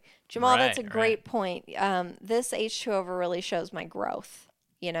 exactly, Jamal. That's a Right, great right. point. This H2 over really shows my growth.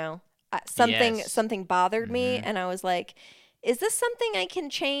 You know, something Yes. something bothered me, and I was like, is this something I can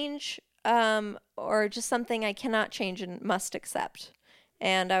change, or just something I cannot change and must accept?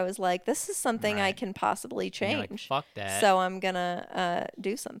 And I was like, this is something I Right. can possibly And you're like, change. fuck that. So I'm going to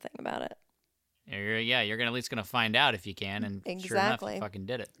do something about it. You're at least gonna find out if you can, and sure enough, Exactly. you fucking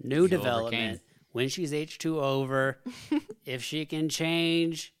did it. New You development. overcame. When she's H2 over, if she can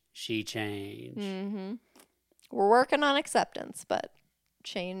change, she changed. Mm-hmm. We're working on acceptance, but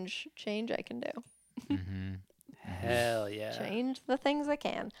change I can do. Mm-hmm. Hell yeah. Change the things I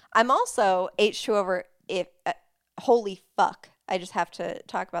can. I'm also H2 over if holy fuck. I just have to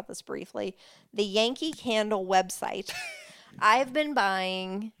talk about this briefly. The Yankee Candle website. I've been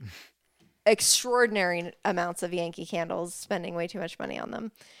buying extraordinary amounts of Yankee candles, spending way too much money on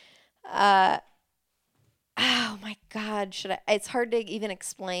them. Oh my god, should I? It's hard to even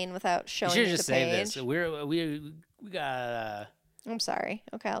explain without You showing should the just say page. this. We got I'm sorry.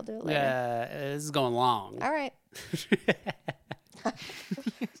 Okay, I'll do it later. this is going long. All right. All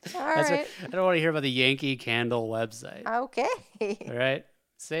That's right. I don't want to hear about the Yankee Candle website. Okay. All right,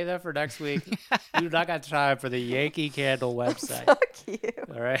 save that for next week. We do not got time for the Yankee Candle website. Fuck you.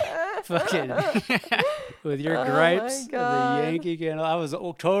 All right, fucking with your Oh gripes my of God. the Yankee Candle. I was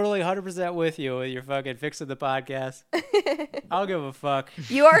totally 100% with you with your fucking fixing the podcast. I'll give a fuck.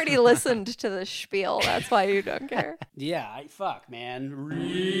 You already listened to the spiel. That's why you don't care. Yeah, fuck, man.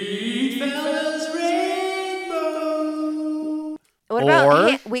 Read fellas rainbow. What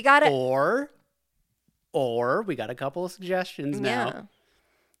about Or- we got it? Or we got a couple of suggestions Yeah.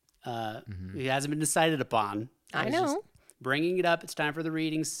 now. It hasn't been decided upon. I was just know. bringing it up. It's time for the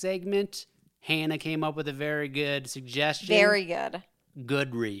reading segment. Hannah came up with a very good suggestion. Very good.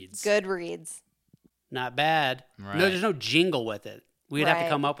 Goodreads. Good reads. Not bad. Right. No, there's no jingle with it. We'd have to Right.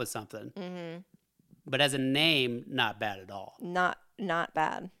 come up with something. Mm-hmm. But as a name, not bad at all. Not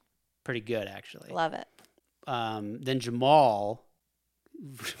bad. Pretty good, actually. Love it. Then Jamal,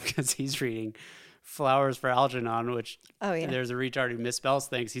 because he's reading Flowers for Algernon, which Oh yeah. there's a retard who misspells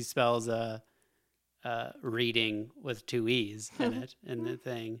things. He spells reading with 2 E's in it, in the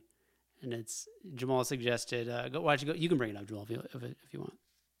thing. And it's Jamal suggested. Why don't you go? You can bring it up, Jamal, if you want.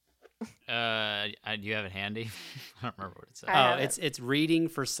 Do you have it handy? I don't remember what it said. I have It's reading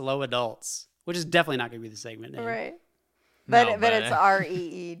for slow adults, which is definitely not going to be the segment name. Right. No, But it's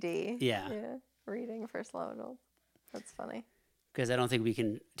REED. Yeah. Yeah. Reading for slow adults. That's funny. Because I don't think we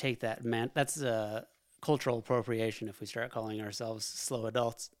can take that. Man, that's cultural appropriation if we start calling ourselves slow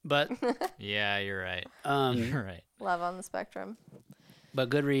adults. But Yeah, you're right. um, You're right. Love on the spectrum. but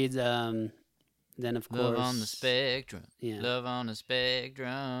Goodreads. Then of course. Love on the spectrum. Yeah. Love on the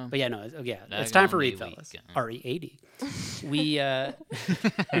spectrum. But yeah, no, it's Like time for on read, the fellas. weekend. RE80. We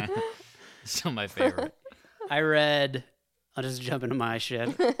Still my favorite. I read. I'll just jump into my shit.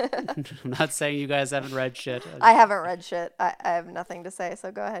 I'm not saying you guys haven't read shit. I haven't read shit. I have nothing to say,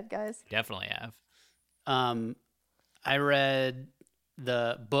 so go ahead, guys. Definitely have. I read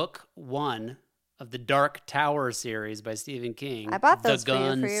the book 1 of the Dark Tower series by Stephen King. I bought The those for you for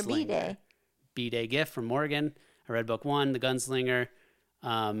your Gunslinger. B-Day. B-Day gift from Morgan. I read book 1, The Gunslinger.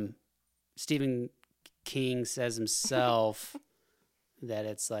 Stephen King says himself that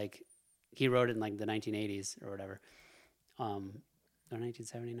it's like he wrote it in like the 1980s or whatever, or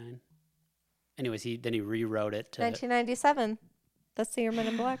 1979. Anyways, he rewrote it to 1997. That's the year Men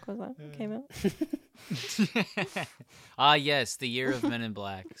in Black was on. Came out. Ah, yes, the year of Men in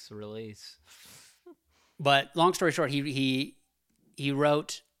Black's release. But long story short, he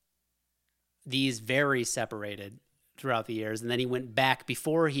wrote these very separated throughout the years, and then he went back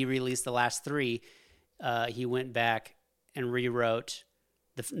before he released the last 3. He went back and rewrote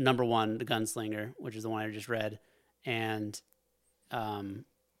the number 1, The Gunslinger, which is the one I just read, and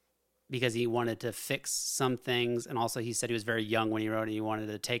because he wanted to fix some things, and also he said he was very young when he wrote it. He wanted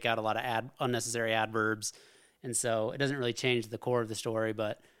to take out a lot of unnecessary adverbs, and so it doesn't really change the core of the story.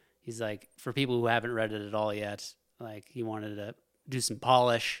 But he's like, for people who haven't read it at all yet, like he wanted to do some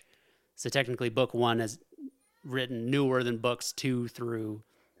polish. So technically, book 1 is written newer than books 2 through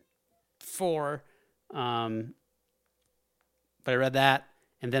 4. But I read that,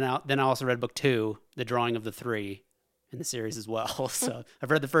 and then I also read book 2, The Drawing of the Three, in the series as well. So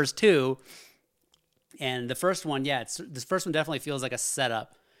I've read the first 2, and the first one, this first one definitely feels like a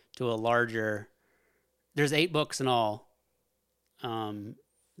setup to a larger. There's 8 books in all.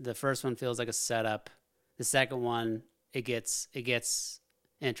 The first one feels like a setup. The second one, it gets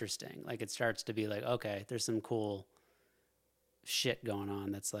interesting. Like it starts to be like, okay, there's some cool shit going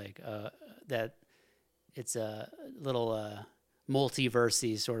on. That's like that. It's a little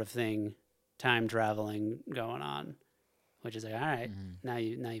multiversey sort of thing, time traveling going on, which is like, all right, now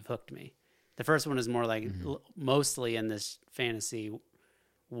you've hooked me. The first one is more like mostly in this fantasy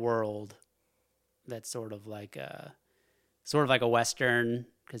world that's sort of like sort of like a Western,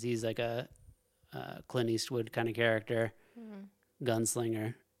 because he's like a Clint Eastwood kind of character,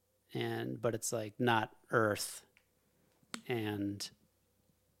 gunslinger, but it's like not Earth,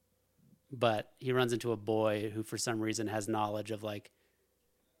 but he runs into a boy who for some reason has knowledge of like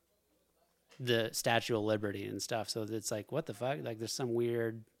the Statue of Liberty and stuff. So it's like, what the fuck? Like there's some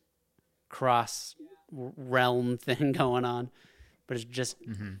weird cross realm thing going on, but it's just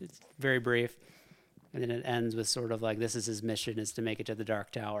it's very brief. And then it ends with sort of like, this is his mission, is to make it to the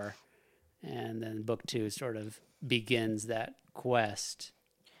Dark Tower. And then book 2 sort of begins that quest.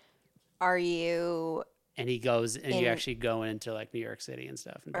 Are you And he goes, and you actually go into like New York City and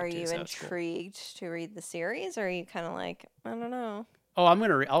stuff. In book are 2, you so it's cool. intrigued to read the series, or are you kind of like, I don't know? Oh,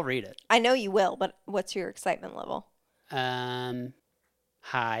 I'll read it. I know you will, but what's your excitement level? High.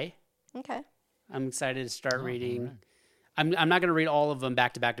 Okay. I'm excited to start reading. Right. I'm not going to read all of them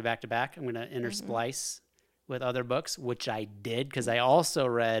back to back to back to back. I'm going to intersplice with other books, which I did because I also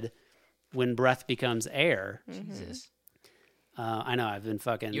read When Breath Becomes Air. Jesus. I know, I've been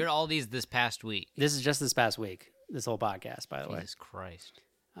fucking... You read all these this past week. This is just this past week, this whole podcast, by the way. Jesus Christ.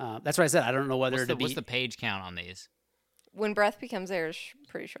 That's what I said. I don't know whether What's the page count on these? When Breath Becomes Air is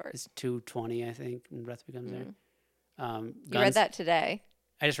pretty short. It's 220, I think, When Breath Becomes Air. You read that today.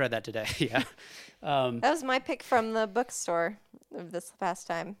 I just read that today, yeah. That was my pick from the bookstore of this past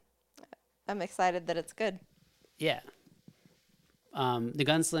time. I'm excited that it's good. Yeah. The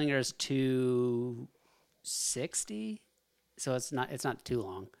Gunslinger is 260, so it's not too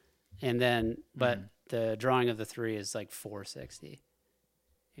long. And then, but the Drawing of the Three is like 460.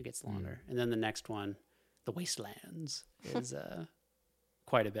 It gets longer. And then the next one, The Wastelands, is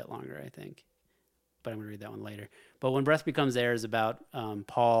quite a bit longer, I think. But I'm going to read that one later. But When Breath Becomes Air is about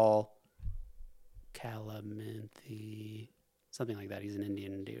Paul Calamanthi, something like that. He's an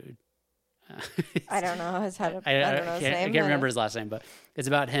Indian dude. I don't know. I don't know his name. I can't remember his last name, but it's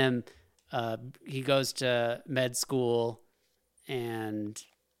about him. He goes to med school and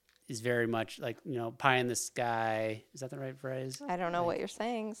is very much like, pie in the sky. Is that the right phrase? I don't know what you're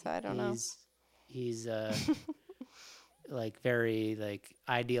saying, so I don't know. He's like very like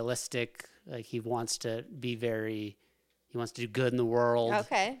idealistic. Like he wants to do good in the world.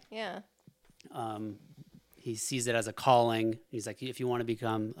 Okay, yeah. He sees it as a calling. He's like, if you want to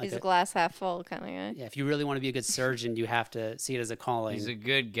become like he's a glass half full kind of guy. Yeah, if you really want to be a good surgeon, you have to see it as a calling. He's a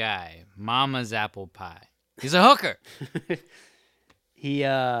good guy. Mama's apple pie. He's a hooker. He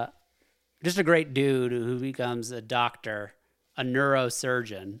just a great dude who becomes a doctor, a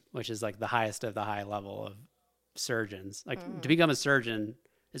neurosurgeon, which is like the highest of the high level of surgeons. Like to become a surgeon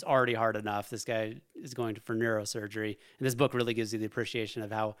is already hard enough. This guy is going for neurosurgery, and this book really gives you the appreciation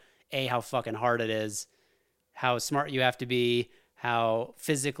of how fucking hard it is, how smart you have to be, how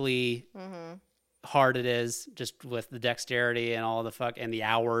physically hard it is, just with the dexterity and all the and the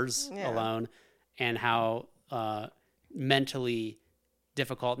hours alone, and how mentally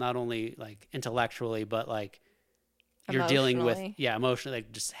difficult, not only like intellectually, but like you're dealing with emotionally,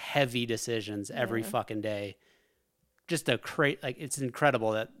 like just heavy decisions every fucking day. Just it's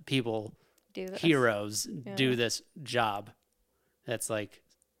incredible that people, heroes, do this job. That's like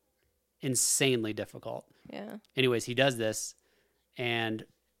insanely difficult. Yeah. Anyways, he does this, and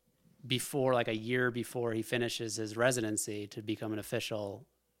a year before he finishes his residency to become an official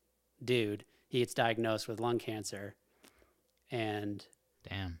dude, he gets diagnosed with lung cancer. And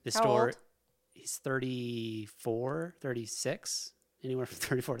damn, the How story, old? he's 34, 36, anywhere from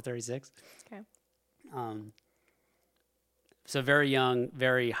 34 to 36. Okay. So very young,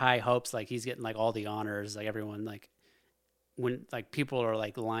 very high hopes. Like he's getting like all the honors. Like everyone, like when like people are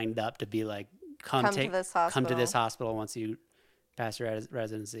like lined up to be like, come to this hospital once you pass your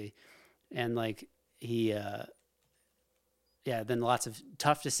residency. And like then lots of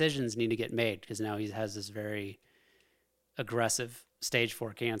tough decisions need to get made because now he has this very aggressive stage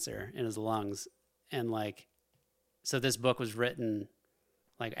 4 cancer in his lungs. And like, so this book was written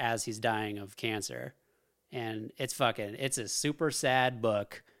like as he's dying of cancer. And it's a super sad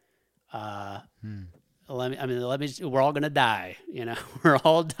book. We're all going to die, we're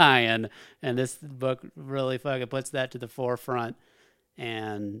all dying. And this book really fucking puts that to the forefront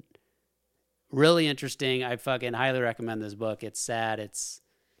and really interesting. I fucking highly recommend this book. It's sad. It's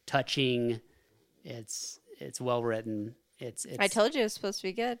touching. It's well written. I told you it was supposed to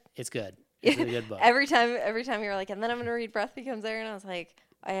be good. It's good. It's a good book. Every time you were like, and then I'm going to read Breath Becomes Air. And I was like,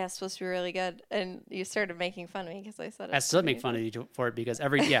 oh yeah, it's supposed to be really good. And you started making fun of me because I said it. I still make fun of you for it because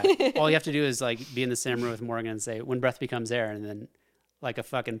all you have to do is like be in the same room with Morgan and say, when breath becomes air. And then like a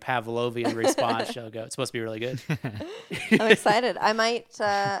fucking Pavlovian response, she'll go, it's supposed to be really good. I'm excited. I might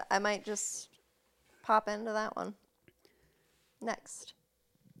just pop into that one. Next.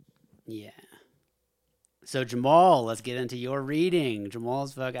 Yeah. So Jamal, let's get into your reading.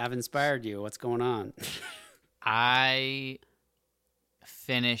 Jamal's I've inspired you. What's going on? I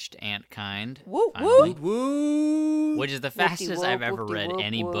finished Antkind, Woo, finally, Woo! which is the Whoopty fastest I've whoop, ever whoopty read whoop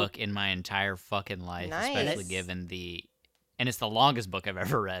any whoop. book in my entire fucking life, Nice. especially given and it's the longest book I've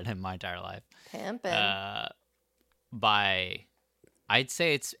ever read in my entire life. Pimpin'. I'd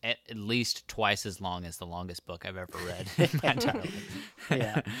say it's at least twice as long as the longest book I've ever read in my entire life.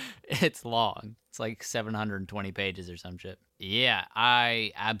 Yeah. It's long. It's like 720 pages or some shit. Yeah,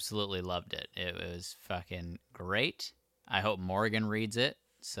 I absolutely loved it. It was fucking great. I hope Morgan reads it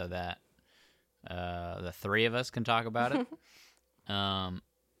so that the three of us can talk about it.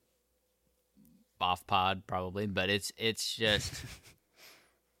 Off pod probably, but it's just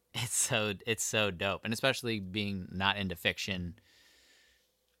it's so dope, and especially being not into fiction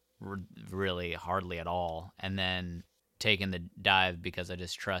really hardly at all, and then taking the dive because I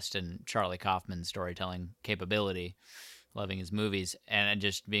just trust in Charlie Kaufman's storytelling capability, loving his movies, and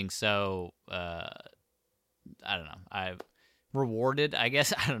just being so I don't know, I've rewarded, I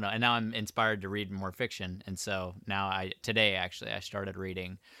guess. I don't know, and now I'm inspired to read more fiction, and so now today I started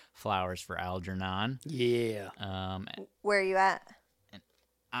reading Flowers for Algernon. Yeah. Where are you at?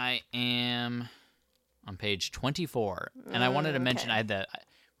 I am on page 24, and I wanted to mention okay.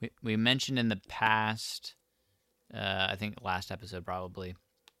 we mentioned in the past, I think last episode probably,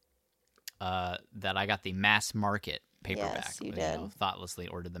 that I got the Mass Market paperback. Yes, you did. Thoughtlessly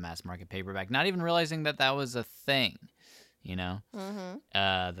ordered the Mass Market paperback, not even realizing that was a thing. That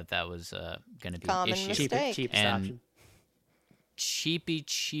was going to be Common an issue. mistake. Cheapest And option.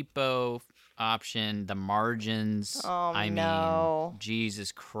 Cheapo option, the margins. Oh, I no. mean,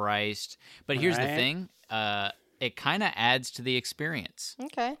 Jesus Christ. But here's the Right. thing. It kind of adds to the experience.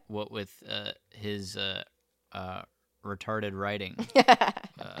 Okay. What with his retarded writing.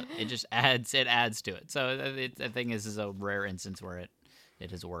 It just adds to it. So I think this is a rare instance where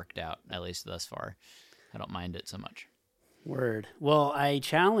it has worked out, at least thus far. I don't mind it so much. Word. Well, I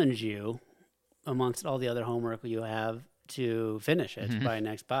challenge you, amongst all the other homework you have, to finish it by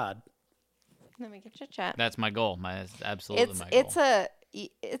next pod. Let me get your chat. That's my goal. That's absolutely my goal.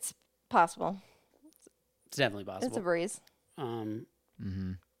 It's possible. It's definitely possible. It's a breeze.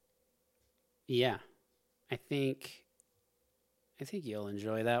 Yeah, I think you'll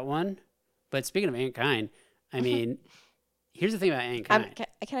enjoy that one. But speaking of Antkind, I mean, here's the thing about Antkind.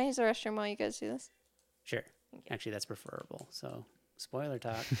 Can I use the restroom while you guys do this? Sure. Actually, that's preferable. So, spoiler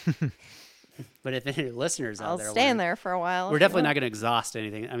talk. But if any listeners out I'll there, stay in there for a while. we're definitely not going to exhaust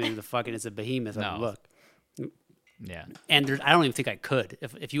anything. I mean, it's a behemoth of a No. book. Yeah. And I don't even think I could.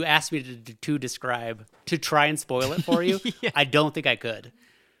 If you asked me to try and spoil it for you, I don't think I could.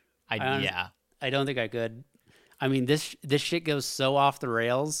 I don't think I could. I mean, this shit goes so off the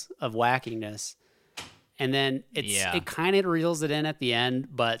rails of wackiness, and then it kind of reels it in at the end,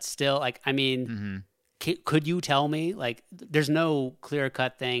 but still, like, I mean, could you tell me, like, there's no clear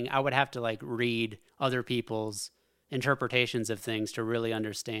cut thing? I would have to like read other people's interpretations of things to really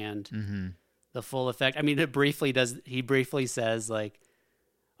understand the full effect. I mean, he briefly says like,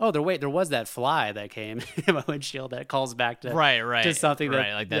 oh, there was that fly that came in my windshield that calls back to to something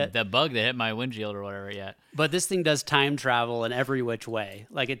like that bug that hit my windshield or whatever. Yeah. But this thing does time travel in every which way.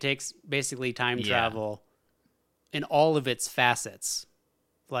 Like, it takes basically time travel in all of its facets.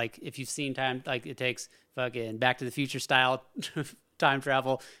 Like, if you've seen time, like, it takes fucking Back to the Future style time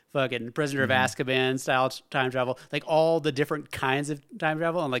travel, fucking Prisoner of Azkaban style time travel, like all the different kinds of time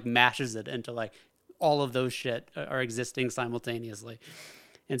travel, and like mashes it into like all of those shit are existing simultaneously.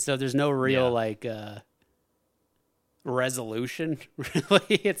 And so there's no real like resolution,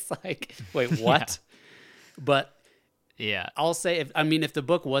 really. It's like, wait, what? But I'll say, if the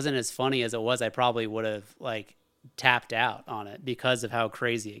book wasn't as funny as it was, I probably would have like tapped out on it because of how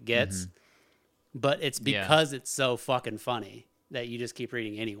crazy it gets. But it's because it's so fucking funny that you just keep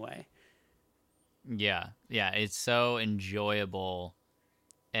reading anyway. Yeah, it's so enjoyable,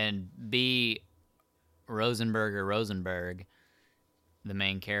 and Rosenberg, the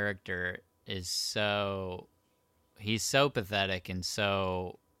main character, he's so pathetic and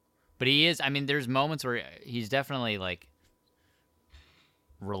so, but he is. I mean, there's moments where he's definitely like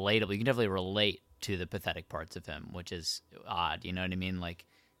relatable. You can definitely relate to the pathetic parts of him, which is odd. You know what I mean? Like,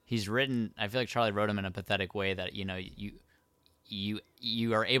 he's written. I feel like Charlie wrote him in a pathetic way that you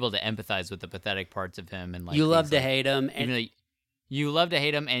are able to empathize with the pathetic parts of him, and like you love to hate him, and you love to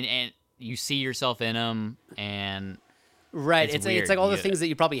hate him, and you see yourself in him, and right. It's like all the things that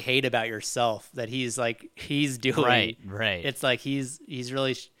you probably hate about yourself that he's doing. Right. It's like he's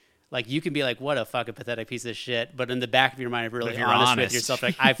really like you can be like, what a fucking pathetic piece of shit, but in the back of your mind, if you're really if you're honest with honest. yourself,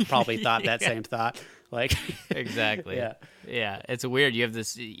 like I've probably thought that same thought. Like Exactly. Yeah. Yeah. It's weird. You have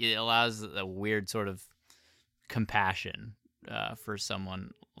this. It allows a weird sort of compassion for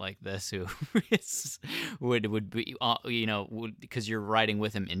someone like this who would be because you're writing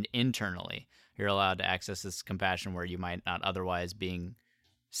with him internally. You're allowed to access this compassion where you might not otherwise, being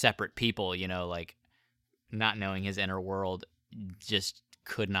separate people. Like not knowing his inner world, just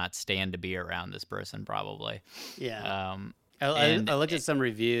could not stand to be around this person probably. Yeah. I And- looked at some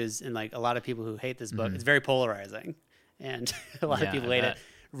reviews, and like a lot of people who hate this book, it's very polarizing, and a lot of Yeah, people I hate bet. it.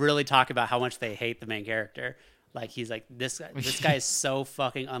 Really talk about how much they hate the main character. Like he's like this guy is so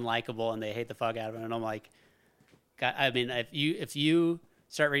fucking unlikable, and they hate the fuck out of him. And I'm like, God, I mean, if you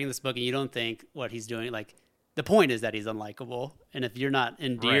start reading this book and you don't think what he's doing, like the point is that he's unlikable, and if you're not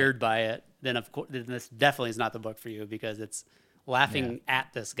endeared by it, then of course this definitely is not the book for you, because it's laughing at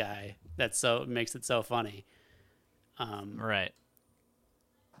this guy makes it so funny. Right.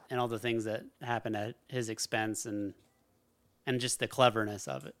 And all the things that happen at his expense, and just the cleverness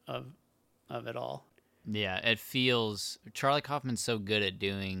of it of it all. Yeah, it feels Charlie Kaufman's so good at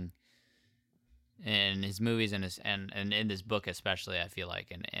doing in his movies and in this book especially. I feel like,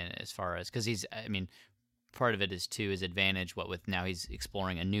 and as far as because part of it is to his advantage. What with now he's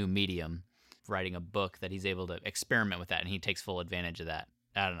exploring a new medium, writing a book that he's able to experiment with that, and he takes full advantage of that.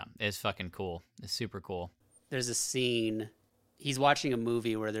 I don't know, it's fucking cool. It's super cool. There's a scene. He's watching a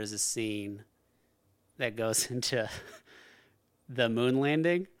movie where there's a scene that goes into the moon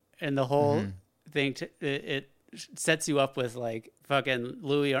landing, and the whole thing. It sets you up with like fucking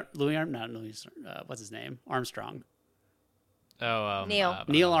what's his name? Armstrong. Neil.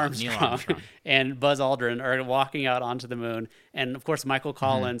 Neil Armstrong and Buzz Aldrin are walking out onto the moon, and of course Michael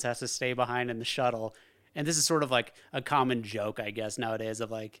Collins has to stay behind in the shuttle. And this is sort of like a common joke, I guess, nowadays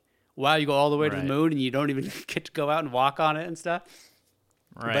of like, wow, you go all the way to the Right. moon and you don't even get to go out and walk on it and stuff.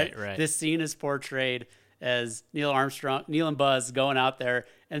 Right, But right. this scene is portrayed as Neil and Buzz going out there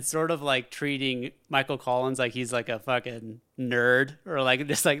and sort of like treating Michael Collins like he's like a fucking nerd, or like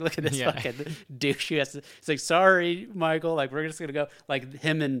just like, look at this Yeah. fucking douche. It's like, sorry, Michael, like we're just gonna go. Like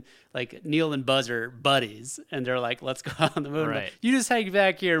him and like Neil and Buzz are buddies, and they're like, let's go out on the moon. But Right. you just hang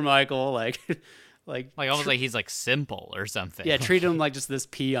back here, Michael. Like almost like he's like simple or something. yeah, treat him like just this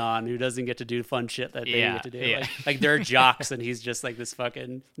peon who doesn't get to do fun shit that they Yeah, get to do. yeah. Like they're jocks and he's just like this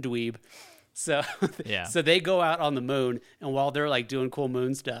fucking dweeb. So Yeah. so they go out on the moon, and while they're like doing cool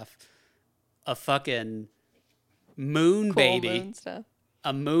moon stuff, a fucking moon baby, stuff.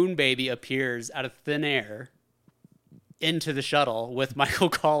 a moon baby appears out of thin air into the shuttle with Michael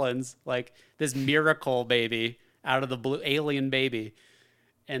Collins, like this miracle baby out of the blue, alien baby,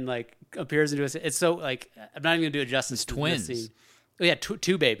 and like appears into it's so like, I'm not even gonna do it justice. to twins. this scene. Oh yeah,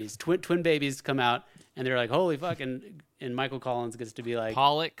 two babies, twin babies come out, and they're like, holy fuck, and Michael Collins gets to be like,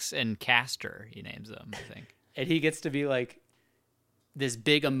 Pollux and Castor, he names them, I think. and he gets to be like this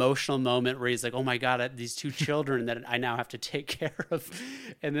big emotional moment where he's like, oh my god, these two children that I now have to take care of,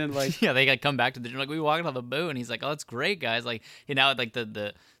 and then like Yeah, they come back to the like we walked on the moon. He's like, "Oh, that's great, guys!" Like, like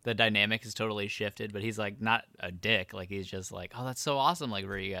the dynamic is totally shifted. But he's like not a dick. Like he's just like, "Oh, that's so awesome, like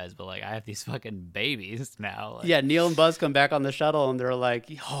for you guys." But like, I have these fucking babies now. Like, yeah, Neil and Buzz come back on the shuttle, and they're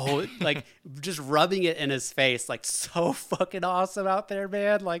like, oh, like just rubbing it in his face, like so fucking awesome out there,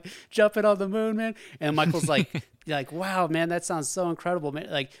 man, like jumping on the moon, man. And Michael's like, like, wow, man, that sounds so incredible, man.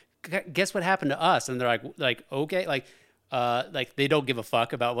 Like, guess what happened to us? And they're like, okay, like they don't give a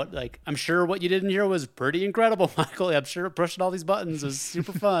fuck about what, like, I'm sure what you did in here was pretty incredible, Michael. I'm sure pushing all these buttons was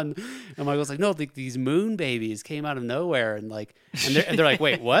super fun. And Michael's like, no, these moon babies came out of nowhere, and like, and they're like,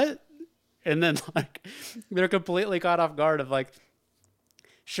 wait, what? And then like they're completely caught off guard of like,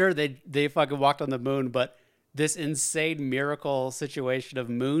 sure, they fucking walked on the moon, but this insane miracle situation of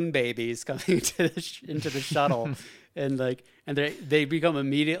moon babies coming into the shuttle, and like, and they become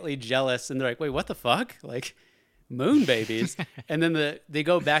immediately jealous, and they're like, wait, what the fuck? Like, moon babies. And then they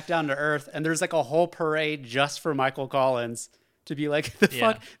go back down to Earth, and there's like a whole parade just for Michael Collins to be like,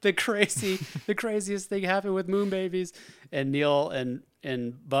 the craziest thing happened with moon babies. And Neil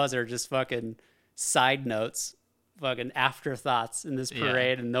and Buzz are just fucking side notes, fucking afterthoughts in this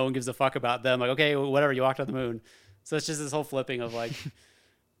parade, and no one gives a fuck about them. Like, okay, whatever, you walked on the moon. So it's just this whole flipping of like,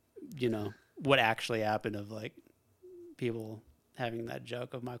 you know, what actually happened, of like people having that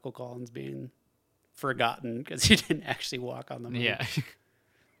joke of Michael Collins being forgotten because he didn't actually walk on the moon. yeah.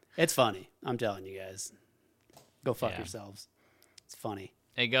 It's funny. I'm telling you guys. Go fuck Yeah. yourselves. It's funny.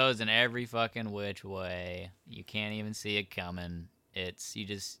 It goes in every fucking which way. You can't even see it coming. You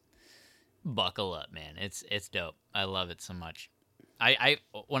just buckle up, man. It's dope. I love it so much. I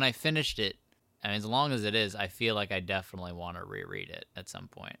when I finished it, I mean, as long as it is, I feel like I definitely want to reread it at some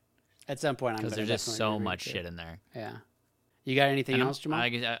point At some point, I'm because gonna there's just definitely so reread much it. shit in there. Yeah. You got anything And else, Jamal?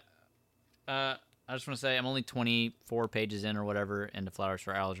 I just want to say I'm only 24 pages in or whatever into Flowers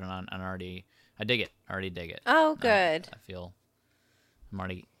for Algernon, and I dig it. I already dig it. Oh, good. I'm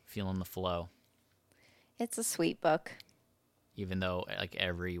already feeling the flow, It's a sweet book. even though like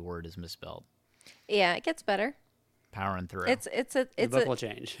every word is misspelled. Yeah, it gets better. Powering through. It's the book will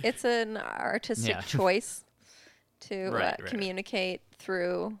change. it's an artistic Yeah. choice to Right. communicate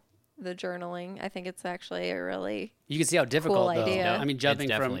through the journaling. I think it's actually a really You can see how difficult though. idea. I mean, jumping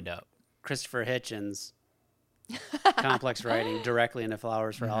it's from definitely dope. Christopher Hitchens' complex writing directly into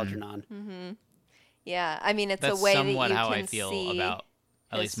Flowers for Algernon. yeah. I mean, it's That's a way somewhat that you how can I feel see about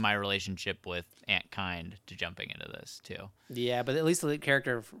at least his- my relationship with Aunt Kind to jumping into this too. Yeah, but at least the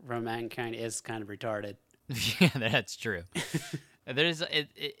character from Mankind is kind of retarded. Yeah, that's true. There's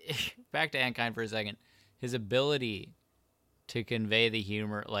back to Aunt Kind for a second. His ability to convey the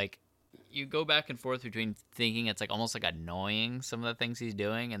humor, like you go back and forth between thinking it's like almost like annoying some of the things he's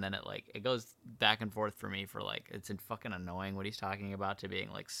doing, and then it goes back and forth for me for like it's fucking annoying what he's talking about to being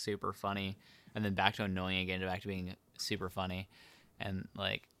like super funny, and then back to annoying again to back to being super funny, and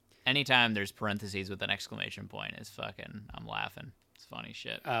like anytime there's parentheses with an exclamation point is fucking I'm laughing. It's funny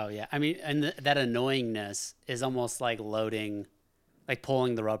shit. Oh yeah, I mean, and that annoyingness is almost like loading, like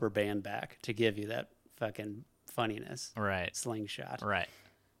pulling the rubber band back to give you that fucking funniness. Right. Slingshot. Right.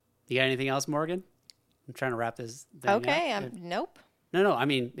 You got anything else, Morgan? I'm trying to wrap this thing up. Okay, nope. No. I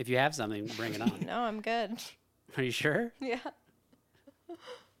mean, if you have something, bring it on. No, I'm good. Are you sure? Yeah,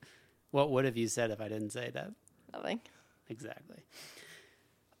 What would have you said if I didn't say that? nothing. Exactly.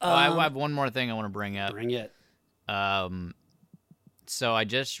 I have one more thing I want to bring up. Bring it. So I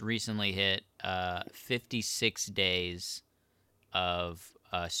just recently hit 56 days of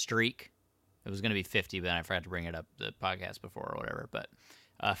streak. It was going to be 50, but then I forgot to bring it up the podcast before or whatever. But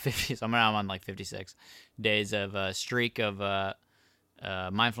 50. So I'm on like 56 days of streak of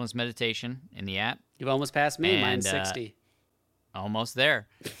mindfulness meditation in the app. You've almost passed me. And, Mine's 60. Almost there,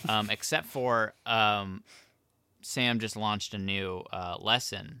 except for Sam just launched a new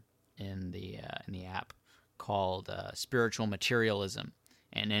lesson in the app called Spiritual Materialism,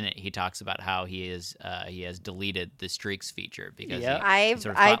 and in it he talks about how he has deleted the streaks feature because Yep. he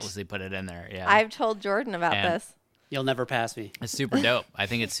sort of thoughtlessly put it in there. Yeah, I've told Jordan about And- this. You'll never pass me. it's super dope. I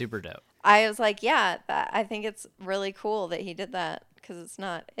think it's super dope. I was like, yeah, I think it's really cool that he did that because it's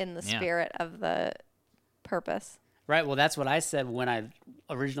not in the Yeah. spirit of the purpose. Right. Well, that's what I said when I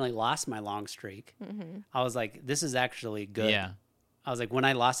originally lost my long streak. Mm-hmm. I was like, this is actually good. Yeah, I was like, when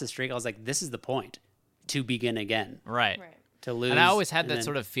I lost the streak, I was like, this is the point to begin again, right. to lose. And I always had that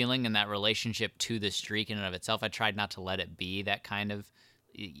sort of feeling in that relationship to the streak in and of itself. I tried not to let it be that kind of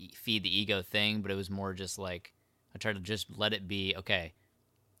feed the ego thing, but it was more just like I tried to just let it be, okay,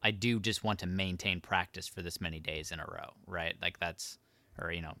 I do just want to maintain practice for this many days in a row, right? Like that's,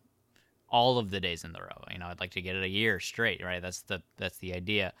 or, all of the days in the row. I'd like to get it a year straight, right? That's the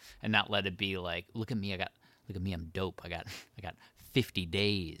idea, and not let it be like, look at me, I'm dope. I got 50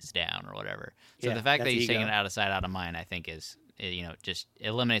 days down or whatever. So Yeah, the fact that that's he's taking ego. it out of sight, out of mind, I think is, just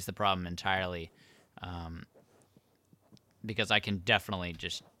eliminates the problem entirely. Because I can definitely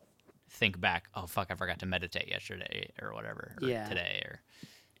just think back, oh fuck, I forgot to meditate yesterday or whatever, or Yeah. today, or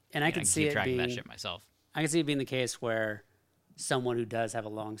and I can see keep it track of that being, shit myself. I can see it being the case where someone who does have a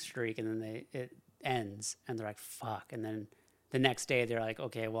long streak and then it ends and they're like, fuck. And then the next day they're like,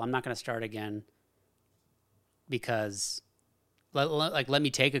 okay, well, I'm not going to start again because let me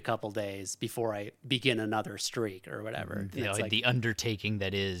take a couple days before I begin another streak or whatever. And it's like, The undertaking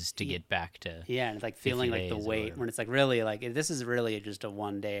that is to get back to. yeah, and it's like feeling like the days or weight whatever. when it's like really like this is really just a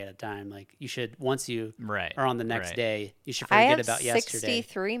one day at a time. Like you should, once you Right. are on the next right. day, you should I forget have about yesterday.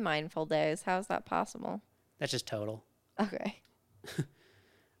 63 mindful days. How is that possible? That's just total. Okay.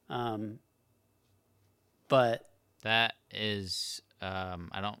 But That is, I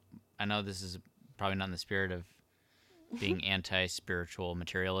know this is probably not in the spirit of being anti-spiritual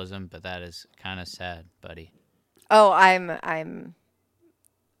materialism, but that is kind of sad, buddy. Oh, I'm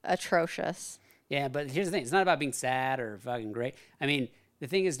atrocious. yeah, but here's the thing: it's not about being sad or fucking great. I mean, the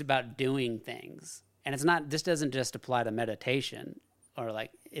thing is about doing things, and it's not. This doesn't just apply to meditation or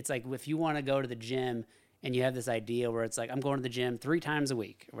like. It's like if you want to go to the gym and you have this idea where it's like I'm going to the gym 3 times a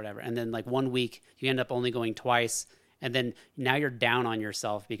week or whatever, and then like one week you end up only going twice. And then now you're down on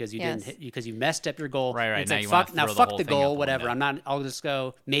yourself because you Yes. didn't hit, because you messed up your goal. Right, And right. It's Now like you wanna fuck, now throw the fuck whole the thing up goal, the whatever. window. I'm not. I'll just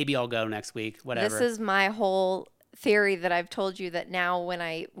go. Maybe I'll go next week. Whatever. This is my whole theory that I've told you that now when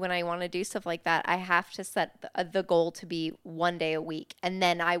I want to do stuff like that, I have to set the goal to be 1 day a week, and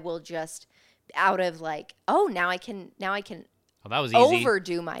then I will just out of like, oh, now I can Well, that was easy.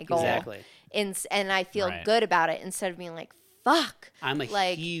 overdo my goal. Exactly. And I feel Right. good about it instead of being like, fuck. I'm a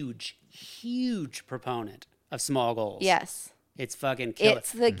like, huge proponent of small goals. yes. It's fucking killer.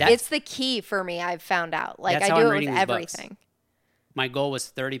 It's the key for me, I've found out. Like That's I how do I'm it reading with these books. everything. My goal was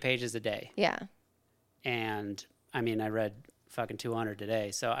 30 pages a day. Yeah. And I mean, I read fucking 200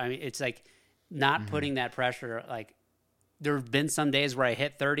 today. So I mean, it's like not putting that pressure. Like there have been some days where I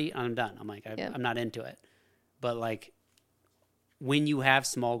hit 30, I'm done. I'm like, Yep. I'm not into it. But like when you have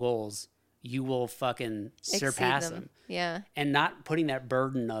small goals, you will fucking surpass Exceed them. Yeah. And not putting that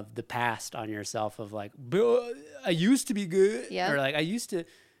burden of the past on yourself of like, "Bro, I used to be good. Yeah. Or like, I used to,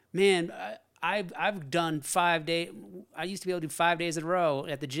 man, I've done 5 days. I used to be able to do 5 days in a row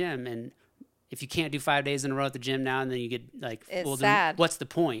at the gym. And if you can't do 5 days in a row at the gym now, and then you get like, It's well, sad. then what's the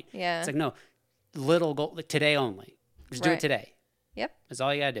point? Yeah. It's like, no, little goal, like today only. Just do it Right. today. Yep. That's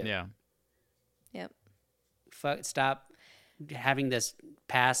all you gotta do. Yeah. Yep. Stop having this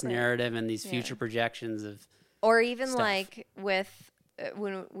past Right. narrative and these Yeah. future projections of, Or even Stuff. like with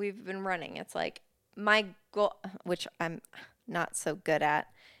when we've been running, it's like my goal, which I'm not so good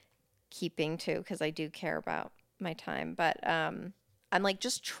at keeping to because I do care about my time, but I'm like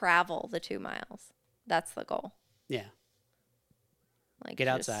just travel the 2 miles. That's the goal. yeah, Like get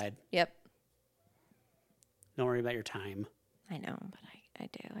just- outside. Yep. Don't worry about your time. I know, but I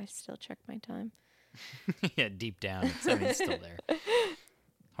do. I still check my time. Yeah, deep down, it's still there.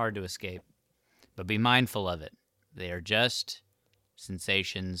 Hard to escape. But be mindful of it. They are just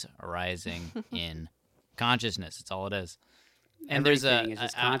sensations arising in consciousness. That's all it is. And there's Everything is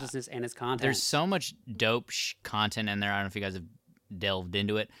just consciousness and its content. There's so much dope content in there. I don't know if you guys have delved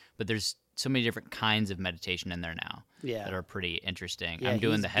into it, but there's so many different kinds of meditation in there now Yeah. that are pretty interesting. Yeah, I'm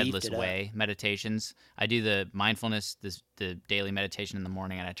doing he's the Headless beefed it up. Way meditations. I do the mindfulness, the daily meditation in the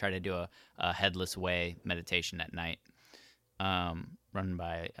morning, and I try to do a Headless Way meditation at night, run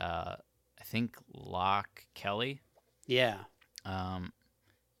by I think Locke Kelly. Yeah.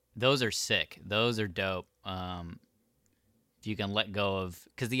 Those are sick. Those are dope. If you can let go of,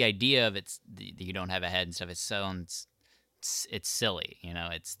 because the idea of that you don't have a head and stuff, it's silly, you know,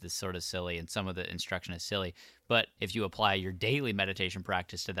 it's this sort of silly, and some of the instruction is silly. But if you apply your daily meditation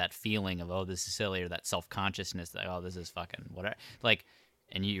practice to that feeling of, oh, this is silly, or that self-consciousness that, oh, this is fucking whatever, like,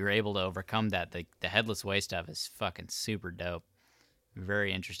 and you're able to overcome that, the Headless Way stuff is fucking super dope.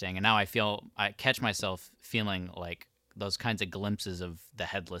 Very interesting. And now I catch myself feeling like those kinds of glimpses of the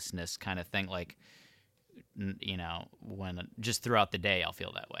headlessness kind of thing, like, you know, when just throughout the day I'll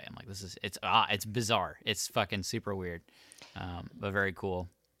feel that way. I'm like, it's bizarre. It's fucking super weird, but very cool.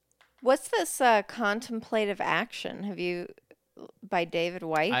 What's this contemplative action? Have you by David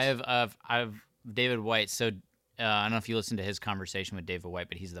White? I've David White. So I don't know if you listened to his conversation with David White,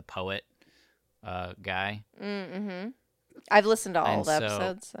 but he's the poet guy. Mm-hmm. I've listened to all And the so-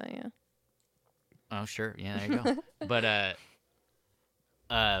 episodes, so yeah. Oh, sure. Yeah, there you go. but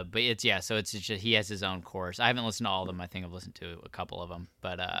it's, yeah, so it's just, he has his own course. I haven't listened to all of them. I think I've listened to a couple of them,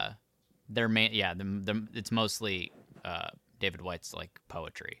 but they're it's mostly David White's like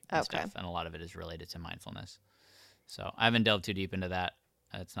poetry and Okay. stuff, and a lot of it is related to mindfulness. So I haven't delved too deep into that.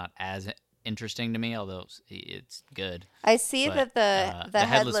 It's not as interesting to me, although it's good. I see But, that the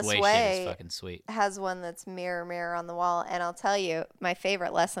Headless Headless Way shit Way is fucking sweet. has one that's mirror, mirror on the wall, and I'll tell you, my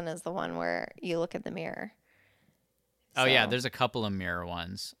favorite lesson is the one where you look at the mirror. Oh yeah, So- there's a couple of mirror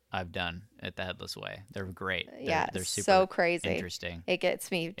ones I've done at the Headless Way. They're great. Yeah, they're it's super so crazy. interesting. It gets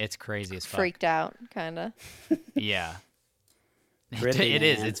me It's crazy as fuck. freaked out, kind of. Yeah. Trippy, It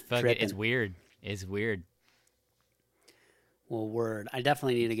is. man. It's fucking. Tripping. It's weird. It's weird. Well, word. I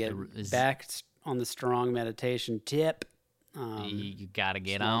definitely need to get back on the strong meditation tip. You gotta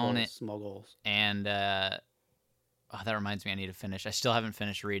get Small on goals, it. Small goals. And that reminds me, I need to finish. I still haven't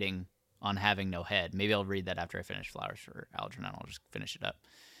finished reading On Having No Head. Maybe I'll read that after I finish Flowers for Algernon. I'll just finish it up.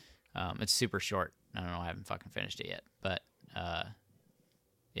 It's super short. I don't know. I haven't fucking finished it yet. But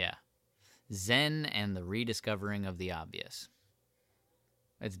yeah, Zen and the Rediscovering of the Obvious.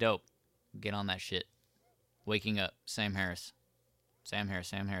 It's dope. Get on that shit. Waking Up. Sam Harris. Sam Harris.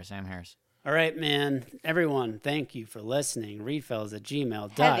 Sam Harris. Sam Harris. All right, man. Everyone, thank you for listening. Readfellas at Heavy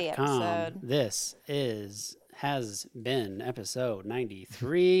gmail.com. episode. This has been episode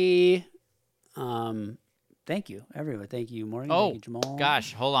 93. Thank you, everyone. Thank you, Morgan. Oh, Thank you, Jamal.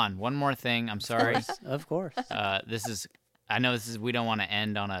 gosh. Hold on. One more thing. I'm sorry. Of course. This is. I know this is. We don't want to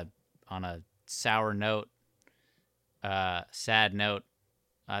end on a sour note, sad note.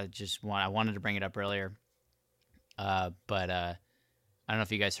 I wanted to bring it up earlier. but I don't know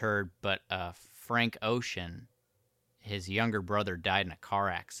if you guys heard, but Frank Ocean, his younger brother, died in a car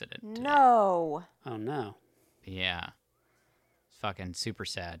accident today. No. Oh no. Yeah. It's fucking super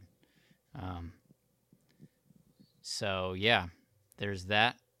sad. So, yeah, there's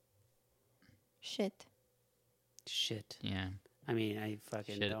that. Shit. Shit. Yeah. I mean, I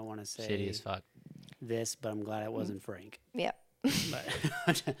fucking Shit- don't want to say Shitty as fuck. this, but I'm glad it wasn't Frank. Yep.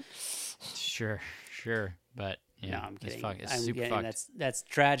 But Sure. But, yeah, no, I'm it's, kidding. it's I'm super kidding. fucked. That's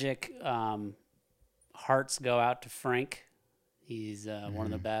tragic. Hearts go out to Frank. He's one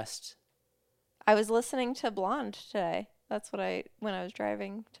of the best. I was listening to Blonde today. That's what when I was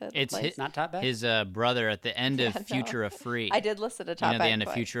driving to the It's place. hit- Not top bad. His brother at the end of Yeah, no. Future of Free. I did listen to You Top know the Back end of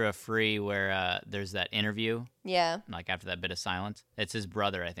Boy. Future of Free where there's that interview, Yeah. like after that bit of silence? It's his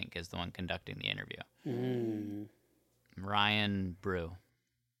brother, I think, is the one conducting the interview. Mm. Ryan Brew.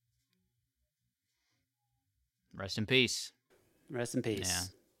 Rest in peace. Rest in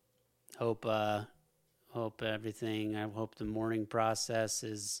peace. Hope everything. I hope the mourning process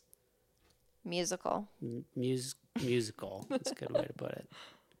is Musical. musical. That's a good way to put it.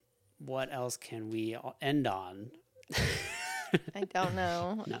 What else can we end on? I don't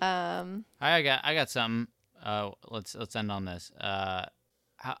know. No. I got something. Let's end on this.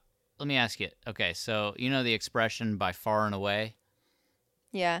 Let me ask you. Okay, so you know the expression "by far and away,"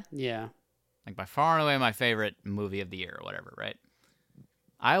 Yeah. Yeah. like by far and away my favorite movie of the year or whatever, right?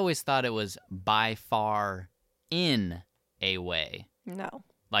 I always thought it was by far in a way, No.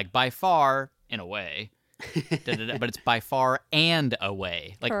 like by far in a way, but it's by far and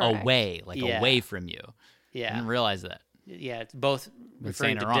away, like Correct. away, like Yeah. away from you. I Yeah. didn't realize that. Yeah. It's both I've been referring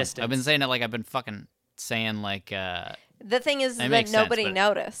saying it to wrong. distance. I've been saying it like I've been fucking saying like The thing is That that makes sense, nobody but-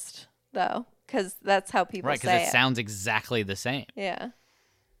 noticed, though, because that's how people right say because it sounds exactly the same. Yeah.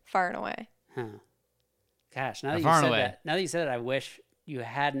 Far and away. Huh. Gosh, now By that you far and said away. that, now that you said it, I wish you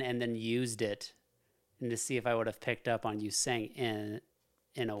hadn't and then used it, and to see if I would have picked up on you saying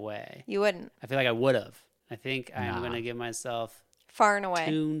in a way. You wouldn't. I feel like I would have. I think I'm Nah. gonna give myself Far and away.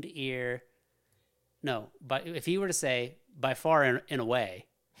 tuned ear. No, but if you were to say by far in a way,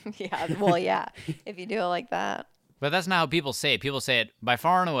 Yeah. Well, yeah. If you do it like that. But that's not how people say it. People say it by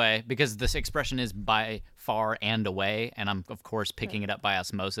far and away because this expression is by far and away, and I'm of course picking it up by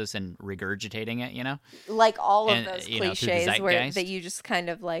osmosis and regurgitating it. You know, Like all of And, those you know, through the cliches where zeitgeist. that you just kind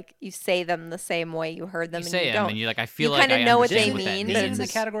of like you say them the same way you heard them, you and say you it, don't. and you're like, I feel you like kinda I know what they understand what that mean, is but it in it's the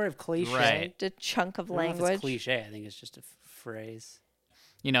just- category of cliche? Right. a chunk of I don't know if language. it's cliche. I think it's just a phrase.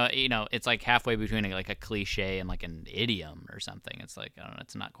 You know, it's like halfway between like a cliche and like an idiom or something. It's like I don't know,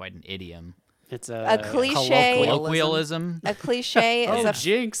 it's not quite an idiom. It's A cliche- Colloquialism. A cliche is Oh, a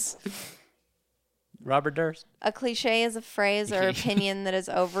jinx! Robert Durst. A cliche is a phrase or opinion that is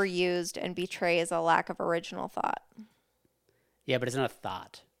overused and betrays a lack of original thought. Yeah, but it's not a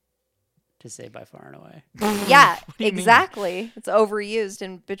thought to say by far and away. Yeah, do you mean? exactly. It's overused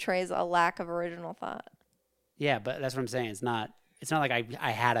and betrays a lack of original thought. Yeah, but that's what I'm saying. It's not like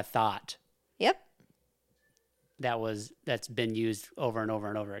I had a thought Yep. that's been used over and over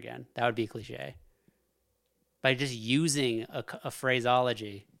and over again. That would be cliche. By just using a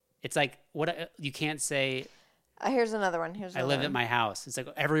phraseology, it's like you can't say Here's another one. I live at my house. It's like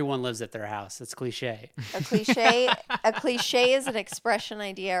everyone lives at their house. It's cliche. A cliche. A cliche is an expression,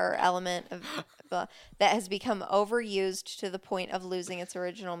 idea, or element that has become overused to the point of losing its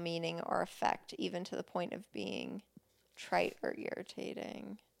original meaning or effect, even to the point of being trite or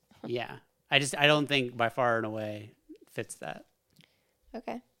irritating. Yeah. I don't think by far and away fits that.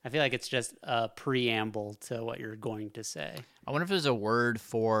 Okay. I feel like it's just a preamble to what you're going to say. I wonder if there's a word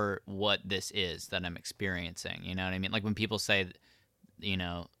for what this is that I'm experiencing. You know what I mean? Like when people say, you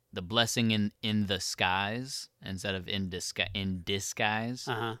know, the blessing in the skies instead of in disguise,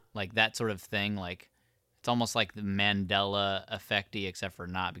 Uh-huh. like that sort of thing. Like it's almost like the Mandela effecty, except for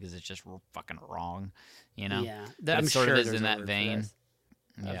not because it's just fucking wrong. You know? Yeah. But I'm it sort sure of is there's in a that word for vein. this,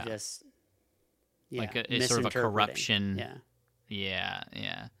 of Yeah. just Like it's sort of a misinterpreting. corruption. Yeah.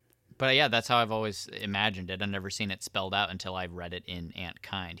 Yeah. But yeah, that's how I've always imagined it. I've never seen it spelled out until I read it in Ant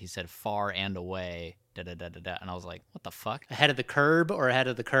Kind. He said far and away, da da da da da, and I was like, what the fuck? Ahead of the curb or ahead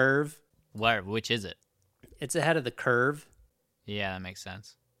of the curve? Which is it? It's ahead of the curve. Yeah, that makes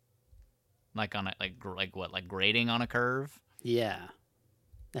sense. Like on a like what? Like grading on a curve? Yeah.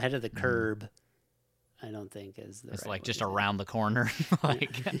 Ahead of the curb, I don't think is the It's right like way just to say it. around the corner,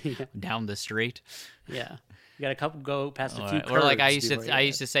 like Yeah. down the street. Yeah. You got a couple go past a few curbs. Or like I before you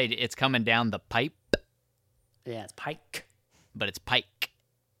used to say, it's coming down the pipe, Yeah, it's pike. but it's pike.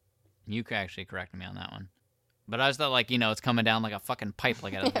 You actually corrected me on that one. But I was thought like, you know, it's coming down like a fucking pipe,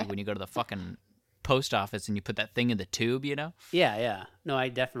 like when you go to the fucking post office and you put that thing in the tube, you know? Yeah. No, I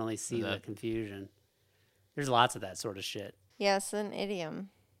definitely see the That- confusion. There's lots of that sort of shit. Yes, an idiom.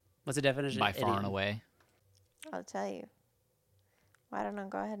 What's the definition? By far and Idiom. away. I'll tell you. Why don't I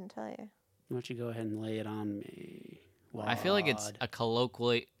go ahead and tell you? Why don't you go ahead and lay it on me? I feel like it's Wad. a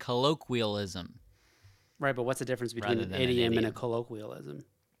colloquialism. Right, but what's the difference between rather an than an idiom and a idiom. colloquialism?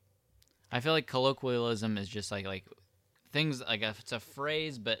 I feel like colloquialism is just like things like if it's a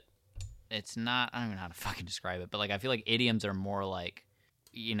phrase, but it's not. I don't even know how to fucking describe it. But like I feel like idioms are more like,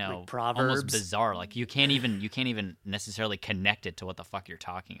 you know, Like proverbs? almost bizarre. Like you can't even necessarily connect it to what the fuck you're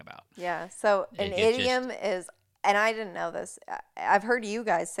talking about. Yeah. So an It's just- idiom is, and I didn't know this. I've heard you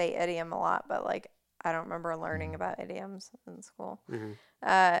guys say idiom a lot, but like I don't remember learning about idioms in school.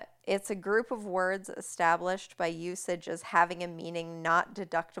 It's a group of words established by usage as having a meaning not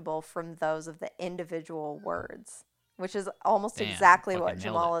deductible from those of the individual words, which is almost Damn, exactly what fucking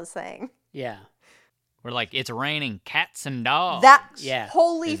nailed Jamal is saying. Yeah. We're like it's raining cats and dogs. That Yeah.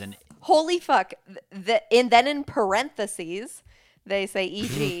 holy Is an- holy fuck. Then in parentheses they say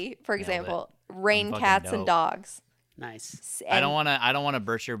e.g. for Nailed it. example, rain, fucking cats, and dope. dogs. Nice. I don't want to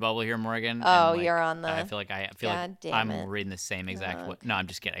burst your bubble here, Morgan. Oh, and, you're on the- I feel like God damn I'm it. reading the same exact. way. No, I'm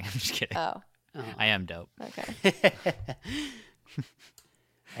just kidding. I'm just kidding. Oh, I am dope. okay.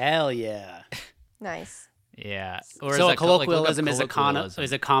 Hell yeah. Nice. Yeah. So is a that colloquialism is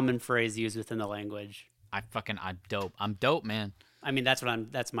colloquialism. a common phrase used within the language. I'm dope. I'm dope, man. I mean, that's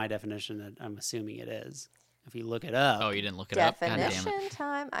my definition that I'm assuming it is. If you look it up. Oh, you didn't look it up? God damn Definition it.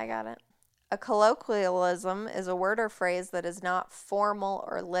 time. I got it. A colloquialism is a word or phrase that is not formal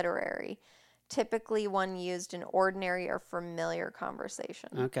or literary, typically one used in ordinary or familiar conversation.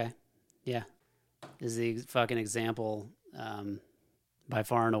 Okay. Yeah. Is the fucking example by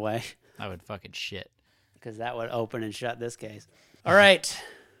far and away? I would fucking shit. Because that would open and shut this case. All right.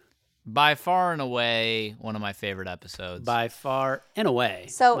 By far and away, one of my favorite episodes. By far and away,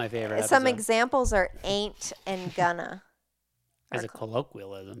 So my favorite some episode examples are ain't and gonna. is a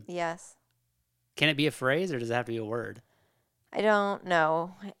colloquialism. Yes. Can it be a phrase or does it have to be a word? I don't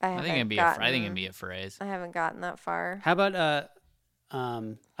know. I think it'd be a phrase. I haven't gotten that far. How about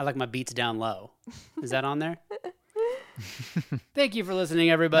I like my beats down low. Is that on there? Thank you for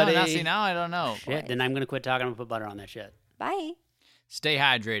listening, everybody. No, see, now I don't know. Shit, then I'm gonna quit talking. I'm gonna put butter on that shit. Bye. Stay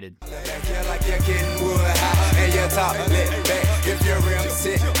hydrated. Feel like you're getting wood high and your top lit back. If your rim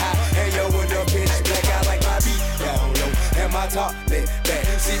sit high and your window pitch black, I like my beat down low and my top lit back.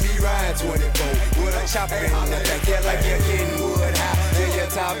 See me ride 24 with a chopper in the back. Feel like you're getting wood high and your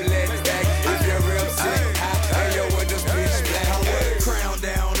top lit back. If your rim sit high and your window pitch black, I wear the crown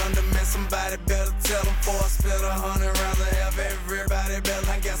down under man. Somebody better tell them for I spit 100 rounds. I have everybody better.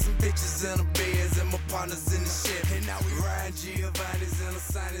 I got some bitches in the beds and my partners in the shit. And now we ride Giovanni's and the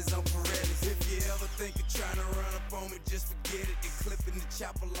sign is on Pirelli's. If you ever think of trying to run up on me, just forget it. The clip in the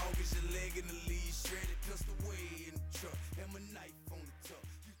chopper long as your leg in the lead.